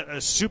 maybe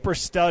a super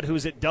stud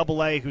who's at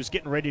AA, who's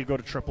getting ready to go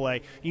to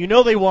AAA. You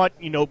know, they want,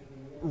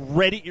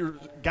 ready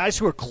guys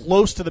who are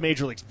close to the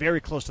major leagues,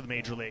 very close to the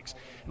major leagues.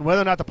 And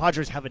whether or not the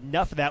Padres have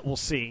enough of that, we'll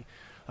see.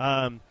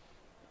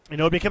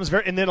 It becomes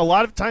and then a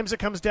lot of times it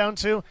comes down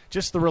to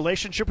just the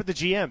relationship with the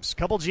GMs. A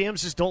couple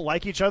GMs just don't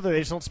like each other. They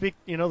just don't speak,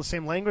 the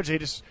same language. They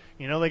just,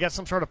 they got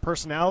some sort of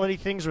personality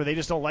things where they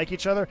just don't like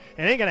each other.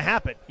 And it ain't going to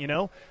happen,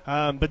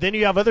 But then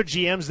you have other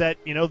GMs that,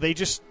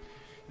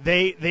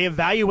 they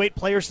evaluate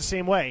players the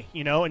same way,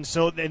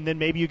 and then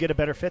maybe you get a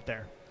better fit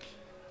there.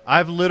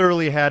 I've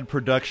literally had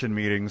production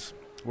meetings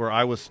where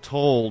I was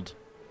told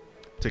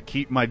to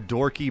keep my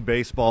dorky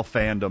baseball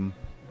fandom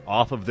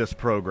off of this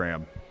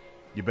program.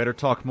 You better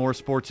talk more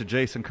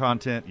sports-adjacent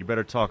content. You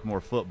better talk more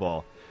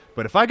football.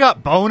 But if I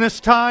got bonus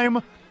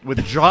time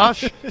with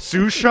Josh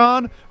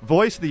Sushan,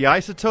 voice of the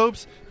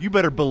Isotopes, you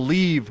better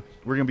believe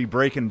we're going to be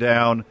breaking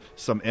down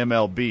some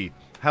MLB.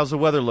 How's the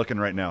weather looking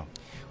right now?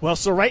 Well,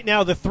 so right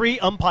now the three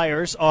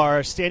umpires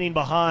are standing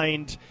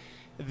behind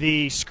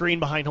the screen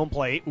behind home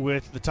plate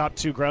with the top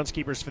two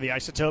groundskeepers for the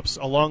Isotopes,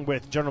 along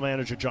with General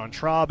Manager John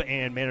Traub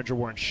and Manager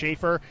Warren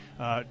Schaefer.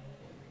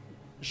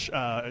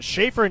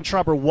 Schaefer and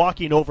Traub are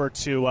walking over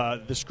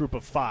to this group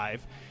of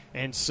five,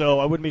 and so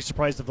I wouldn't be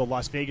surprised if the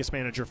Las Vegas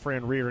manager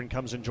Fran Reardon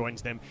comes and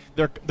joins them.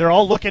 They're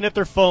all looking at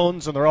their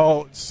phones, and they're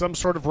all some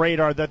sort of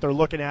radar that they're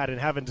looking at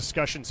and having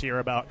discussions here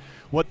about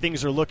what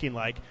things are looking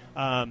like.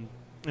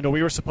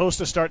 We were supposed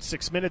to start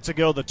 6 minutes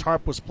ago. The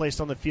tarp was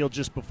placed on the field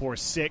just before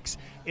 6.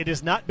 It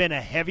has not been a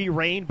heavy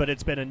rain, but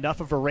it's been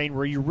enough of a rain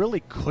where you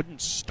really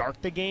couldn't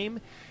start the game.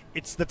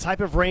 It's the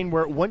type of rain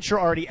where once you're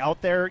already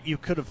out there, you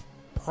could have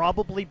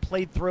probably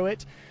played through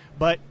it,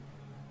 but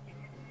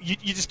you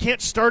just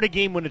can't start a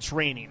game when it's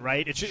raining,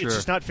 right? It's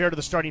just not fair to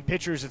the starting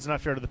pitchers. It's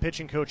not fair to the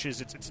pitching coaches.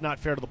 It's not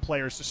fair to the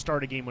players to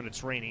start a game when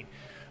it's raining.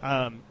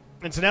 And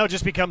so now it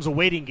just becomes a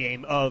waiting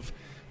game of,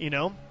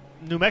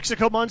 New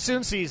Mexico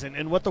monsoon season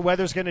and what the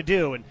weather's going to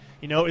do. And,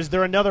 is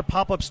there another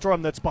pop-up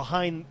storm that's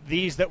behind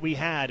these that we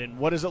had, and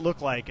what does it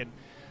look like? And,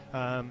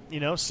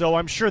 so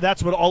I'm sure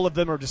that's what all of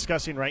them are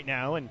discussing right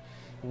now, and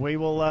we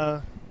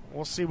will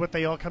we'll see what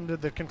they all come to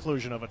the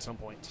conclusion of at some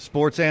point.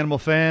 Sports animal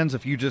fans,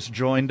 if you just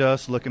joined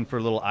us looking for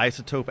a little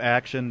isotope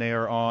action, they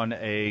are on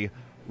a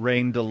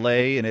rain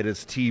delay, and it is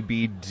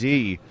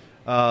TBD.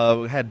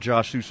 We had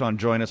Josh Sushan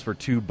join us for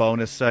 2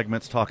 bonus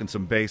segments talking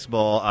some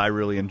baseball. I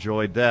really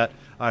enjoyed that.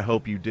 I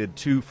hope you did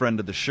too, friend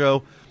of the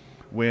show.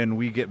 When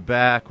we get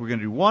back, we're going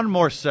to do one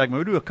more segment.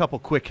 We'll do a couple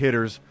quick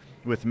hitters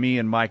with me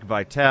and Mike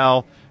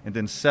Vitale, and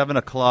then 7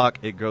 o'clock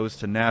it goes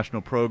to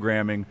national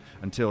programming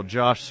until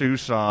Josh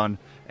Sushan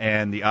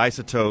and the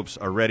Isotopes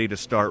are ready to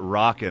start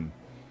rocking.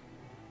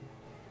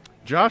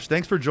 Josh,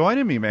 thanks for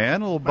joining me,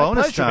 man. A little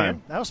bonus pleasure, time.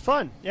 Man. That was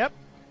fun. Yep.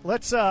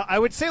 I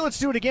would say let's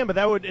do it again, but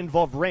that would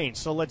involve rain,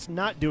 so let's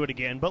not do it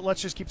again, but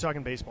let's just keep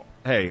talking baseball.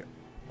 Hey,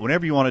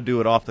 whenever you want to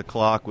do it off the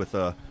clock with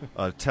a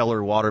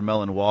Teller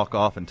watermelon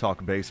walk-off and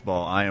talk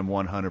baseball, I am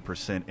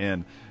 100%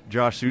 in.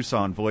 Josh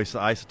Sushan, voice of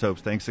the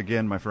Isotopes, thanks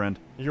again, my friend.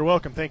 You're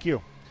welcome. Thank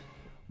you.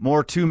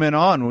 More 2 Men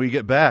On when we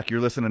get back. You're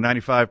listening to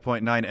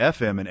 95.9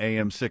 FM and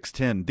AM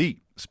 610, the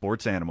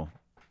Sports Animal.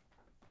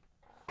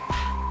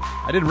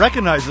 I didn't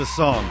recognize this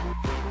song.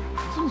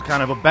 This was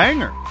kind of a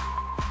banger.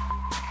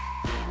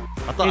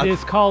 It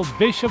is called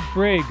Bishop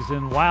Briggs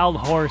and Wild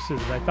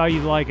Horses. I thought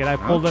you'd like it. I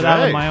pulled it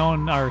out of my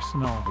own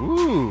arsenal.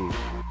 Ooh,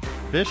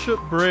 Bishop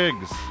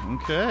Briggs.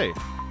 Okay.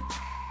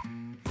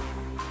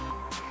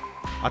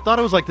 I thought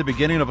it was like the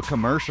beginning of a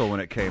commercial when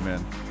it came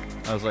in.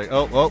 I was like,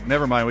 oh,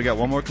 never mind. We got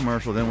one more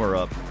commercial, then we're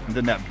up. And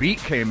then that beat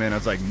came in. I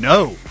was like,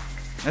 no,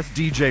 that's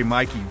DJ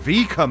Mikey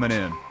V coming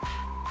in.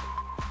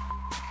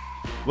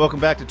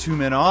 Welcome back to 2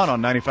 Men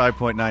On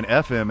 95.9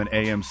 FM and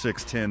AM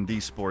 610, the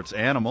Sports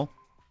Animal.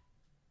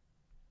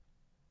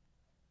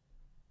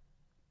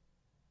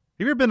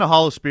 Have you ever been to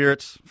Hollow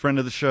Spirits, friend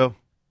of the show?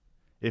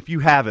 If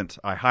you haven't,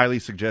 I highly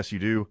suggest you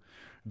do.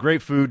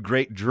 Great food,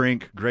 great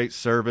drink, great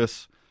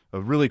service,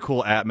 a really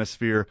cool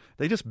atmosphere.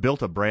 They just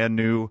built a brand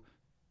new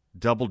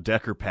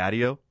double-decker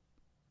patio.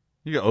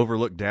 You can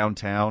overlook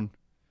downtown,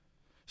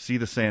 see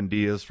the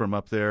Sandias from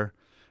up there.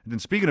 And then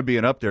speaking of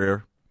being up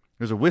there,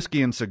 there's a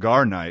whiskey and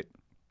cigar night,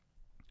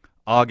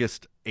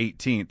 August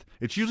 18th.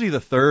 It's usually the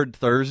third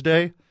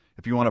Thursday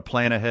if you want to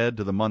plan ahead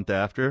to the month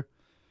after.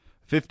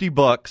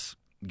 $50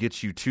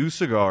 gets you 2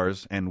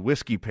 cigars and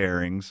whiskey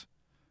pairings,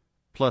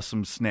 plus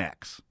some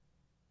snacks.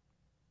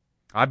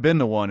 I've been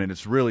to one, and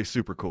it's really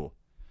super cool.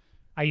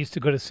 I used to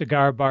go to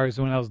cigar bars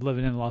when I was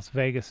living in Las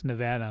Vegas,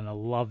 Nevada, and I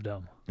loved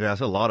them. Yeah,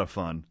 it's a lot of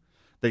fun.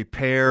 They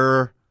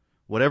pair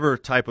whatever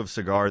type of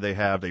cigar they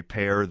have, they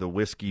pair the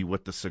whiskey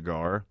with the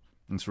cigar.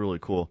 It's really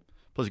cool.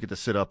 Plus, you get to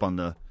sit up on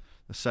the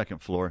second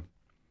floor.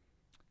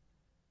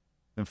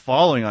 And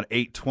following on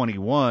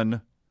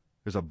 8/21,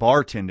 there's a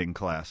bartending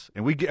class.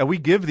 And we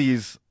give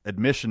these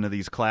admission to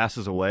these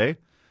classes away,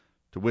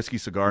 to whiskey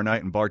cigar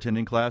night and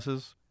bartending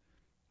classes.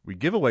 We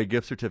give away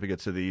gift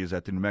certificates to these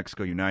at the New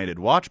Mexico United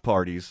watch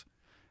parties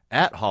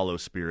at Hollow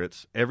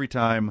Spirits. Every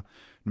time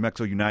New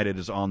Mexico United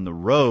is on the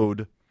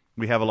road,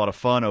 we have a lot of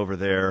fun over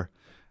there,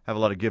 have a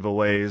lot of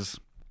giveaways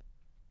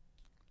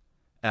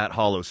at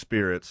Hollow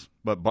Spirits.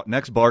 But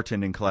next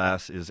bartending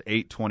class is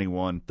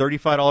 8/21,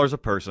 $35 a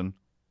person.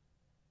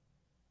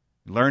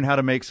 Learn how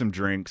to make some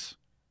drinks,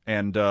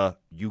 and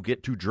you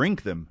get to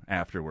drink them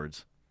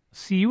afterwards.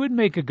 See, you would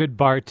make a good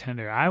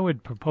bartender. I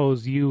would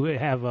propose you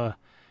have a,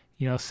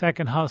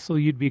 second hustle.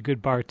 You'd be a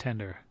good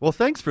bartender. Well,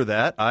 thanks for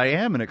that. I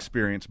am an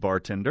experienced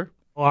bartender.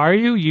 Oh, are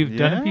you? You've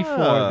done it before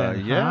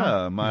then, yeah.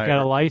 huh? You've got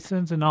a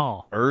license and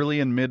all. Early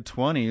and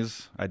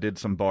mid-20s, I did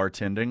some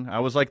bartending. I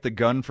was like the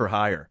gun for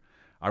hire.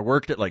 I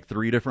worked at like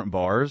 3 different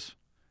bars,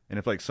 and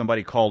if like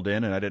somebody called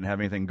in and I didn't have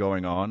anything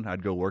going on,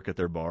 I'd go work at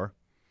their bar.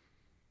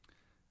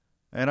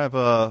 And I've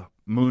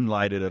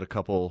moonlighted at a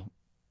couple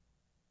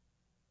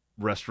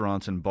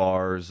restaurants and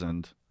bars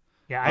and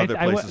other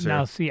places here.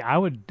 Now, see, I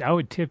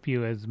would tip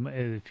you as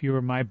if you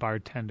were my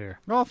bartender.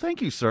 Oh,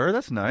 thank you, sir.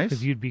 That's nice.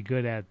 Because you'd be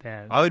good at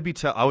that. I'd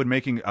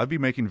be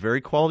making very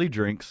quality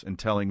drinks and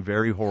telling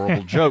very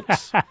horrible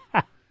jokes.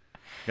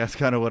 That's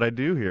kind of what I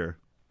do here.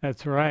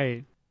 That's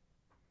right.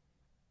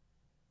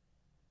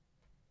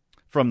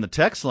 From the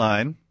text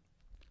line,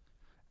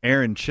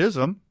 Aaron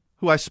Chisholm,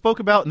 who I spoke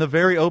about in the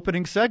very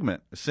opening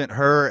segment, sent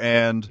her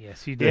and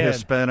you the did.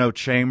 Hispano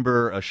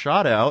Chamber a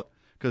shout out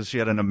because she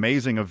had an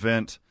amazing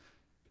event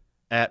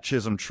at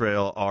Chisholm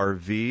Trail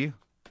RV.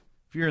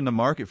 If you're in the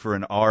market for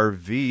an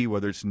RV,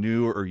 whether it's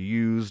new or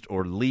used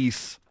or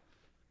lease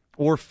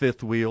or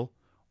fifth wheel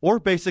or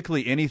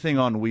basically anything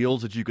on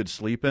wheels that you could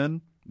sleep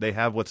in, they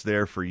have what's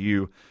there for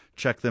you.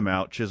 Check them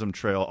out, Chisholm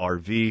Trail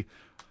RV.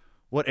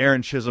 What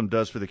Erin Chisholm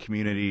does for the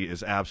community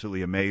is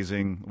absolutely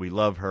amazing. We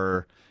love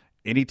her.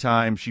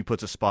 Anytime she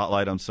puts a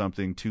spotlight on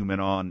something, Two Men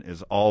On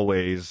is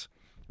always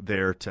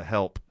there to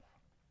help.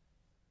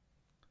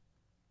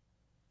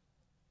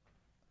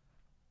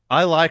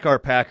 I like our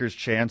Packers'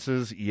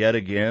 chances yet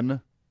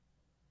again.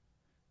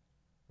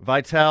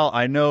 Vital,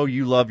 I know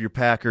you love your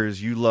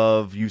Packers. You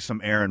love you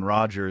some Aaron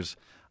Rodgers.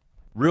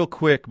 Real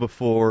quick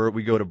before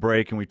we go to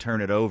break and we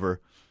turn it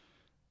over,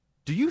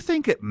 do you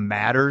think it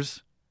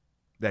matters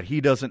that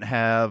he doesn't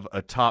have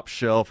a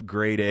top-shelf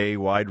grade A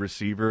wide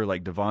receiver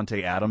like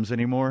Davante Adams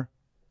anymore?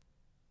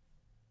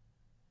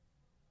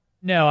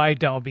 No, I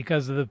don't,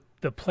 because of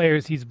the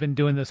players. He's been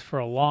doing this for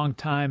a long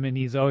time, and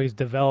he's always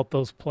developed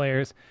those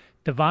players.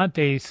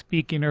 Davante,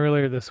 speaking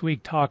earlier this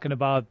week, talking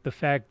about the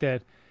fact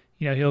that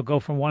he'll go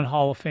from one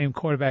Hall of Fame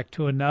quarterback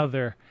to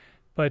another,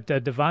 but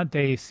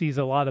Davante sees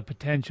a lot of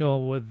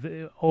potential with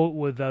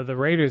the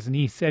Raiders, and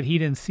he said he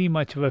didn't see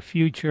much of a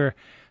future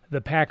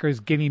the Packers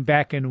getting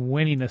back and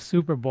winning a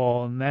Super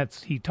Bowl, and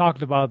he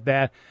talked about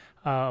that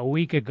a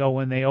week ago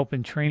when they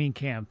opened training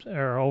camp,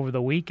 or over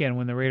the weekend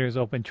when the Raiders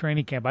opened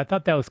training camp. I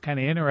thought that was kind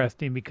of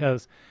interesting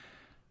because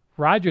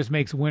Rodgers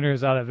makes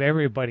winners out of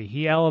everybody.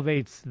 He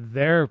elevates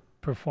their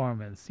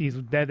performance.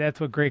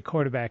 That's what great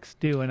quarterbacks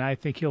do, and I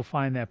think he'll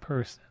find that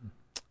person.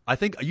 I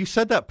think you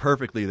said that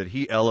perfectly, that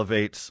he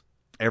elevates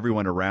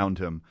everyone around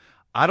him.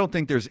 I don't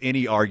think there's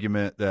any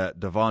argument that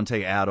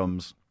Davante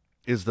Adams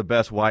is the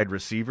best wide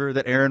receiver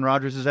that Aaron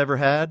Rodgers has ever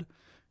had.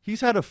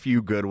 He's had a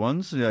few good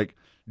ones, like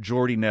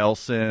Jordy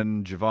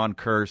Nelson, Javon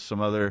Curse,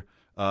 some other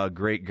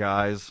great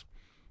guys.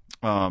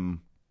 Not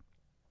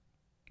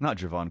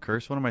Javon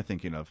Curse. What am I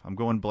thinking of? I'm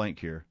going blank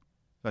here.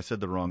 I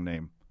said the wrong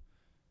name.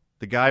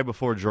 The guy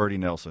before Jordy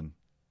Nelson.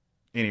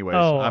 Anyways,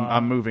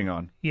 I'm moving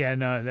on. Yeah,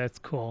 no, that's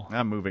cool.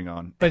 I'm moving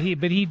on. But he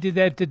did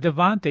that to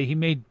Davante. He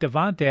made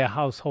Davante a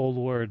household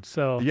word.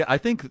 So yeah, I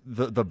think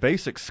the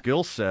basic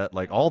skill set,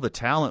 like all the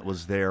talent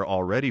was there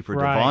already for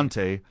Right.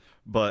 Davante,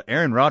 but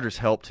Aaron Rodgers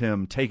helped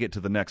him take it to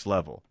the next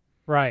level.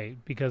 Right,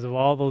 because of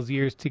all those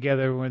years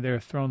together when they're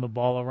throwing the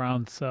ball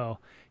around. So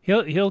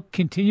he'll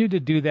continue to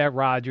do that,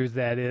 Rodgers,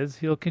 that is.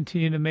 He'll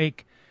continue to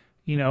make,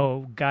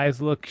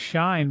 guys look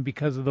shine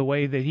because of the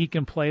way that he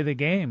can play the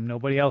game.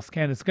 Nobody else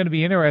can. It's going to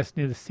be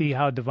interesting to see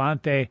how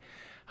Davante,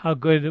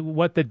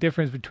 what the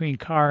difference between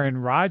Carr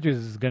and Rodgers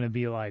is going to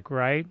be like,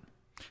 right?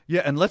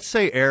 Yeah, and let's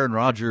say Aaron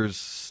Rodgers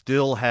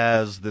still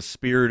has the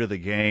spirit of the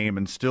game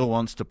and still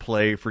wants to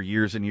play for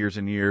years and years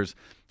and years.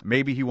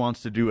 Maybe he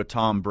wants to do a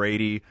Tom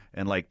Brady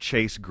and like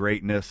chase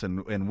greatness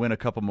and win a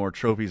couple more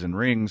trophies and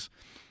rings.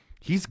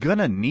 He's going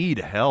to need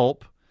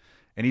help,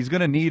 and he's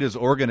going to need his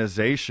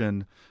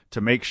organization to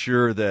make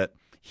sure that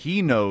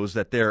he knows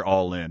that they're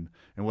all in.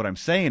 And what I'm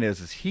saying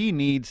is he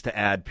needs to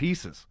add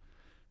pieces.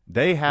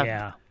 They have.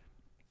 Yeah.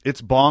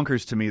 It's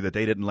bonkers to me that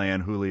they didn't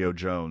land Julio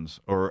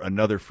Jones or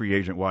another free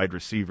agent wide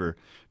receiver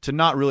to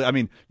not really. I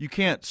mean, you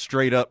can't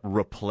straight up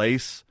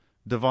replace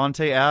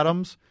Davante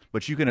Adams,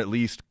 but you can at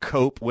least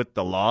cope with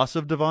the loss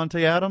of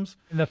Davante Adams.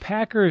 And the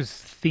Packers'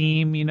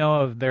 theme,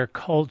 of their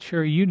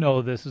culture,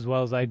 this as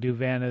well as I do,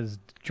 Van, is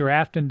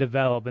draft and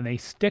develop, and they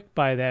stick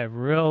by that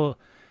real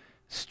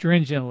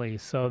stringently.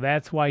 So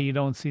that's why you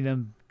don't see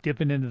them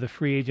dipping into the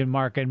free agent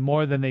market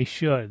more than they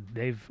should.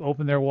 They've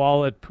opened their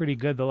wallet pretty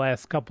good the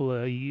last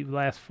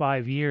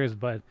 5 years,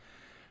 but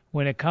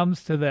when it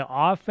comes to the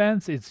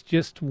offense, it's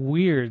just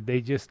weird.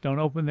 They just don't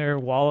open their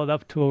wallet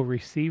up to a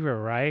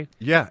receiver, right?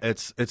 Yeah,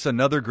 it's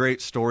another great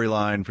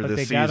storyline for But this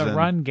they season. got a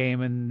run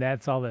game, and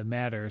that's all that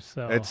matters.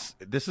 So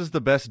This is the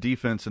best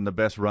defense and the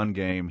best run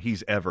game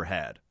he's ever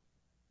had.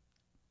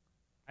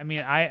 I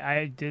mean,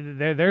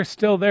 they're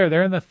still there.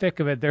 They're in the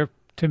thick of it. They're,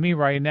 to me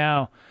right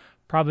now,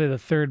 probably the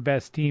third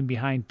best team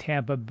behind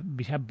Tampa,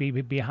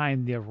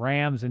 behind the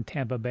Rams and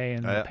Tampa Bay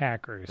and the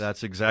Packers.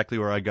 That's exactly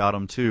where I got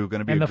them too.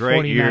 Going to be And a the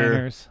great 49ers.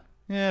 year.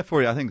 Yeah,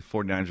 I think the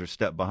 49ers are a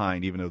step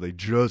behind, even though they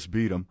just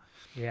beat them.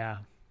 Yeah.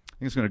 I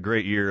think it's been a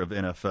great year of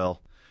NFL.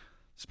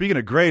 Speaking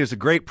of great, it's a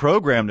great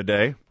program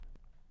today.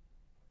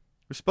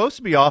 We're supposed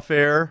to be off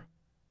air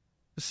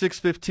at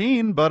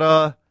 6:15,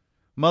 but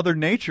Mother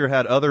Nature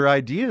had other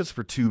ideas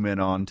for Two Men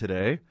On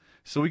today.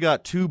 So we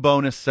got 2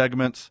 bonus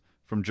segments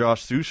from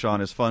Josh Sushan,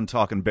 his fun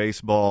talking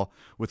baseball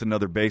with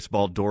another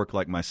baseball dork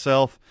like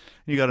myself.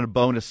 You got a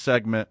bonus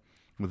segment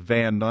with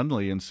Van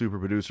Nunley and super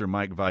producer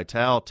Mike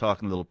Vitale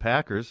talking little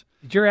Packers.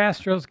 Did your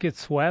Astros get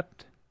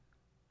swept?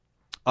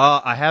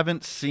 I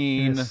haven't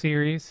seen In the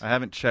series? I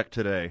haven't checked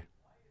today.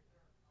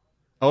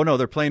 Oh no,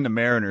 they're playing the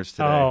Mariners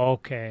today. Oh,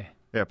 okay.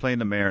 Yeah, playing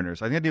the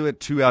Mariners. I think they went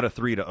 2 out of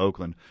 3 to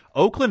Oakland.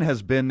 Oakland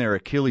has been their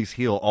Achilles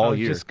heel all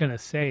year. I was just gonna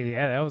say,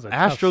 yeah, that was a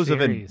Astros tough have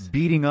been series.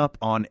 beating up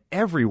on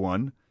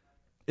everyone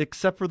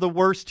except for the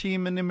worst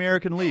team in the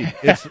American League.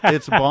 It's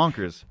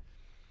bonkers.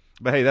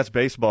 But hey, that's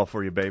baseball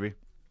for you, baby.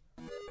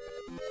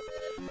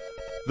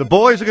 The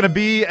boys are going to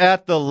be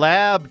at the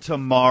lab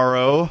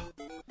tomorrow.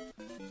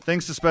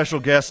 Thanks to special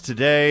guest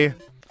today,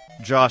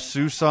 Josh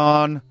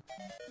Sushan,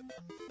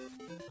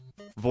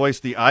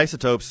 voiced the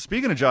Isotopes.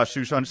 Speaking of Josh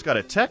Sushan, just got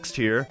a text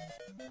here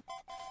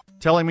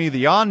telling me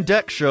the On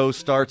Deck show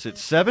starts at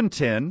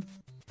 7:10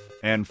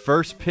 and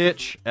first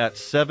pitch at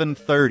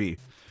 7:30.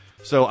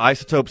 So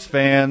Isotopes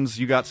fans,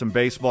 you got some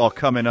baseball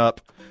coming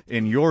up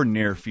in your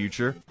near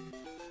future.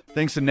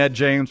 Thanks to Ned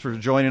James for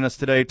joining us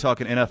today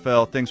talking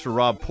NFL. Thanks for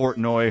Rob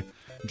Portnoy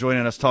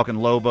joining us talking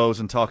Lobos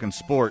and talking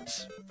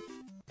sports.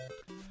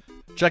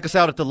 Check us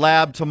out at the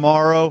lab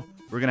tomorrow.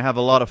 We're going to have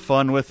a lot of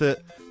fun with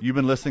it. You've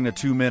been listening to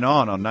Two Men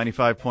On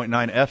 95.9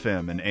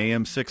 FM and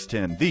AM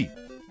 610, the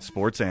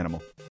Sports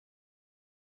Animal.